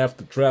not have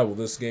to travel.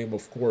 This game,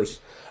 of course,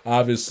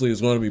 obviously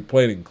is going to be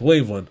played in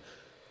Cleveland.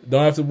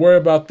 Don't have to worry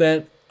about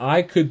that.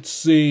 I could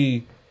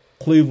see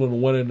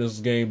Cleveland winning this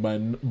game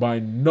by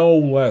no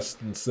less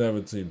than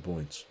 17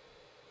 points.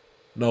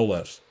 No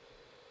less.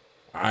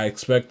 I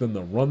expect them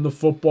to run the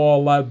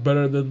football a lot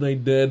better than they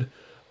did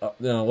a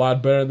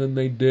lot better than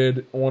they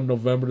did on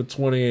November the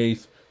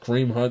 28th.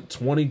 Kareem Hunt,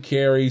 20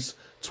 carries,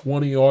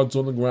 20 yards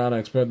on the ground. I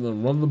expect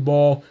them to run the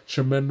ball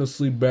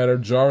tremendously better.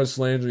 Jarvis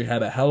Landry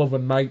had a hell of a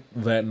night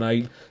that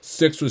night.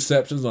 6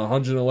 receptions,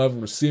 111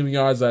 receiving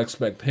yards. I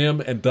expect him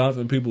and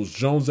Donovan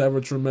Peoples-Jones to have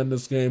a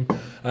tremendous game.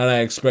 And I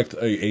expect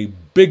a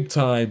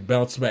big-time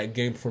bounce-back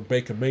game for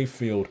Baker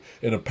Mayfield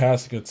in a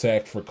passing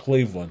attack for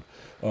Cleveland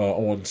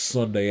on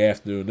Sunday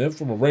afternoon. Then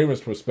from a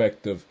Ravens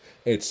perspective,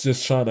 it's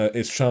trying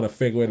to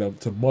figure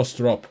out to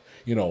muster up,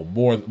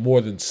 more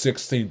than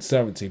 16,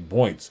 17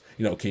 points.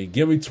 Can you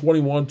give me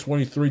 21,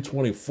 23,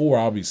 24?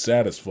 I'll be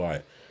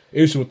satisfied.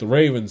 Issue with the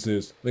Ravens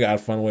is they got to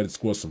find a way to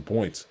score some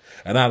points.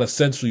 And I'd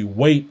essentially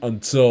wait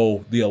until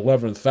the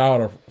 11th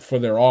hour for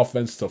their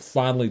offense to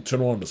finally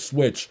turn on the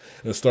switch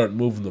and start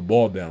moving the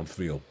ball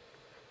downfield.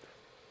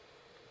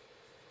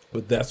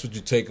 But that's what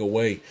you take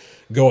away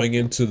going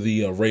into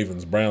the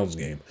Ravens-Browns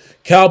game.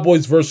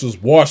 Cowboys versus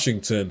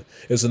Washington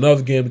is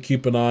another game to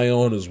keep an eye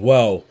on as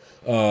well.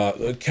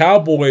 The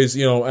Cowboys,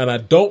 and I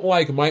don't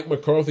like Mike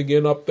McCarthy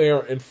getting up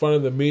there in front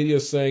of the media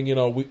saying,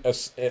 we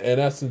in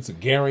essence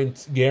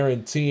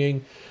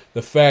guaranteeing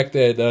the fact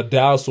that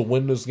Dallas will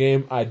win this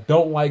game. I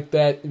don't like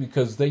that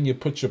because then you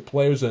put your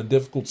players in a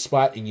difficult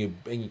spot and you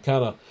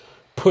kind of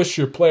push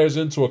your players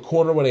into a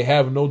corner where they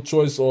have no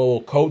choice.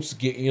 Or coach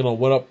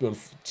went up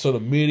to the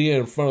media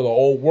in front of the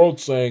whole world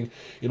saying,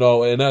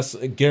 and that's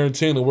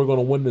guaranteeing that we're going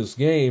to win this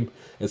game.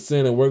 And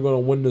saying that we're going to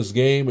win this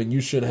game, and you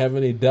shouldn't have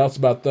any doubts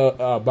about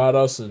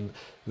us and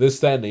this,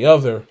 that, and the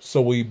other. So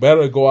we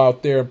better go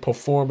out there and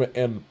perform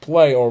and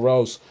play, or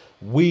else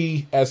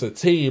we as a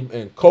team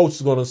and coach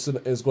is going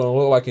to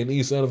look like an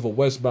east end of a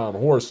westbound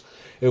horse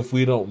if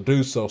we don't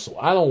do so. So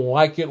I don't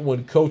like it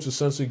when coaches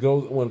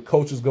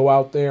go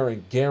out there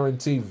and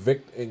guarantee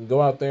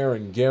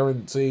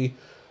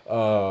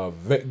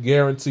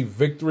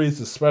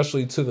victories,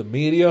 especially to the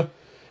media.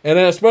 And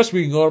then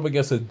especially going up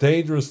against a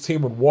dangerous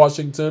team in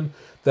Washington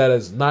that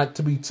is not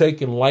to be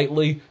taken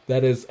lightly,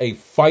 that is a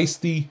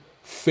feisty,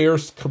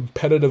 fierce,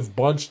 competitive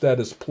bunch that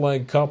is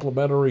playing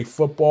complementary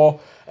football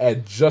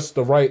at just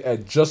the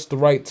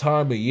right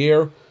time of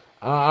year.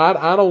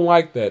 I don't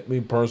like that, me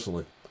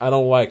personally. I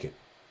don't like it.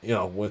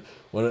 When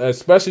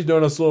especially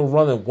during this little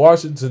run that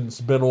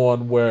Washington's been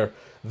on where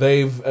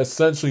they've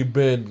essentially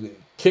been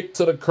kicked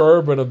to the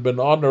curb and have been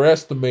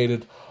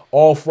underestimated,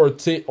 all for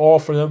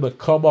them to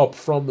come up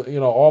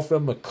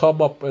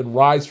and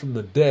rise from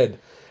the dead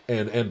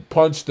and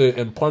punch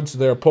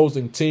their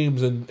opposing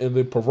teams in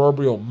the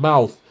proverbial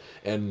mouth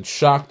and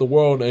shock the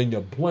world, and you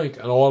blink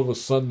and all of a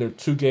sudden they're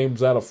 2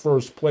 games out of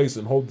first place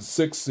and hold the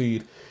 6th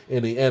seed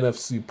in the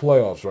NFC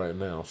playoffs right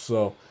now.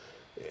 So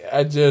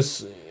I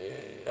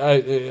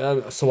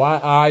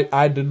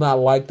did not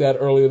like that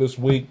earlier this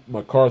week.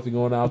 McCarthy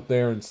going out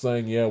there and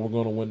saying, "Yeah, we're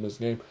going to win this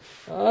game."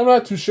 I'm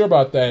not too sure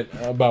about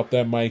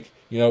that, Mike.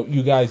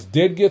 You guys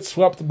did get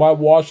swept by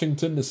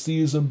Washington the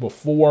season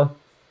before,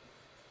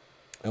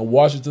 and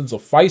Washington's a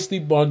feisty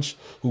bunch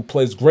who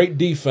plays great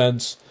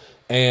defense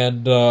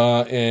and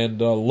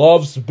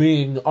loves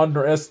being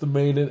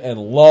underestimated and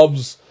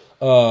loves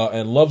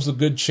a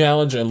good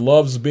challenge and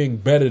loves being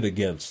betted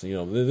against.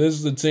 This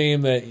is a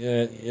team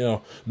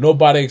that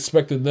nobody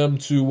expected them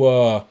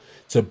to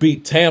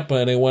beat Tampa,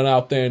 and they went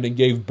out there and they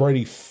gave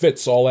Brady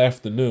fits all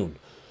afternoon.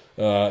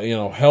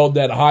 Held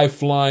that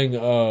high-flying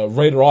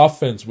Raider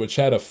offense, which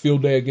had a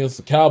field day against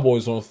the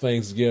Cowboys on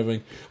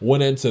Thanksgiving,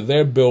 went into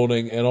their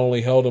building and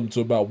only held them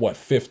to about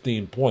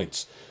 15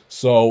 points.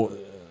 So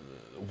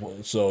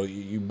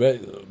you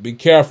be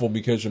careful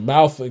because your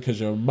mouth is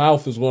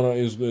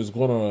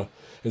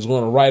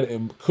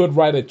could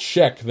write a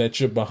check that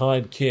your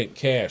behind can't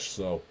cash.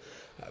 So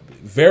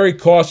very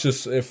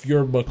cautious if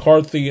you're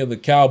McCarthy and the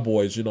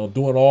Cowboys.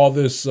 Doing all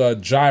this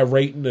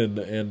gyrating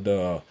and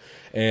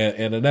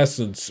in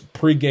essence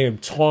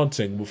pregame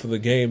taunting before the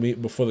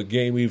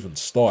game even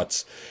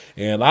starts.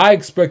 And I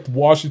expect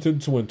Washington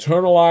to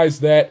internalize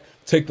that,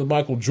 take the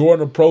Michael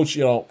Jordan approach,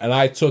 and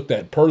I took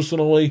that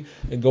personally,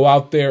 and go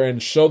out there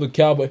and show the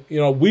Cowboys.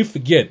 We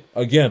forget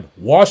again,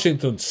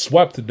 Washington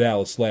swept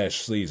Dallas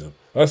last season.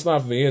 Let's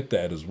not forget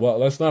that as well.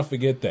 Let's not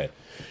forget that.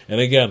 And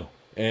again,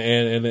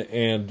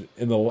 and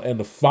in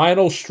the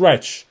final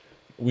stretch,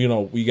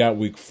 we got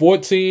week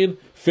 14,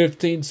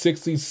 15,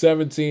 16,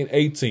 17,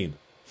 18.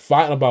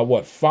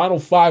 Final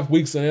 5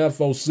 weeks in the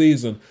NFL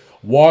season,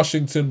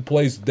 Washington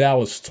plays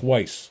Dallas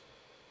twice.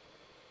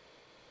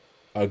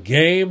 2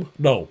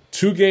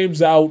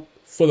 games out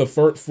for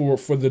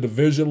the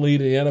division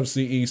lead in the NFC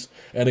East,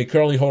 and they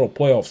currently hold a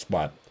playoff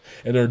spot.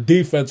 And their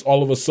defense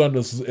all of a sudden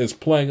is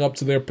playing up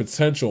to their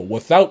potential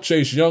without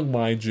Chase Young,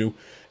 mind you,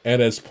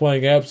 and is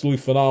playing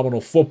absolutely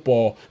phenomenal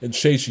football. And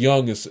Taylor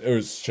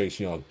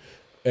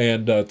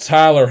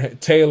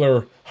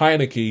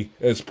Heineke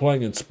is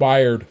playing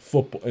inspired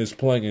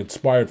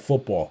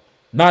football.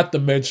 Not to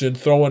mention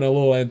throwing a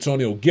little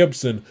Antonio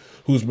Gibson,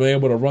 who's been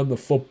able to run the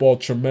football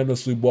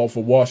tremendously well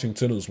for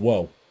Washington as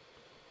well.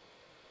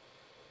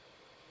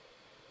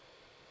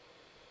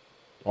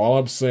 All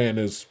I'm saying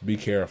is be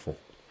careful.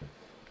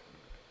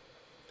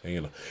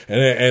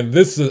 And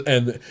this is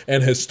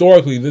and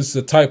historically this is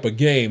the type of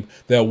game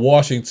that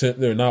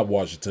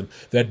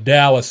that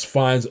Dallas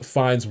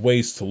finds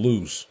ways to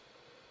lose.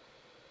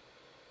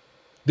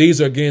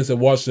 These are games that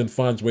Washington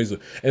finds ways to,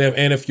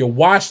 and if you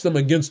watch them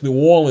against New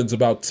Orleans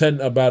about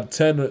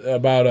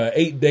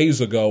 8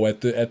 days ago at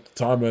the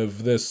time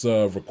of this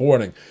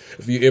recording,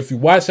 if you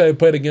watch how they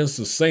played against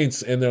the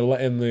Saints in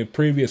the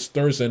previous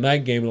Thursday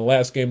night game, in the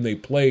last game they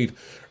played in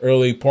the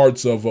earlier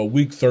parts of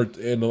week 13,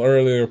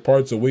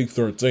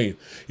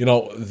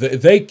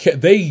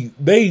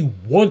 they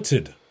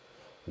wanted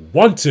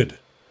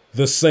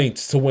the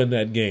Saints to win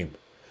that game.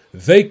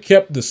 They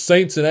kept the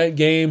Saints in that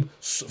game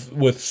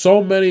with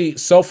so many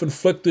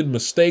self-inflicted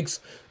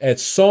mistakes at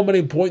so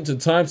many points in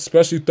time,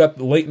 especially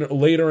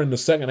later in the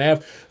second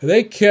half.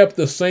 They kept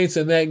the Saints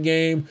in that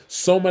game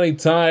so many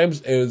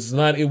times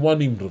it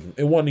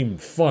wasn't even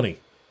funny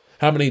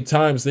how many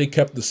times they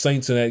kept the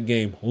Saints in that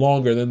game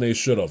longer than they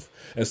should have.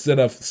 Instead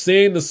of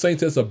seeing the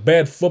Saints as a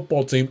bad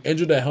football team,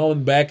 injured the hell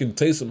and back, and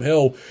Taysom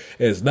Hill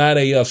is not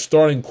a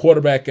starting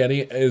quarterback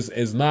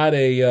is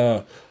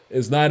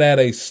not at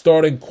a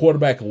starting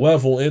quarterback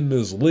level in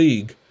this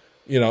league.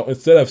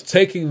 Instead of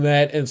taking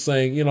that and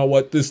saying, you know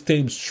what, this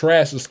team's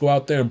trash, let's go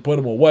out there and put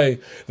them away,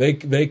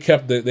 they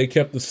kept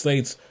the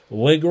Saints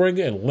lingering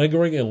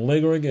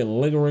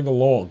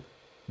along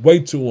way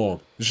too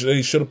long.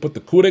 They should have put the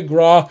coup de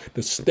grace,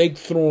 the stake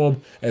through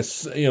them,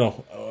 as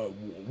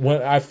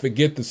when I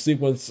forget the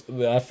sequence,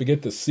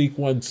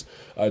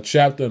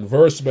 chapter and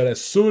verse, but as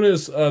soon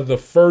as the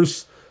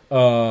first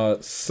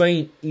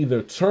Saint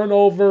either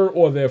turnover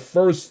or their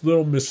first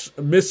little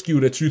miscue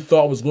that you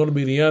thought was going to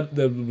be the end,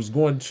 that was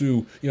going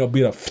to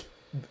be a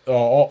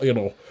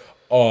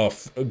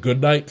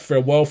good night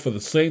farewell for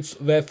the Saints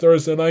that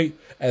Thursday night.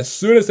 As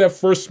soon as that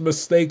first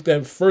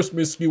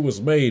miscue was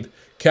made,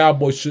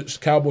 Cowboys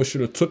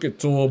should have took it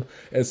to him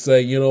and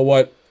say, you know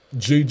what,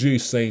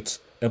 GG Saints,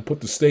 and put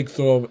the stake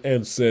through him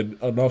and said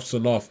enough's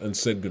enough and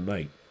said good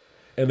night.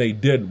 And they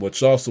didn't,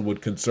 which also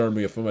would concern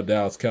me if I'm a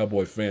Dallas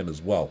Cowboy fan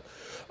as well.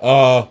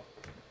 And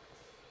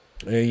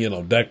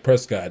Dak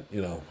Prescott,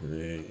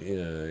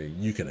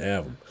 you can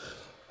have him.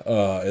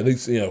 At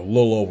least a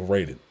little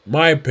overrated,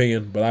 my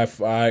opinion.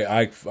 But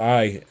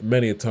I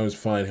many a times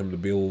find him to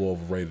be a little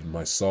overrated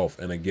myself.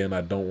 And again,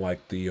 I don't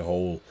like the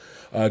whole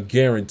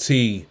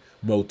guarantee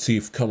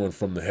motif coming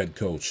from the head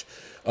coach.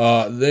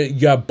 You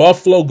got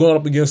Buffalo going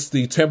up against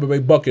the Tampa Bay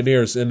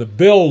Buccaneers, and the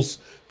Bills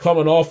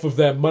coming off of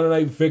that Monday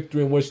night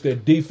victory in which their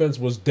defense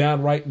was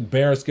downright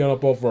embarrassed, getting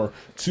up over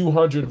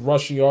 200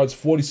 rushing yards,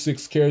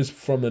 46 carries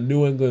from the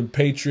New England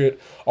Patriot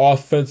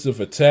offensive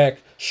attack.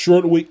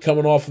 Short week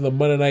coming off of the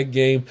Monday night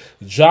game.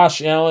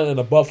 Josh Allen and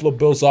the Buffalo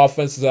Bills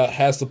offense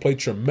has to play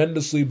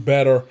tremendously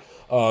better.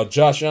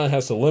 Josh Allen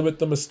has to limit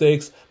the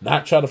mistakes,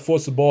 not try to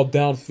force the ball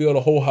downfield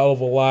a whole hell of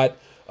a lot,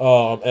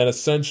 and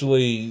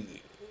essentially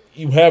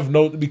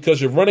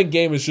because your running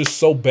game is just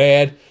so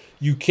bad,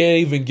 you can't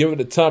even give it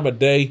the time of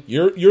day.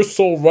 Your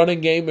sole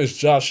running game is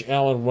Josh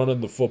Allen running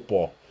the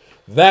football.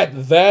 That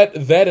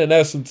in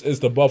essence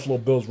is the Buffalo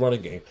Bills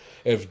running game.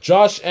 If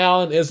Josh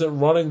Allen isn't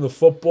running the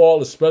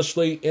football,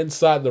 especially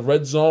inside the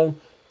red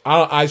zone,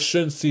 I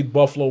shouldn't see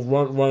Buffalo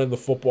running the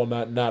football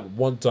not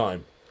one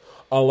time,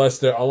 unless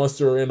they're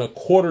in a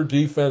quarter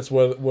defense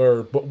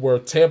where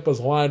Tampa's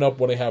line up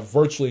where they have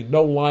virtually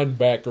no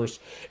linebackers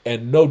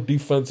and no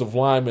defensive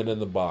linemen in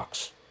the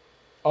box.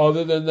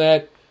 Other than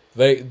that,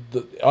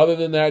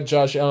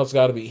 Josh Allen's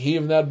got to be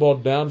heaving that ball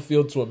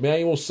downfield to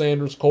Emmanuel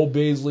Sanders, Cole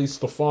Beasley,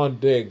 Stephon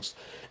Diggs,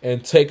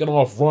 and taking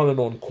off running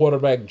on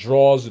quarterback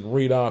draws and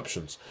read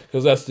options,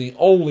 because that's the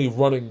only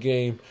running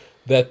game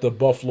that the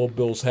Buffalo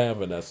Bills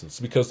have in essence,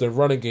 because their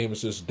running game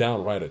is just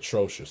downright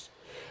atrocious.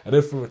 And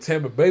then from the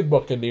Tampa Bay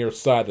Buccaneers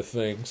side of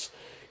things,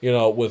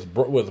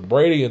 with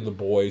Brady and the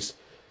boys,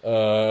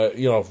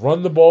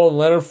 run the ball and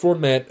Leonard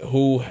Fournette,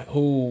 who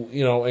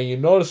and you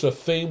notice a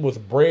theme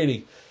with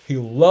Brady. He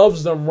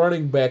loves them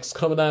running backs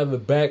coming out of the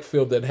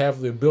backfield that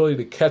have the ability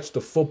to catch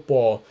the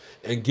football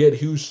and get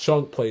huge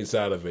chunk plays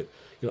out of it.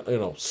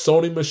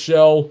 Sony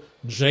Michel,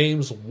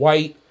 James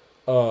White,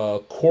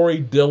 Corey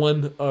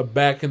Dillon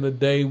back in the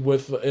day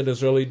in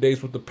his early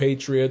days with the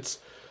Patriots,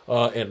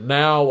 and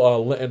now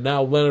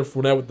Leonard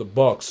Fournette with the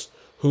Bucs,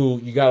 who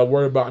you got to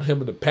worry about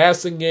him in the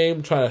passing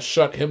game, trying to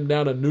shut him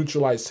down and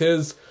neutralize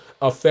his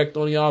effect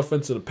on the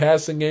offense of the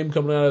passing game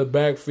coming out of the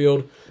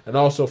backfield, and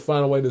also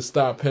find a way to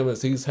stop him,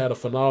 as he's had a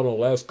phenomenal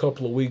last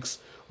couple of weeks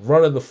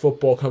running the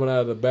football coming out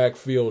of the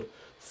backfield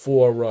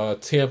for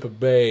Tampa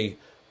Bay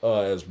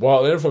as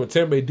well. And from a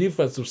Tampa Bay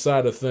defensive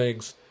side of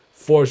things,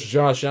 force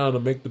Josh Allen to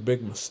make the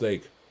big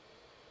mistake.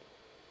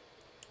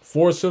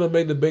 Force him to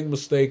make the big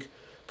mistake.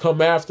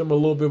 Come after him a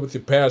little bit with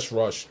your pass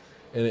rush,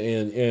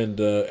 and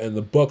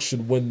the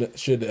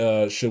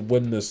Bucs should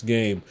win this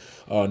game,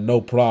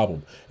 no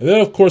problem. And then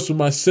of course with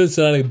my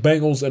Cincinnati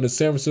Bengals and the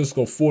San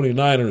Francisco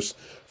 49ers,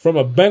 from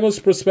a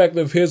Bengals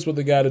perspective, here's what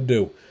they got to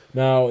do.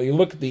 Now you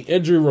look at the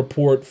injury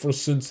report for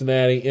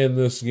Cincinnati in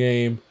this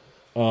game,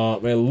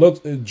 and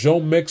look, Joe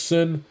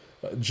Mixon,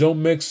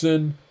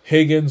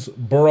 Higgins,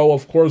 Burrow,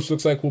 of course,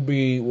 looks like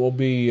will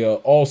be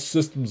all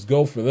systems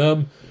go for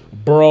them.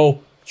 Burrow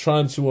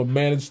trying to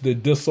manage the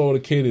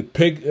dislocated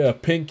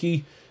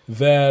pinky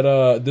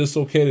that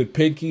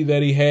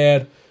he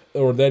had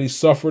or that he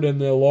suffered in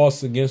their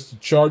loss against the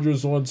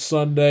Chargers on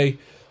Sunday.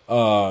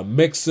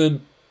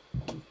 Mixon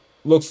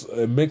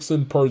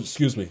per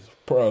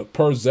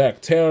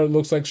Zach Taylor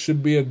looks like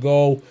should be a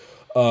go.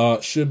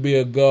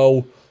 Awuzie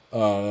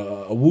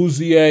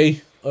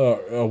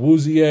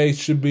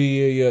should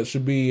be is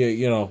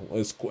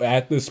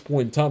at this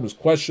point in time is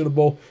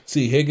questionable.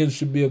 See, Higgins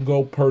should be a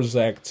go per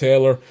Zach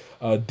Taylor.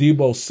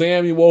 Debo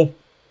Samuel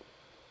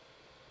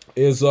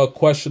is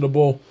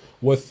questionable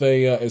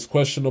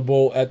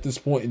at this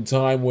point in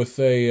time with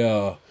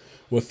a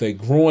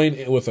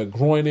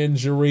groin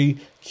injury.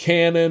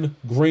 Cannon,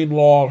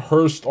 Greenlaw,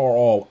 Hurst are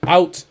all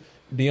out.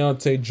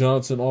 Deontay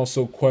Johnson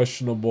also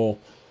questionable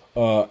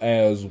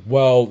as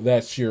well.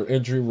 That's your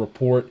injury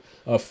report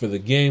for the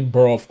game.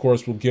 Burrow, of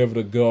course, will give it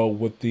a go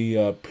with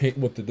the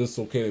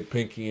dislocated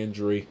pinky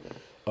injury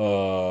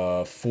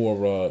for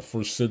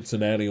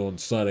Cincinnati on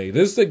Sunday.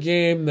 This is a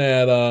game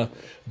that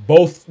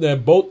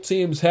both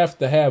teams have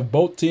to have.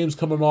 Both teams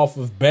coming off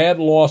of bad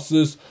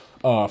losses.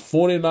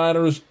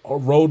 49ers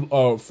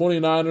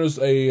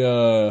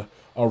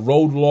a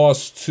road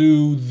loss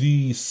to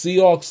the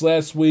Seahawks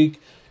last week.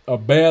 A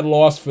bad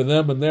loss for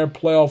them and their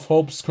playoff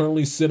hopes,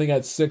 currently sitting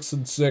at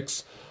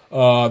 6-6.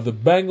 The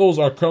Bengals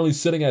are currently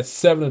sitting at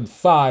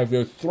 7-5.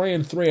 They're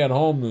 3-3 at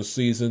home this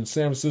season.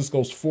 San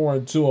Francisco's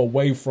 4-2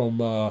 away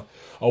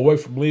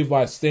from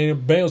Levi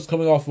Stadium. Bengals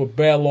coming off of a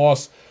bad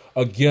loss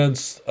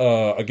against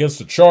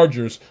the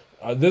Chargers.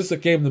 This is a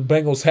game the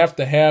Bengals have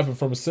to have, and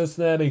from a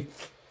Cincinnati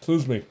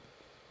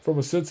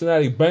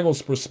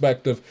Bengals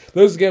perspective,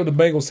 this is a game the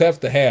Bengals have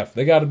to have.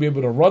 They got to be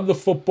able to run the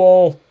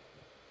football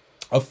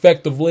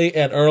effectively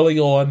and early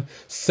on,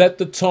 set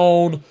the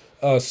tone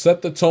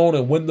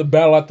and win the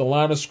battle at the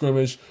line of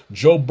scrimmage.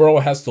 Joe Burrow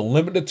has to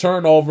limit the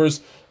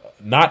turnovers,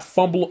 not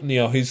fumble.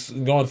 He's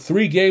gone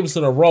 3 games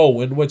in a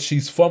row in which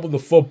he's fumbled the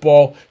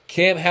football.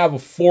 Can't have a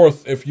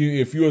fourth if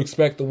you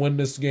expect to win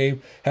this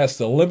game. Has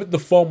to limit the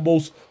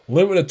fumbles,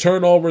 limit the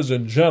turnovers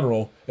in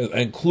general,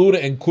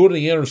 including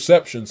the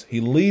interceptions. He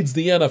leads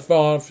the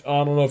NFL.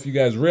 I don't know if you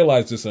guys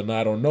realize this or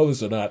not, or know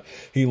this or not.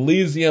 He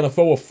leads the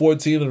NFL with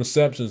 14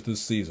 interceptions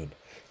this season.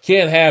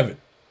 Can't have it.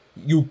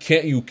 You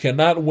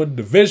cannot win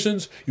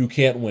divisions. You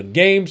can't win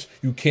games.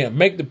 You can't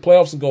make the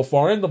playoffs and go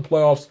far in the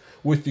playoffs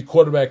with the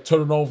quarterback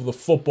turning over the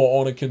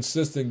football on a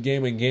consistent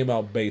game in, game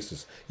out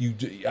basis.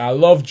 I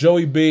love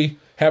Joey B.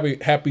 Happy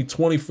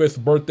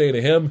 25th birthday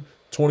to him.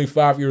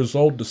 25 years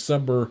old,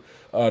 December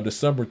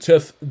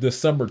 10th,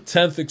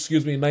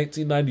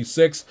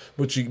 1996.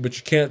 But you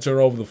can't turn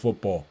over the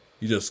football.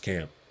 You just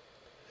can't.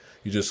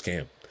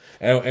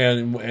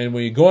 And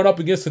when you're going up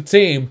against a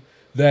team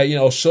that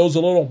shows a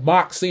little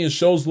moxie and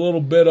shows a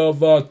little bit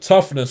of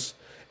toughness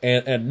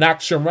and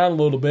knocks you around a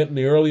little bit in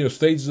the earlier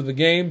stages of the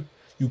game,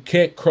 you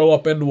can't curl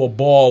up into a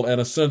ball and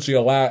essentially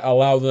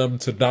allow them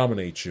to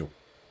dominate you.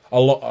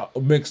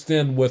 Mixed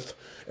in with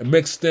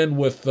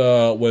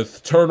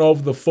turn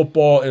over the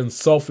football and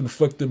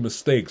self-inflicted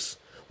mistakes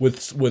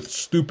with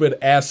stupid,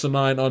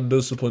 asinine,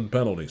 undisciplined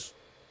penalties.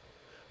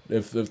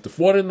 If the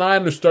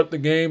 49ers start the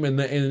game and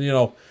they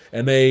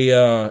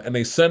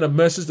send a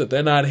message that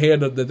they're not here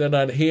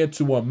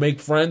to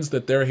make friends,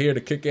 that they're here to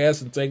kick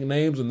ass and take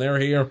names, and they're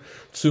here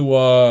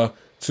to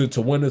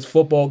win this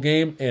football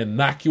game and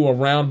knock you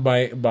around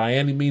by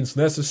any means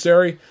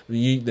necessary,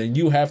 then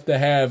you have to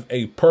have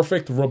a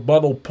perfect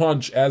rebuttal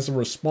punch as a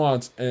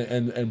response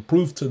and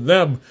prove to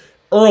them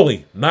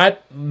early,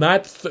 not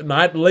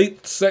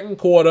late second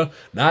quarter,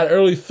 not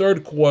early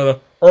third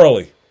quarter,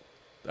 early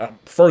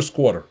first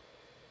quarter.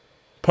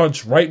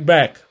 Punch right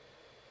back,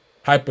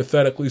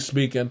 hypothetically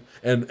speaking,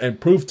 and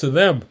prove to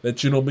them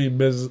that you don't mean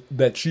business,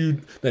 that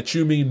you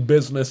mean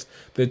business,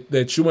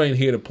 that you ain't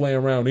here to play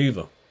around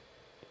either.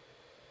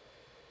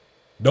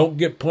 Don't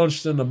get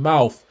punched in the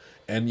mouth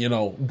and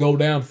go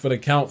down for the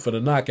count for the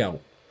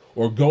knockout,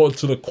 or go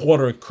into the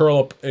quarter and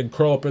curl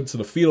up into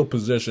the fetal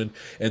position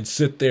and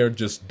sit there and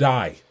just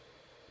die.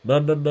 No.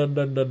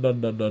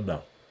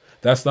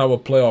 That's not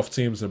what playoff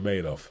teams are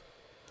made of.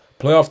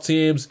 Playoff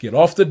teams get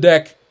off the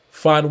deck,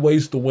 find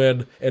ways to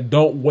win, and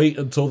don't wait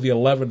until the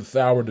 11th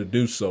hour to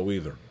do so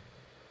either.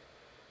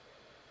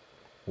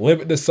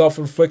 Limit the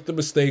self-inflicted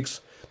mistakes,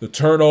 the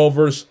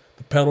turnovers,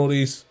 the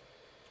penalties.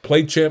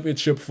 Play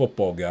championship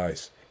football,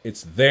 guys.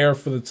 It's there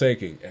for the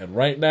taking. And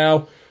right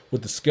now,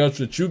 with the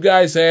schedule that you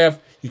guys have,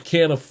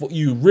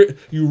 you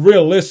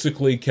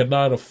realistically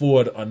cannot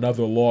afford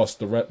another loss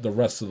the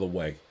rest of the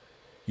way.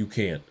 You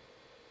can't.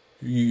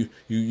 You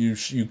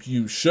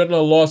shouldn't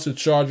have lost the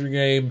Charger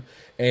game.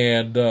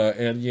 And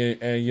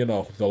the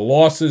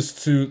losses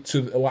to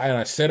and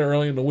I said it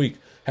earlier in the week,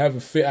 I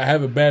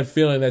have a bad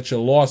feeling that your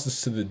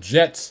losses to the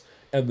Jets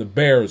and the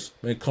Bears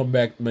may come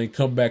back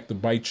to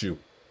bite you.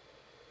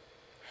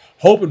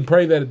 Hope and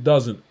pray that it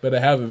doesn't, but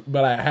I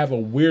have a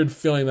weird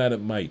feeling that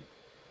it might.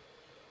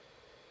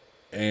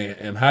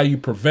 And how you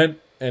prevent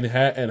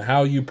and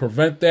how you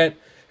prevent that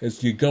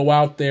is you go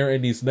out there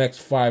in these next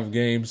 5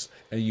 games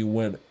and you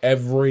win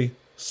every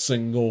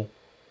single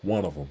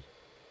one of them.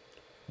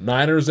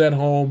 Niners at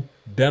home,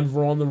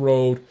 Denver on the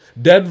road.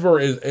 Denver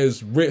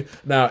is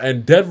now,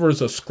 and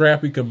Denver's a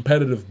scrappy,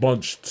 competitive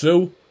bunch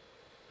too,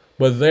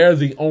 but they're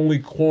the only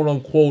quote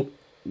unquote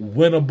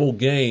winnable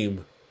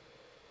game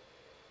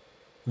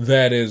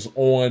that's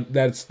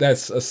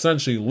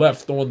essentially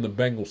left on the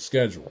Bengals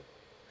schedule.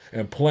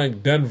 And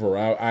playing Denver,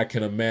 I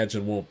can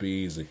imagine, won't be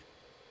easy.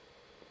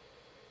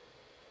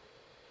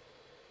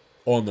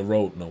 On the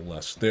road, no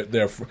less.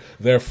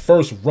 Their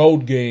first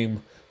road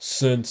game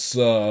since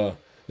the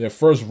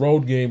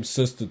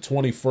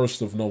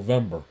 21st of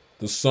November,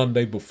 the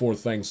Sunday before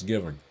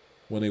Thanksgiving,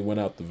 when they went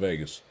out to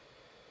Vegas.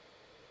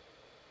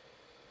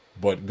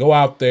 But go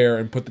out there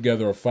and put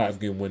together a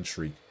 5-game win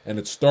streak, and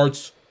it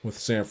starts with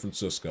San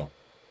Francisco.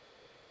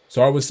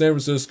 Start with San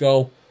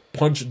Francisco,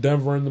 punch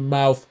Denver in the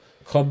mouth,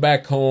 come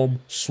back home,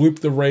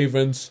 sweep the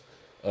Ravens,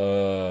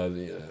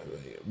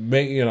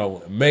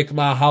 make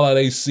my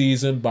holiday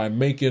season by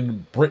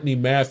making Brittany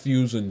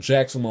Matthews and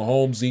Jackson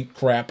Mahomes eat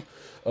crap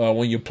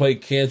when you play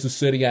Kansas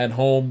City at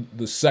home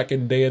the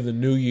second day of the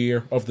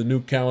new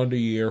calendar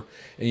year,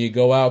 and you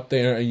go out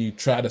there and you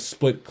try to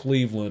split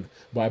Cleveland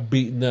by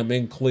beating them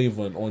in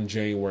Cleveland on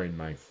January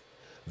 9th.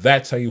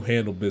 That's how you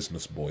handle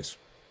business, boys.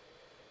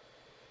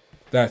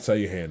 That's how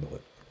you handle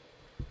it.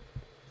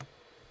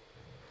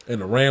 And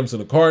the Rams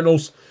and the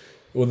Cardinals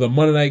with a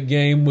Monday night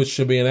game, which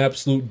should be an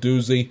absolute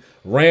doozy.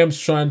 Rams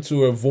trying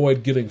to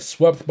avoid getting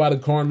swept by the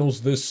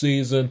Cardinals this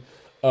season.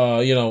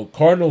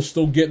 Cardinals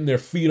still getting their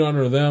feet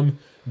under them.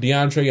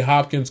 DeAndre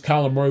Hopkins,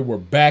 Kyler Murray were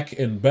back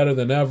and better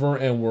than ever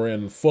and were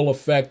in full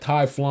effect,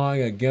 high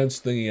flying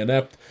against the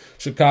inept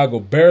Chicago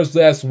Bears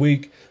last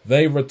week.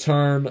 They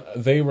return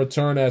as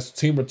the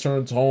team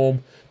returns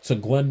home to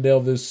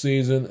Glendale this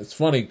season. It's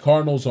funny,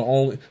 Cardinals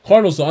are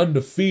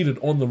undefeated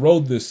on the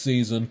road this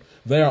season.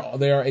 They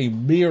are a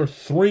mere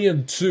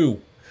 3-2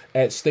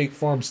 at State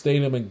Farm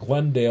Stadium in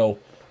Glendale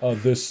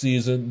this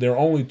season. Their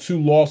only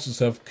 2 losses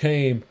have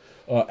came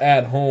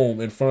at home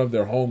in front of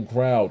their home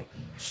crowd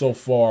so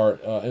far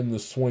in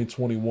this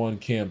 2021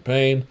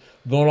 campaign.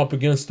 Going up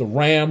against the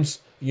Rams,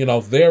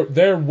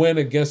 their win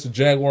against the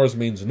Jaguars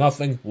means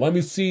nothing. Let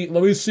me see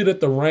that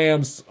the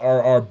Rams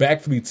are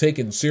back to be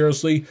taken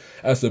seriously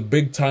as a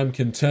big time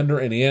contender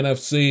in the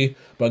NFC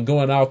by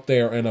going out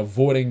there and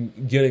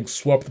avoiding getting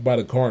swept by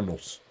the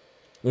Cardinals.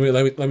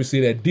 Let me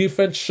see that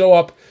defense show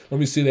up.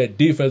 Let me see that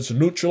defense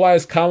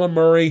neutralize Kyler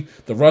Murray,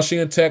 the rushing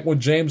attack with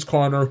James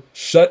Conner,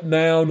 shut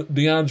down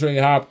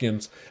DeAndre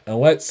Hopkins, and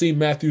let's see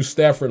Matthew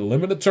Stafford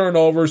limit the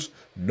turnovers,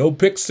 no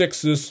pick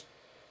sixes,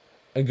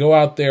 and go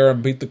out there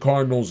and beat the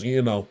Cardinals,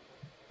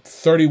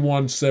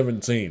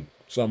 31-17,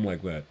 something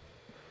like that.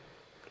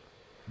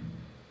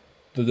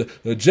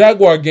 The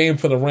Jaguar game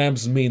for the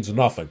Rams means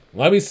nothing.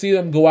 Let me see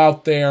them go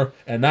out there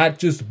and not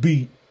just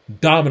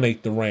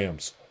dominate the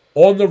Rams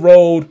on the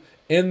road.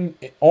 In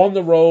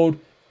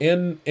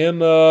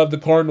the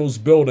Cardinals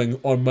building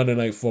on Monday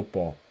Night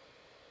Football.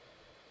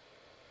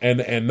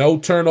 And no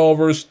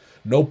turnovers,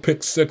 no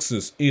pick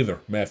sixes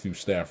either, Matthew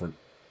Stafford.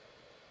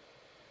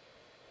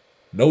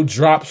 No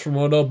drops from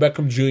Odell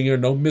Beckham Jr.,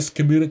 no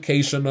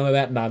miscommunication, none of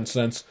that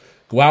nonsense.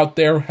 Go out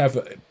there,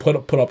 put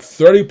up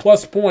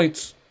 30-plus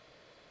points,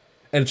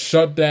 and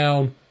shut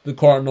down the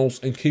Cardinals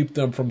and keep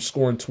them from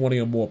scoring 20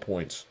 or more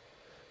points.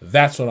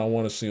 That's what I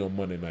want to see on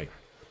Monday night,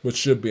 which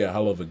should be a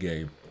hell of a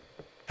game.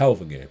 Hell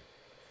of a game.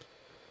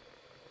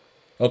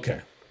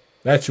 Okay,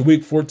 that's your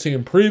Week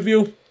 14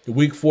 preview. The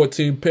Week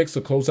 14 picks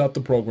to close out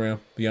the program,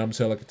 the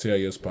Amateur Like a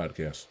TIS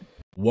podcast.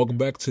 Welcome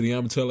back to the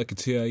Amateur Like a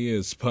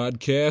TIS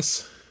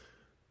podcast.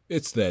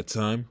 It's that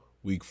time,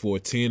 Week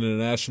 14 in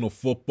the National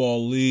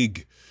Football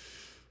League.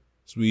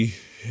 As we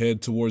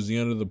head towards the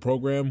end of the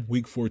program,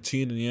 Week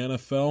 14 in the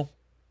NFL,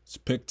 it's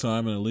pick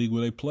time in a league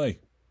where they play.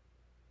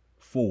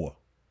 4.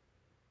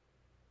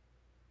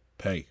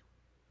 Pay.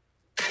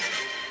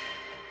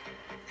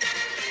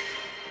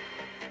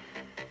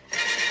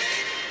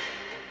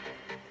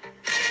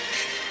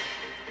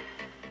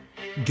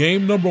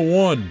 Game number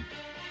 1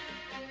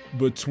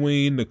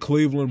 between the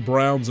Cleveland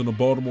Browns and the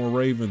Baltimore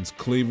Ravens.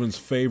 Cleveland's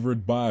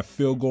favored by a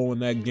field goal in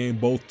that game.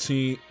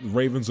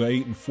 Ravens are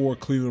 8-4.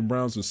 Cleveland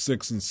Browns are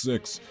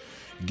 6-6.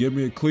 Give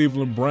me a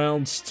Cleveland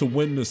Browns to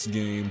win this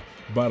game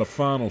by the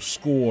final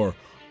score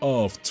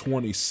of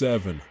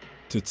 27-10.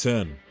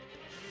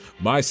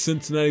 My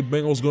Cincinnati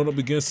Bengals going up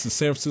against the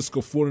San Francisco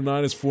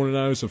 49ers.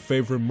 49ers are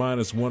favored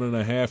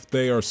 -1.5.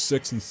 They are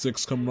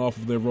 6-6 coming off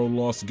of their road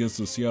loss against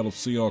the Seattle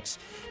Seahawks.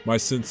 My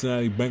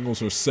Cincinnati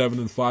Bengals are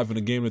 7-5 in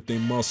a game that they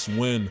must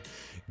win.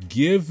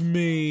 Give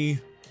me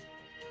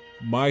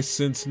my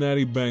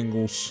Cincinnati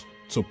Bengals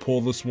to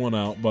pull this one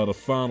out by the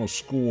final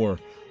score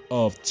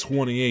of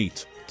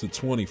 28-25.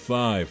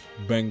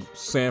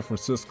 San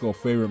Francisco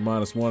favorite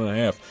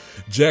 -1.5.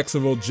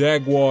 Jacksonville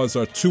Jaguars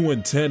are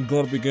 2-10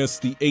 going up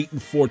against the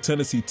 8-4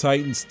 Tennessee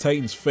Titans.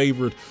 Titans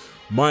favored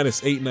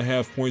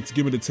 -8.5 points.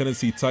 Give me the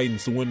Tennessee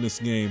Titans to win this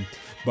game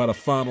by the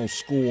final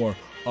score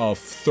of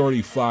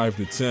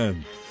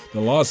 35-10. The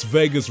Las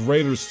Vegas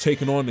Raiders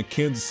taking on the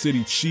Kansas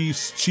City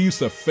Chiefs.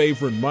 Chiefs are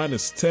favored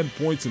minus 10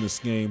 points in this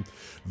game.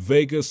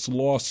 Vegas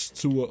lost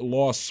to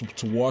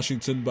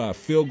Washington by a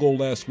field goal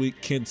last week.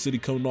 Kansas City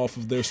coming off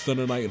of their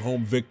Sunday night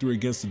home victory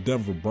against the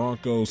Denver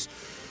Broncos.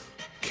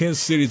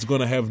 Kansas City is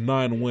going to have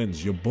 9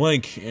 wins. You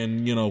blink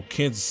and,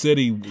 Kansas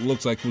City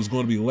looks like it was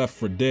going to be left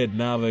for dead.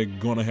 Now they're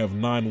going to have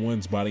 9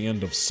 wins by the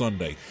end of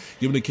Sunday.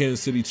 Giving the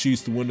Kansas City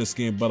Chiefs to win this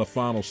game by the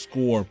final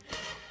score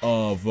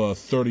of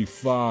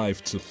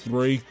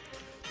 35-3.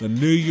 The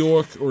New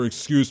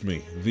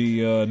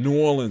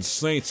Orleans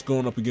Saints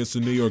going up against the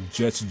New York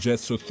Jets.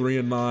 Jets are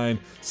 3-9.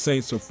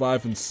 Saints are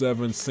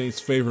 5-7. Saints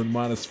favored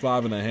minus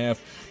 5.5.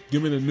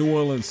 Give me the New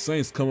Orleans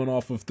Saints coming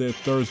off of their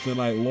Thursday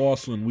night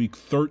loss in Week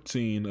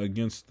 13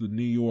 against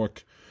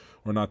against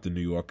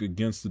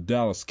the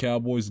Dallas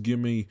Cowboys. Give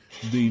me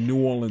the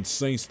New Orleans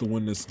Saints to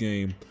win this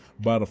game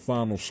by the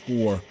final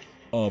score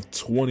of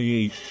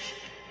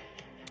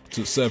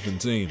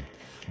 28-17.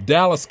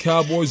 Dallas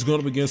Cowboys going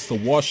up against the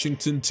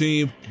Washington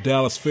team.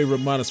 Dallas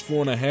favorite minus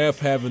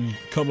 4.5,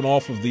 coming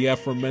off of the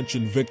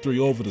aforementioned victory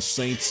over the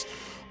Saints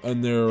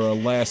in their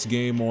last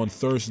game on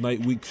Thursday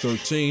night, Week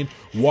 13.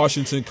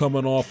 Washington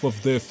coming off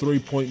of their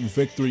 3-point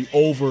victory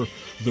over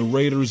the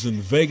Raiders in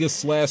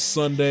Vegas last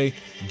Sunday.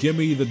 Give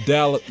me the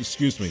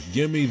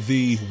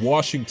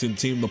Washington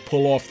team to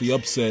pull off the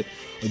upset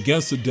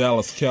against the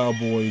Dallas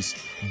Cowboys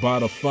by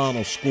the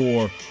final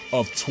score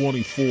of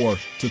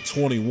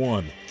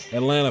 24-21.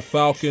 Atlanta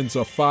Falcons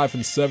are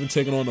 5-7,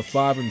 taking on the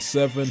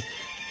 5-7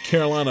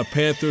 Carolina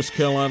Panthers.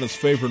 Carolina's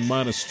favored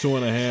minus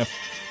 2.5.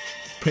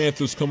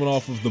 Panthers coming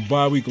off of the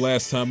bye week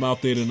last time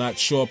out. They did not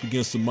show up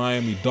against the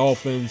Miami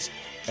Dolphins.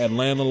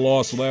 Atlanta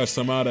lost last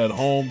time out at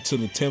home to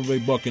the Tampa Bay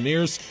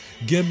Buccaneers.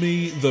 Give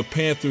me the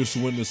Panthers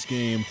to win this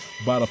game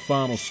by the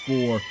final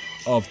score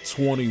of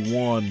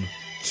 21-19.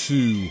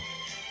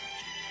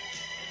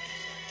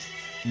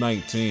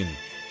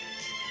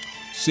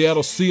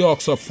 Seattle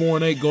Seahawks are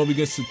 4-8, going up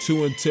against the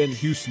 2-10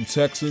 Houston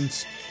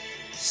Texans.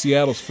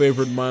 Seattle's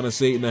favored minus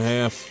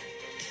 8.5.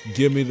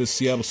 Give me the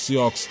Seattle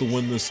Seahawks to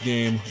win this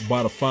game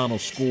by the final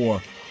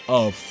score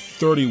of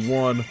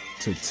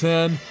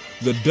 31-10.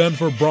 The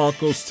Denver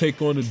Broncos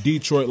take on the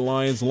Detroit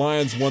Lions.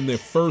 Lions won their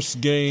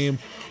first game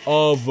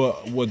of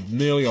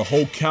nearly a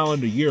whole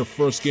calendar year,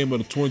 first game of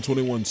the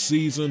 2021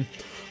 season.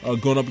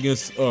 Going up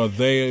against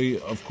against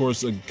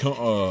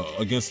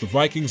the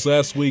Vikings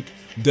last week.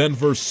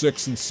 Denver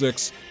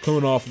 6-6,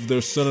 coming off of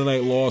their Sunday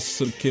night loss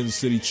to the Kansas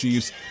City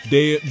Chiefs.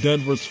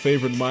 Denver's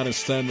favored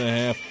minus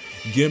 10.5.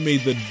 Give me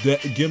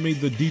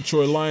the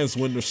Detroit Lions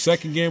win their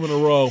second game in a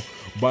row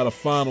by the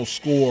final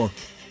score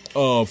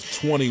of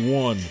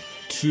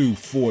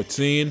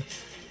 21-14.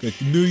 The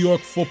New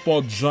York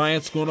Football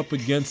Giants going up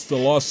against the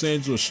Los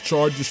Angeles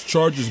Chargers.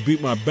 Chargers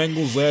beat my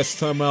Bengals last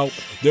time out.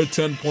 They're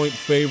 10-point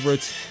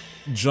favorites.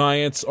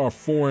 Giants are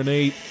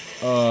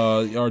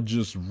 4-8, are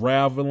just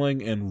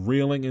raveling and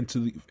reeling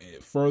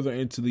further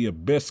into the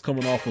abyss,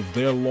 coming off of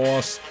their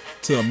loss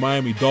to the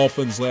Miami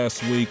Dolphins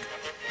last week.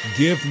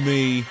 Give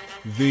me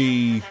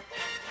the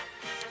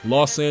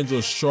Los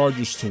Angeles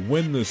Chargers to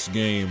win this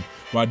game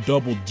by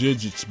double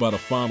digits by the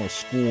final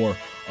score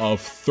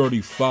of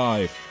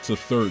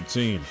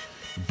 35-13.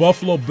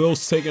 Buffalo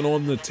Bills taking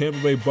on the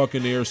Tampa Bay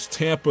Buccaneers.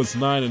 Tampa's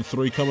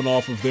 9-3, coming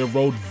off of their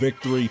road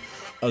victory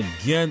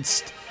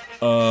against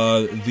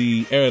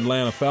the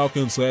Atlanta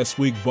Falcons last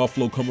week.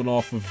 Buffalo coming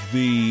off of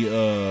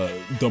the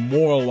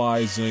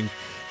demoralizing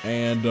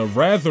and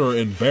rather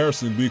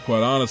embarrassing, to be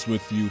quite honest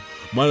with you,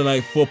 Monday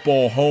Night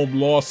Football home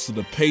loss to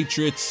the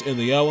Patriots in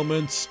the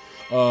elements.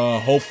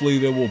 Hopefully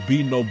there will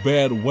be no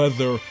bad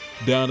weather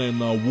down in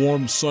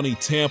warm, sunny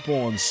Tampa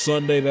on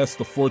Sunday. That's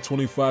the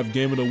 4:25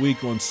 game of the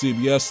week on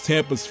CBS.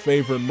 Tampa's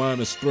favored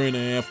minus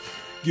 3.5.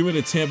 Give me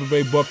the Tampa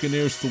Bay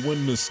Buccaneers to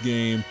win this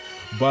game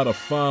by the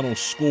final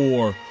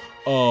score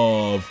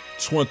of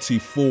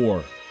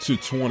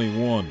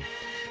 24-21.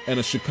 And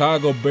the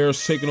Chicago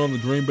Bears taking on the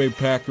Green Bay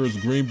Packers.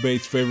 Green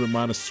Bay's favorite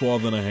minus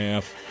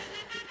 12.5.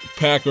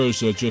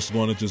 Packers are just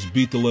going to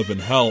beat the living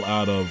hell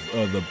out of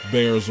the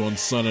Bears on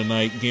Sunday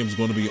night. Game's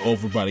going to be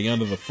over by the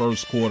end of the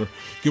first quarter.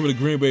 Give me the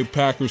Green Bay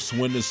Packers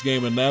to win this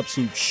game in an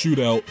absolute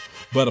shootout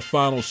by the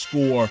final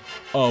score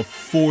of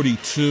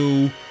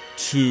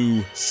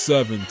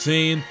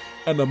 42-17.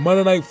 And the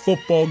Monday Night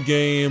Football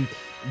game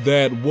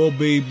that will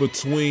be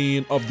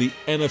between of the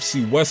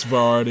NFC West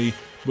variety,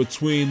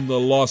 between the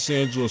Los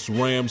Angeles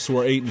Rams, who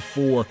are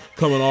 8-4,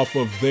 coming off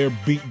of their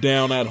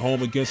beatdown at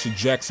home against the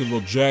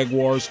Jacksonville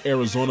Jaguars.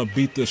 Arizona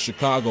beat the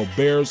Chicago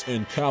Bears,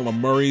 and Kyler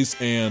Murray's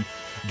and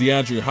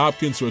DeAndre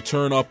Hopkins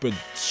return up at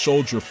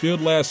Soldier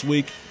Field last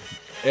week.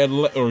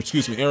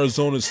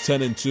 Arizona's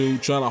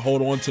 10-2, trying to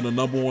hold on to the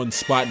number one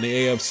spot in the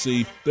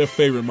AFC. Their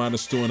favorite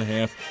minus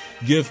 2.5.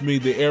 Give me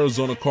the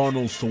Arizona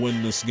Cardinals to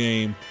win this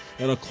game,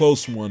 and a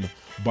close one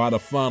by the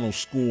final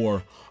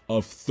score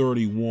of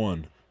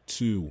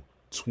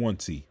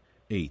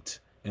 31-28.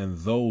 And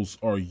those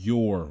are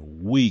your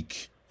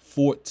Week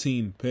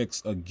 14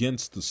 picks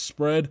against the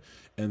spread.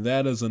 And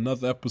that is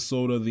another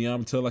episode of the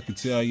I'm Tell Like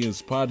It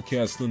Is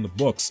podcast in the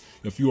books.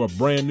 If you are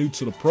brand new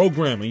to the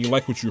program and you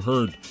like what you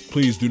heard,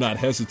 please do not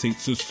hesitate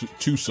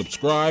to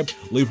subscribe.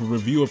 Leave a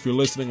review if you're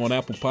listening on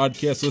Apple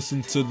Podcasts.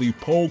 Listen to the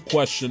poll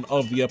question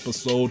of the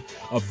episode,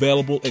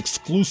 available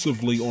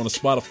exclusively on the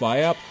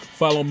Spotify app.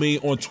 Follow me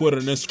on Twitter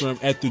and Instagram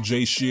at the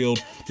J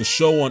Shield. The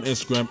show on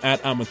Instagram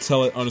at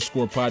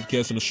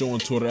 @I'mATellIt_podcast, and the show on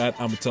Twitter at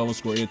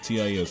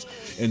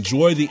 @I'mATell_ATIS.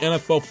 Enjoy the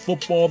NFL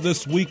football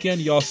this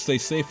weekend. Y'all stay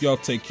safe. Y'all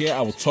take care.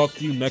 I will talk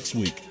to you next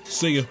week.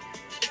 See ya.